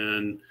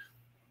 And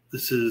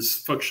this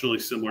is functionally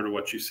similar to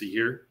what you see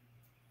here.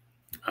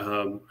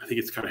 I think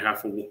it's kind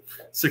of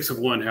 6 of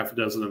one, half a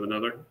dozen of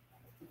another.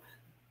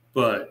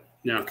 But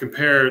now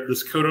compare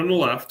this code on the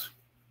left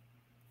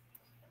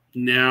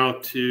now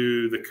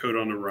to the code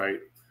on the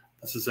right.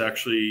 This is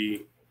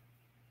actually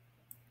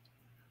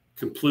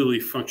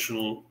completely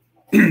functional.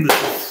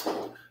 This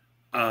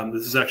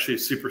is actually a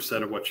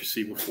superset of what you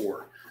see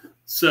before.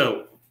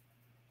 So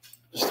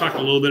just talk a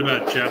little bit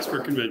about Jasper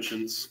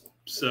conventions.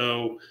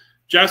 So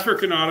Jasper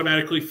can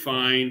automatically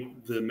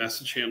find the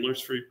message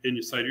handlers for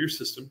inside of your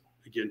system.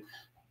 Again,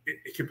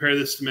 compare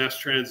this to mass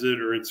transit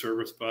or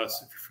in-service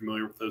bus if you're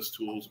familiar with those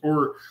tools,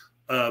 or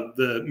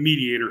the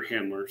mediator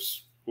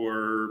handlers,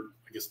 or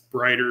I guess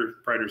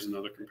Brighter's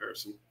another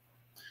comparison.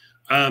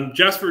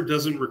 Jasper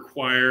doesn't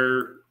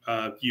require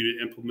you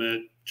to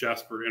implement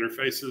Jasper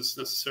interfaces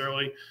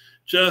necessarily.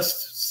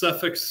 Just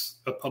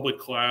suffix a public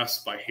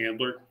class by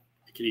handler.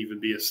 It can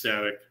even be a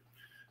static.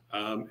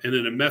 And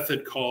then a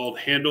method called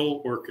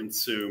handle or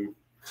consume.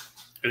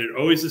 And it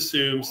always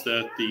assumes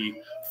that the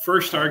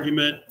first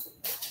argument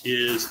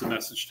is the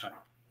message type.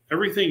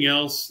 Everything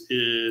else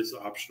is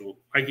optional.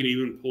 I can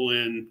even pull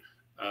in,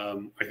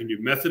 I can do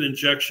method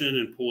injection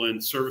and pull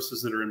in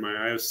services that are in my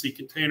IOC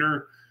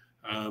container.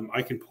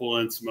 I can pull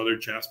in some other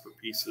Jasper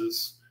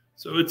pieces.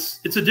 So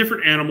it's a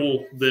different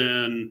animal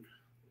than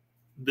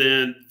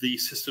the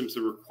systems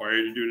that require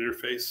you to do an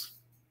interface.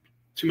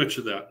 Too much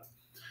of that.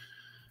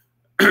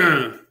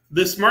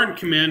 This Marten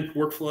command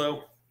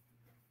workflow,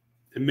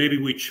 and maybe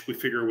we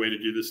figure a way to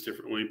do this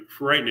differently. But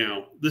for right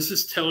now, this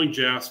is telling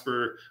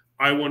Jasper,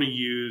 I want to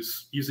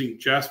using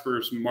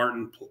Jasper's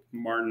Marten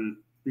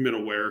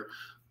middleware,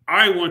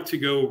 I want to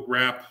go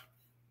wrap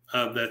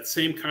that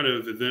same kind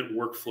of event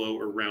workflow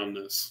around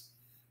this,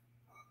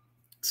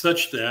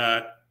 such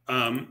that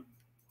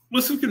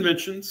with some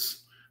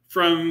conventions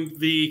from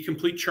the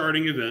complete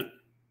charting event,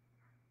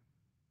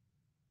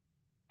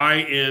 I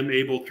am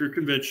able, through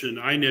convention,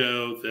 I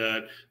know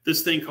that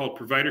this thing called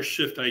provider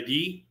shift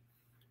ID,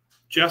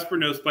 Jasper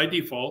knows by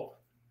default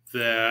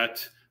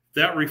that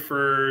that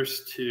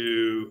refers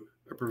to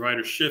a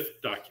provider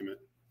shift document,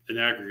 an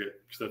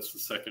aggregate, because that's the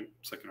second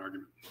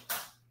argument.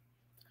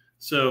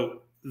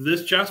 So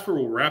this Jasper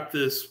will wrap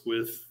this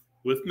with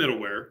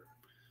middleware,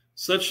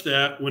 such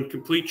that when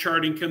complete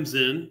charting comes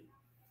in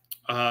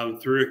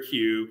through a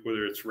queue,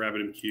 whether it's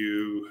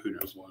RabbitMQ, who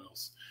knows what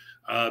else,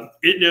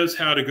 it knows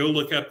how to go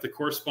look up the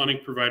corresponding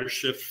provider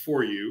shift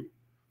for you,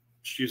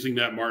 just using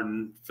that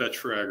Marten fetch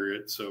for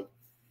aggregate. So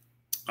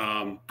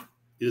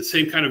the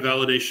same kind of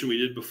validation we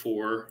did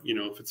before,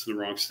 if it's in the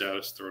wrong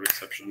status, throw an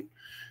exception.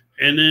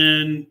 And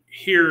then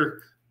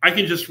here, I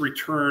can just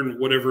return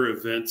whatever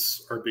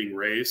events are being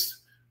raised.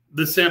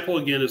 The sample,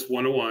 again, is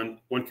one-to-one,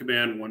 one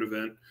command, one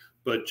event,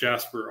 but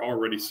Jasper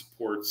already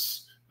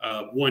supports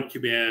one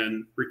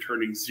command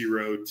returning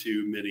 0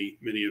 to many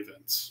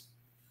events.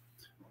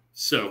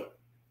 So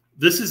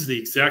this is the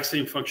exact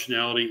same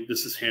functionality.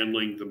 This is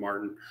handling the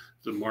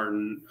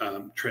Marten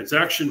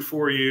transaction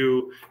for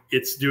you.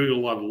 It's doing a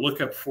lot of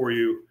lookup for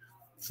you.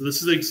 So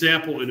this is an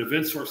example in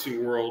event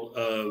sourcing world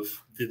of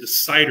the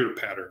decider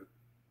pattern.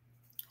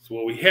 So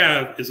what we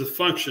have is a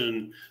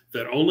function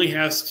that only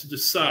has to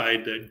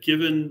decide that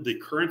given the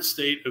current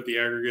state of the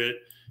aggregate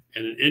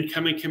and an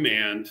incoming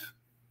command,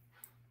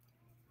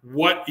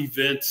 what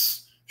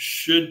events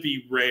should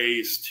be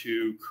raised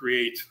to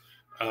create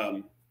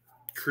the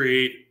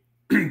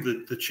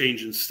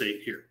change in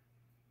state here.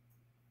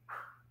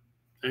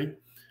 Okay,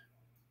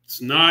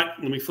 it's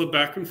not. Let me flip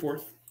back and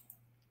forth.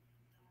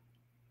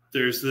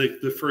 There's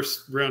the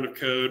first round of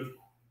code.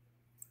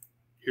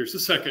 Here's the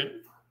second.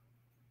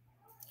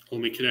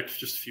 Let me connect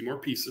just a few more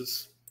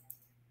pieces.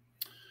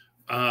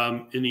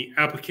 In the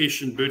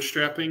application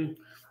bootstrapping,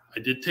 I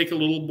did take a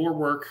little more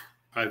work.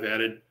 I've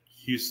added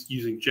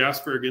using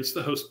Jasper against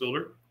the host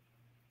builder.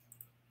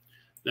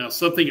 Now,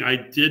 something I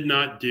did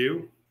not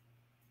do.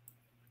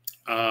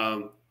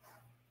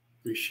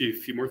 Let me show you a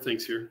few more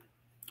things here.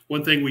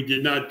 One thing we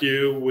did not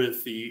do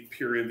with the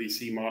pure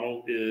MVC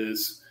model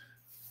is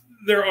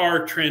there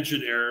are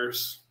transient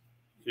errors.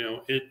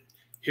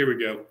 Here we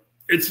go.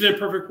 It's an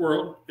imperfect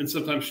world, and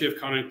sometimes you have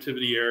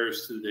connectivity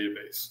errors to the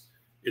database.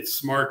 It's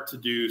smart to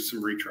do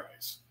some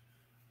retries.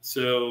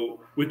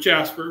 So with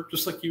Jasper,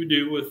 just like you would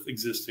do with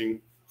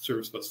existing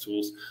service bus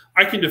tools,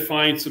 I can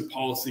define some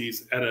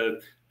policies at a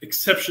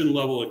exception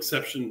level,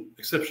 exception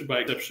by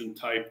exception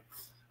type,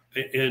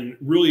 and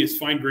really as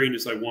fine-grained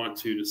as I want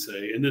to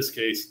say, in this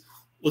case,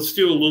 let's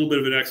do a little bit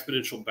of an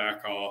exponential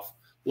back off.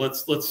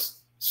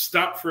 Let's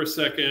stop for a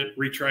second,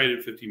 retry it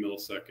at 50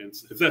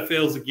 milliseconds. If that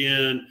fails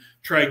again,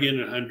 try again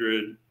at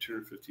 100,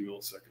 250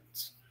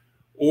 milliseconds.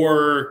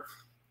 Or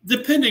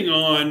depending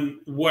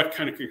on what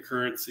kind of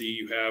concurrency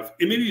you have,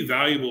 it may be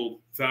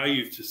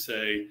value to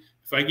say,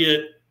 if I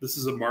get, this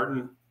is a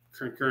Marten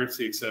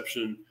concurrency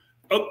exception,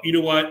 oh, you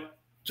know what?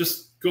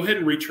 Just go ahead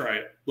and retry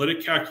it. Let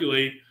it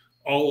calculate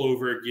all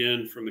over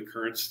again from the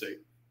current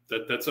state.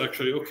 That's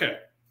actually okay.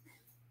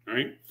 All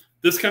right.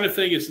 This kind of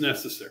thing is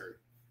necessary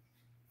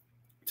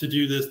to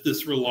do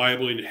this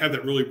reliably and to have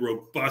that really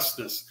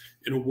robustness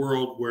in a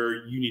world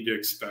where you need to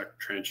expect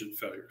transient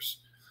failures.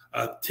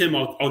 Tim,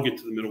 I'll get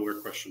to the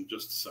middleware question in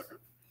just a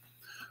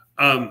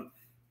second.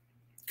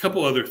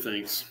 Couple other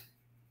things.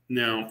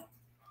 Now,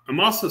 I'm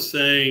also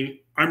saying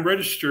I'm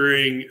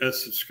registering a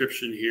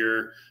subscription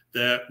here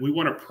that we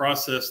want to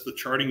process the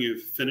charting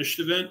of finished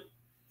event.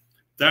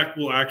 That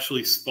will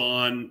actually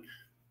spawn,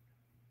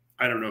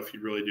 I don't know if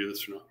you'd really do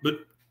this or not, but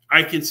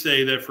I can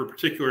say that for a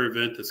particular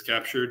event that's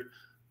captured,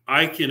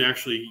 I can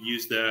actually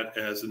use that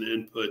as an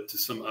input to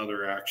some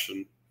other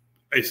action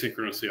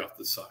asynchronously off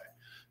the side.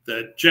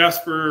 That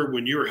Jasper,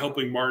 when you're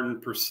helping Marten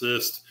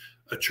persist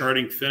a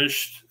charting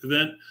finished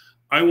event,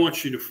 I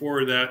want you to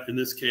forward that, in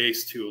this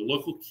case, to a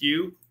local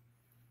queue.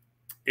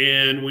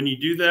 And when you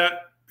do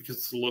that, because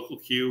it's a local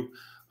queue,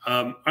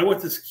 I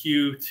want this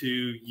queue to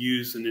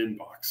use an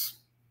inbox.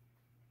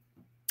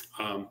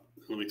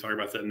 Let me talk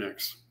about that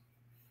next.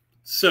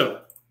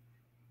 So,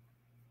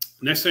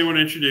 next thing I want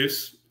to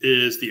introduce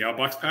is the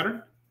outbox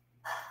pattern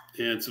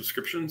and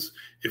subscriptions.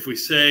 If we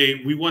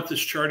say we want this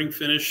charting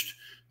finished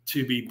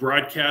to be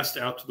broadcast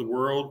out to the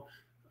world,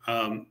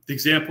 the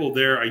example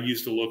there, I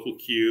used a local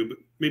queue, but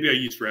maybe I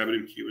used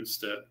RabbitMQ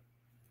instead.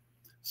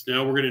 So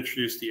now we're going to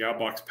introduce the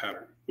outbox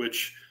pattern,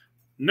 which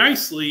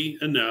nicely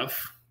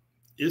enough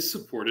is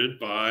supported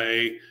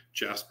by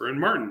Jasper and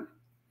Marten.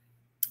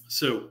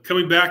 So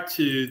coming back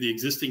to the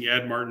existing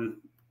add Marten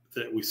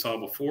that we saw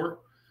before,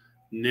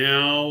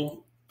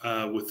 now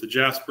with the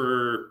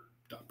Jasper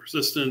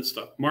 .persistence,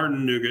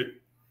 .Marten NuGet,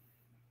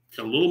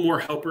 got a little more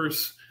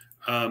helpers.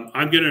 I'm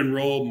going to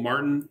enroll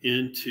Marten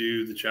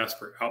into the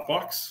Jasper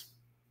outbox.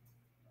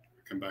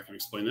 I'll come back and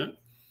explain that.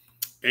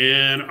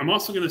 And I'm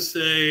also going to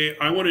say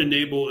I want to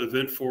enable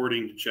event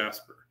forwarding to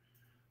Jasper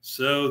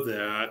so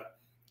that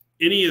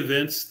any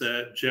events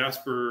that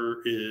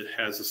Jasper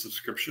has a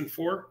subscription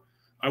for,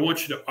 I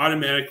want you to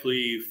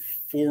automatically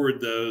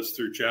forward those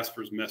through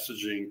Jasper's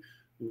messaging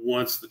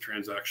once the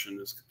transaction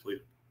is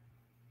completed.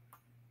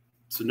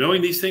 So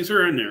knowing these things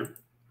are in there.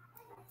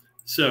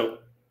 So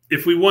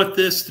if we want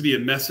this to be a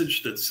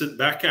message that's sent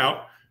back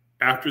out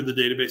after the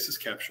database is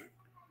captured,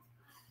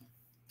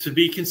 to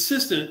be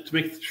consistent, to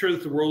make sure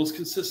that the world is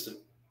consistent,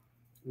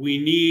 we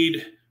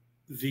need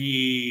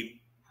the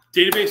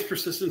database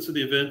persistence of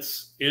the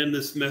events and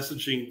this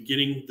messaging,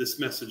 getting this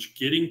message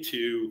getting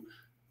to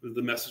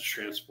the message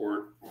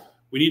transport.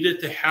 We need it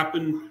to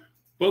happen,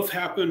 both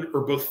happen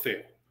or both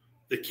fail.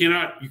 You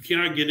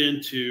cannot get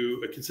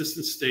into a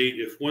consistent state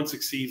if one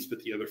succeeds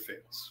but the other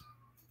fails.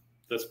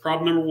 That's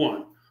problem number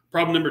one.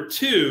 Problem number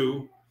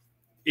two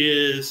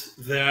is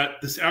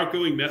that this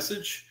outgoing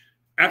message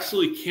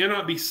absolutely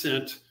cannot be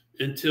sent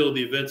until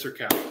the events are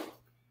captured.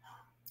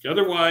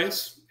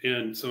 Otherwise,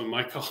 and some of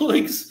my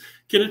colleagues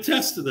can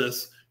attest to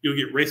this, you'll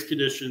get race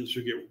conditions,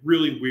 you'll get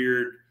really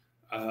weird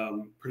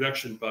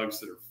production bugs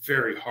that are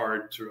very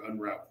hard to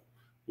unravel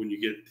when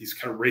you get these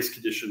kind of race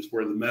conditions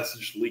where the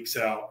message leaks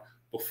out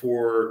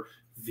before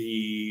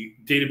the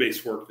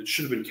database work that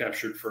should have been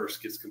captured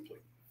first gets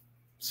complete.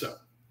 So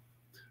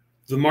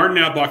the Marten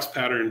outbox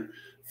pattern,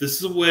 this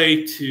is a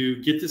way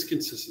to get this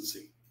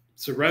consistency.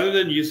 So rather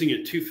than using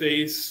a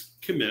two-phase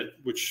commit,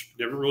 which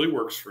never really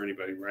works for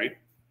anybody, right?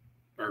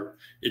 Or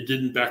it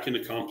didn't back in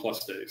the Com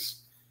Plus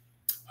days.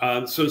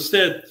 So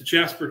instead, the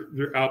Jasper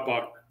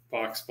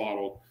outbox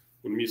model,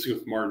 when I'm using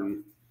with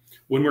Marten,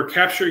 when we're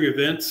capturing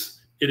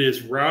events, it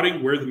is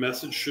routing where the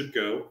message should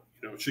go.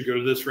 You know, it should go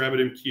to this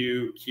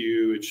RabbitMQ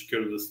queue. It should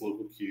go to this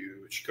local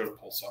queue. It should go to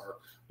Pulsar,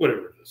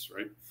 whatever it is,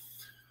 right?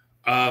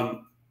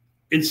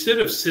 Instead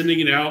of sending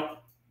it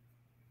out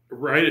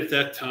right at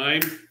that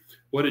time,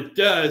 what it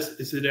does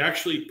is it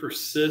actually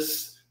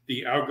persists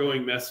the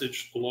outgoing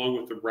message along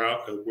with the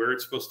route of where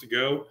it's supposed to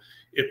go.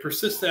 It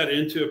persists that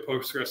into a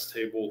Postgres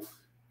table,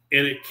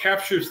 and it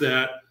captures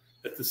that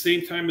at the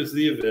same time as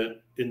the event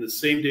in the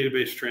same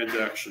database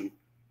transaction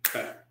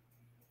back.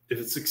 If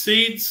it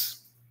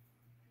succeeds,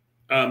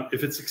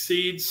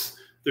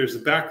 there's a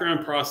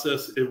background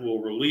process. It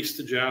will release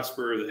to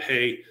Jasper that,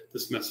 hey,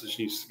 this message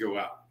needs to go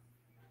out.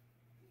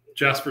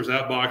 Jasper's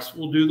outbox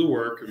will do the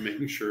work of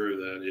making sure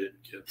that it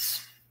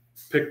gets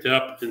picked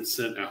up and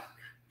sent out.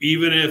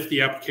 Even if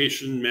the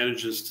application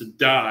manages to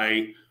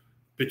die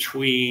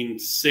between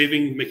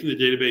making the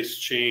database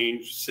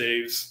change,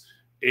 saves,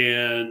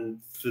 and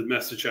the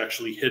message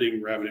actually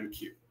hitting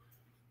RabbitMQ.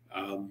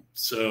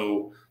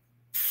 So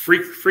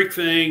freak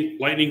thing,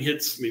 lightning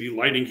hits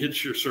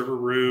your server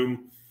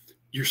room,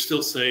 you're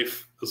still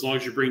safe. As long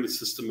as you bring the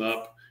system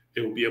up,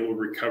 it will be able to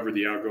recover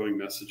the outgoing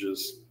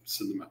messages,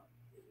 send them out.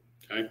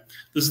 Okay,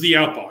 this is the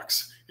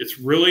outbox. It's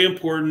really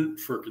important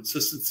for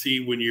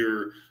consistency when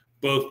you're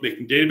both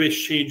making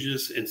database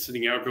changes and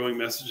sending outgoing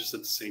messages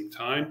at the same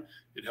time.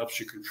 It helps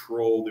you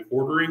control the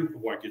ordering of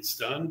what gets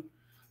done.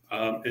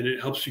 And it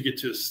helps you get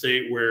to a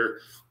state where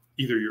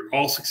either you're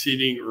all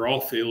succeeding or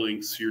all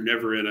failing, so you're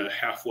never in a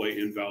halfway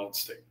invalid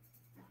state.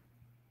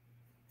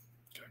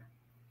 Okay.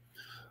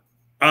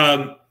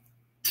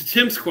 To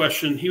Tim's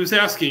question, he was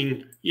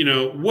asking, you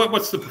know,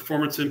 what's the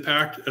performance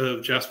impact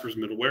of Jasper's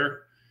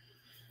middleware?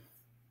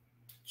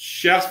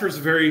 Jasper's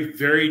a very,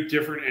 very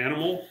different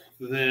animal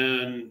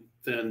than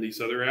these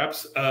other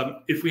apps.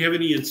 If we have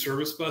any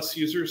in-service bus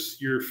users,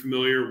 you're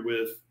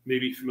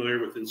maybe familiar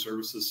with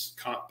in-services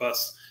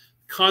bus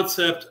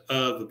concept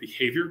of a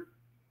behavior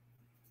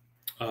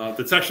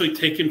that's actually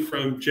taken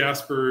from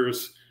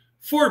Jasper's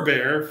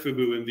forebear,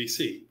 Fubu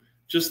MVC.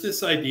 Just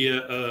this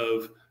idea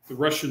of the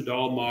Russian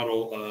doll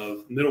model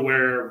of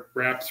middleware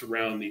wraps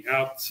around the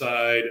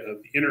outside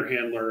of the inner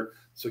handler,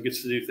 so it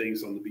gets to do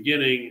things on the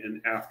beginning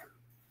and after.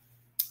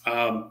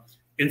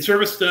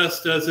 In-service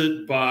does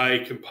it by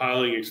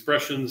compiling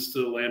expressions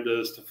to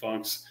lambdas to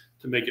funcs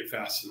to make it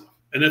fast enough.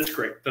 And that's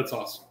great. That's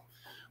awesome.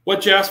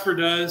 What Jasper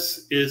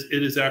does is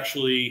it is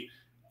actually,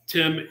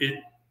 Tim, it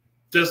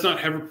does not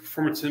have a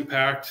performance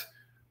impact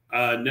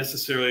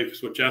necessarily,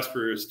 because what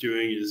Jasper is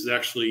doing is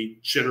actually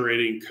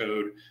generating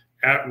code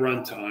at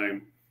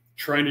runtime,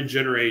 trying to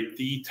generate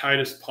the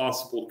tightest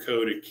possible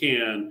code it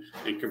can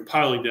and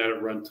compiling that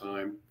at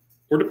runtime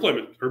or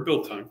deployment or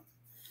build time.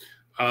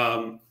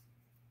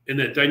 And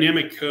that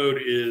dynamic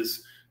code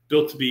is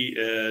built to be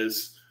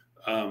as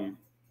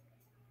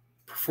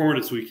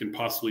performant as we can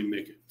possibly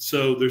make it.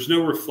 So there's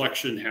no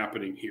reflection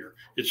happening here.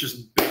 It's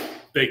just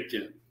baked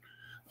in.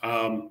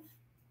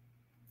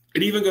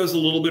 It even goes a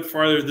little bit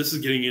farther. This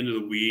is getting into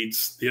the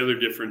weeds. The other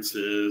difference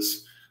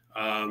is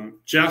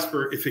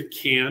Jasper, if it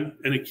can,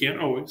 and it can't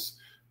always,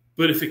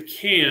 but if it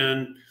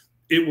can,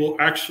 it will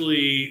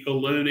actually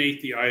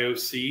eliminate the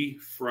IOC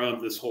from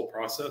this whole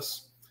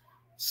process,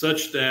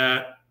 such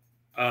that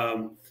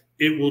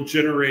it will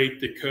generate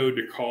the code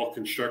to call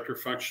constructor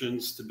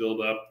functions to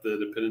build up the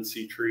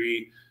dependency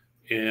tree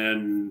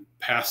and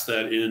pass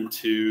that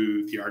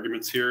into the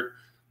arguments here.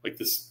 Like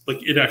this,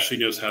 like it actually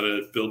knows how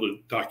to build a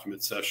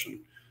document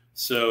session.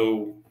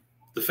 So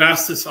the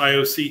fastest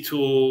IOC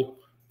tool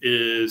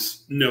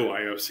is no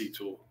IOC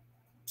tool.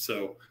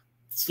 So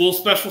it's a little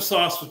special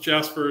sauce with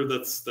Jasper.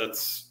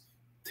 That's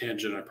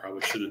tangent. I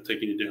probably shouldn't have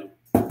taken you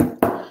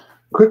down.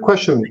 Quick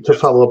question to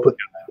follow up with.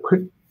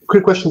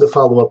 Quick question to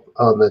follow up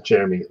on that,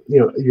 Jeremy.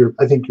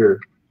 I think you're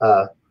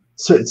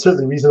it's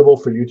certainly reasonable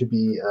for you to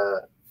be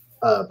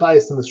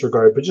biased in this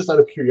regard, but just out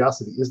of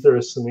curiosity, is there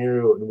a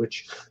scenario in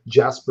which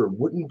Jasper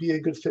wouldn't be a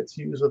good fit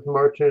to use with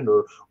Marten,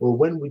 or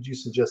when would you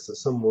suggest that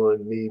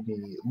someone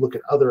maybe look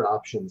at other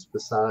options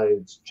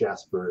besides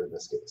Jasper in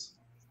this case?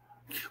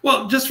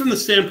 Well, just from the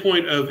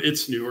standpoint of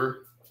it's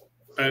newer.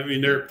 I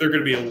mean, there's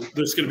going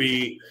to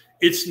be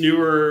it's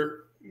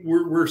newer.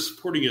 We're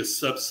supporting a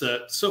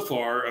subset so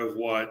far of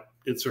what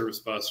in-service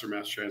bus or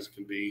mass transit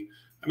can be.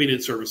 I mean,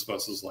 in-service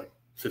bus is like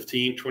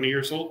 15, 20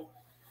 years old.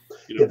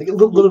 I think a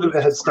little bit of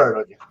a head start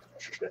on you.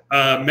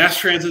 Mass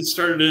transit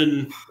started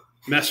at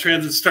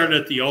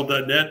the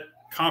all.net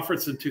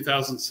conference in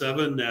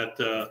 2007 at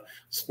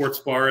Sports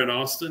Bar in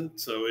Austin.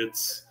 So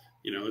it's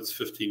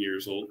 15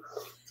 years old.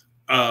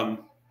 I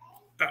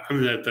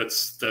mean,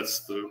 that's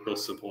the real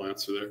simple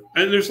answer there.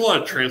 And there's a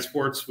lot of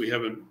transports we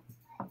haven't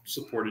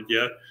supported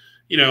yet.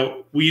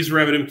 We use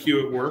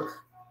RabbitMQ at work.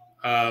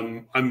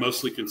 I'm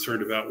mostly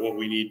concerned about what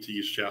we need to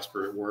use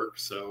Jasper at work.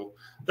 So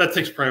that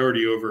takes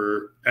priority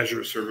over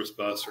Azure Service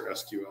Bus or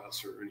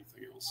SQS or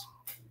anything else.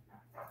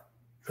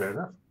 Fair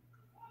enough.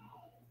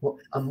 Well,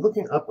 I'm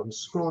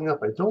scrolling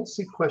up. I don't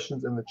see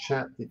questions in the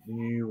chat that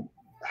you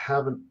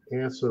haven't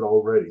answered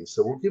already.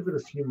 So we'll give it a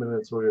few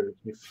minutes or a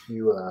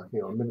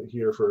minute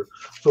here for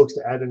folks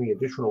to add any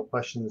additional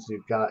questions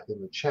you've got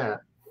in the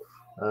chat.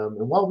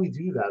 And while we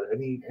do that,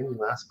 any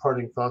last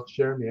parting thoughts,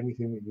 Jeremy?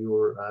 Anything that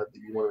you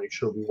want to make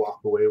sure we walk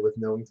away with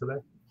knowing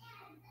today?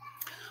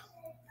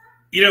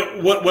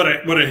 What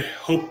I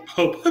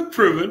hope I've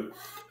proven.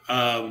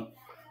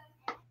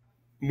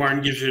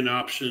 Marten gives you an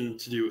option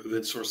to do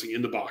event sourcing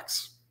in the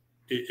box.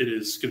 It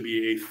is going to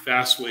be a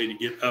fast way to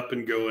get up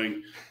and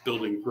going,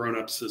 building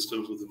grown-up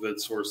systems with event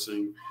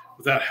sourcing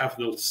without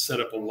having to set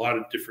up a lot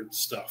of different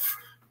stuff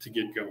to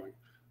get going.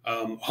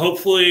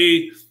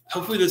 Hopefully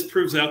this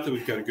proves out that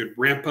we've got a good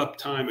ramp up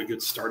time, a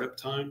good startup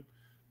time.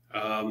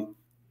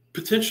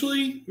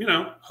 Potentially,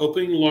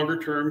 hoping longer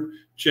term,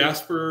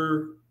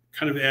 Jasper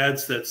kind of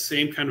adds that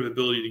same kind of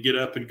ability to get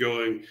up and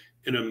going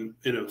in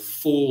a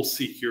full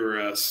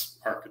CQRS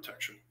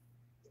architecture.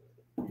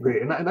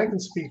 Great, and I can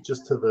speak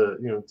just to the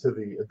to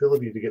the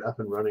ability to get up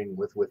and running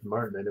with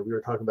Marten. I know we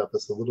were talking about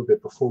this a little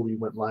bit before we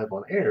went live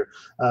on air,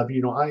 but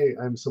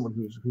I'm someone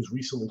who's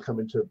recently come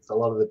into a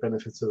lot of the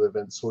benefits of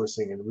event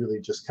sourcing and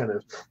really just kind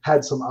of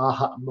had some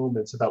aha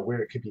moments about where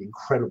it could be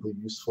incredibly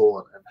useful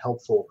and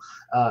helpful.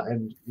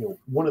 And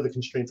one of the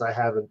constraints I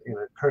have in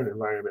a current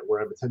environment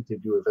where I'm attempting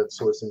to do event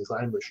sourcing is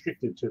I'm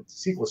restricted to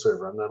SQL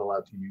Server. I'm not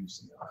allowed to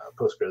use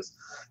Postgres,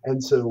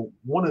 and so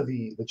one of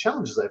the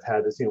challenges I've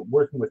had is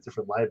working with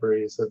different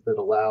libraries that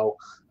allow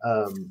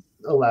the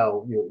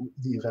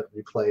event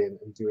replay and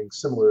doing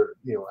similar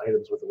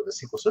items with a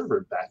SQL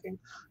Server backing.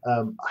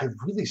 I've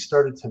really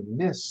started to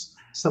miss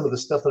some of the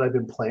stuff that I've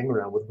been playing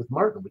around with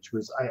Marten, which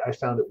was I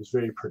found it was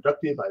very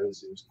productive. It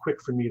was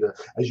quick for me to,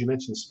 as you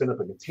mentioned, spin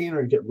up a container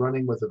and get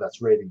running, whether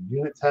that's writing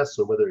unit tests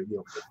or whether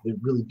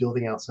really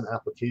building out some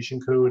application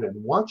code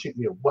and watching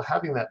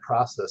having that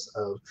process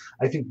of,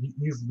 I think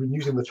you've been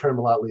using the term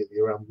a lot lately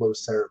around low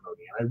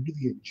ceremony, and I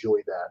really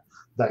enjoy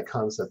that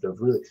concept of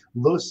really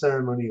low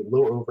ceremony,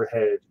 low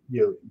overhead.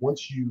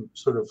 Once you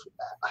sort of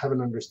have an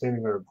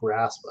understanding or a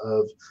grasp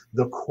of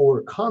the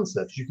core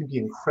concepts, you can be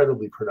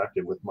incredibly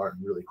productive with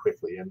Marten really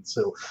quickly. And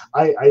so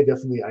I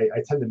definitely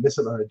tend to miss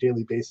it on a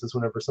daily basis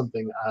whenever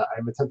something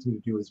I'm attempting to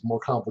do is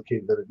more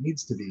complicated than it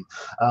needs to be.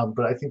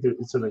 But I think that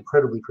it's an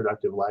incredibly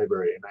productive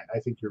library, and I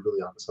think you're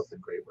really onto something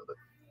great with it.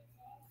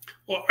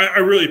 Well, I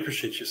really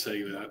appreciate you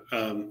saying that.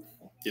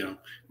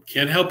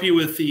 Can't help you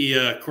with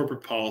the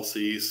corporate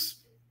policies,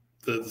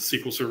 the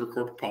SQL Server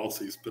corporate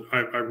policies, but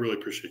I really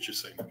appreciate you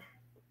saying that.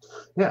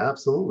 Yeah,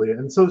 absolutely.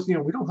 And so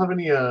we don't have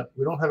any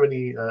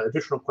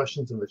additional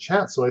questions in the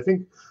chat. So I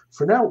think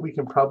for now what we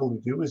can probably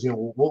do is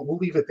we'll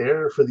leave it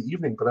there for the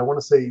evening. But I want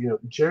to say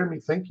Jeremy,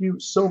 thank you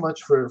so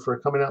much for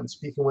coming out and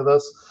speaking with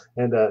us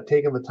and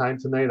taking the time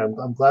tonight.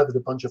 I'm glad that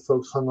a bunch of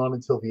folks hung on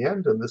until the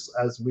end. And this,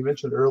 as we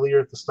mentioned earlier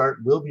at the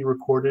start, will be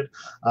recorded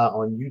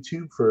on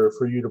YouTube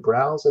for you to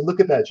browse. And look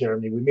at that,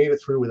 Jeremy, we made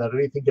it through without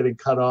anything getting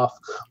cut off.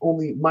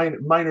 Only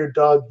minor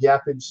dog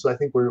yappage. So I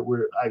think we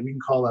can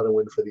call that a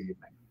win for the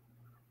evening.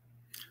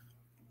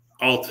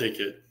 I'll take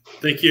it.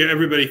 Thank you,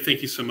 everybody.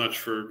 Thank you so much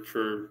for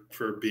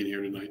being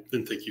here tonight.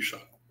 And thank you,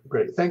 Sean.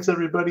 Great. Thanks,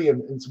 everybody.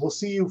 And we'll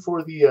see you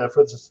for the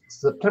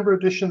September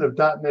edition of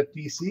 .NET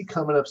DC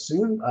coming up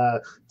soon.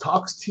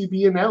 Talks to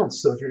be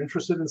announced. So if you're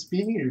interested in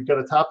speaking, or you've got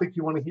a topic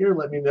you want to hear,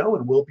 let me know,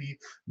 and we'll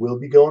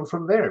be going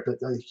from there.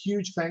 But a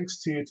huge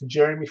thanks to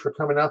Jeremy for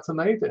coming out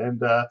tonight,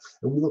 and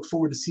we look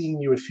forward to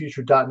seeing you at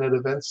future .NET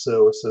events.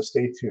 So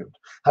stay tuned.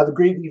 Have a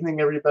great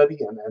evening, everybody,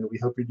 and we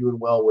hope you're doing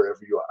well wherever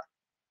you are.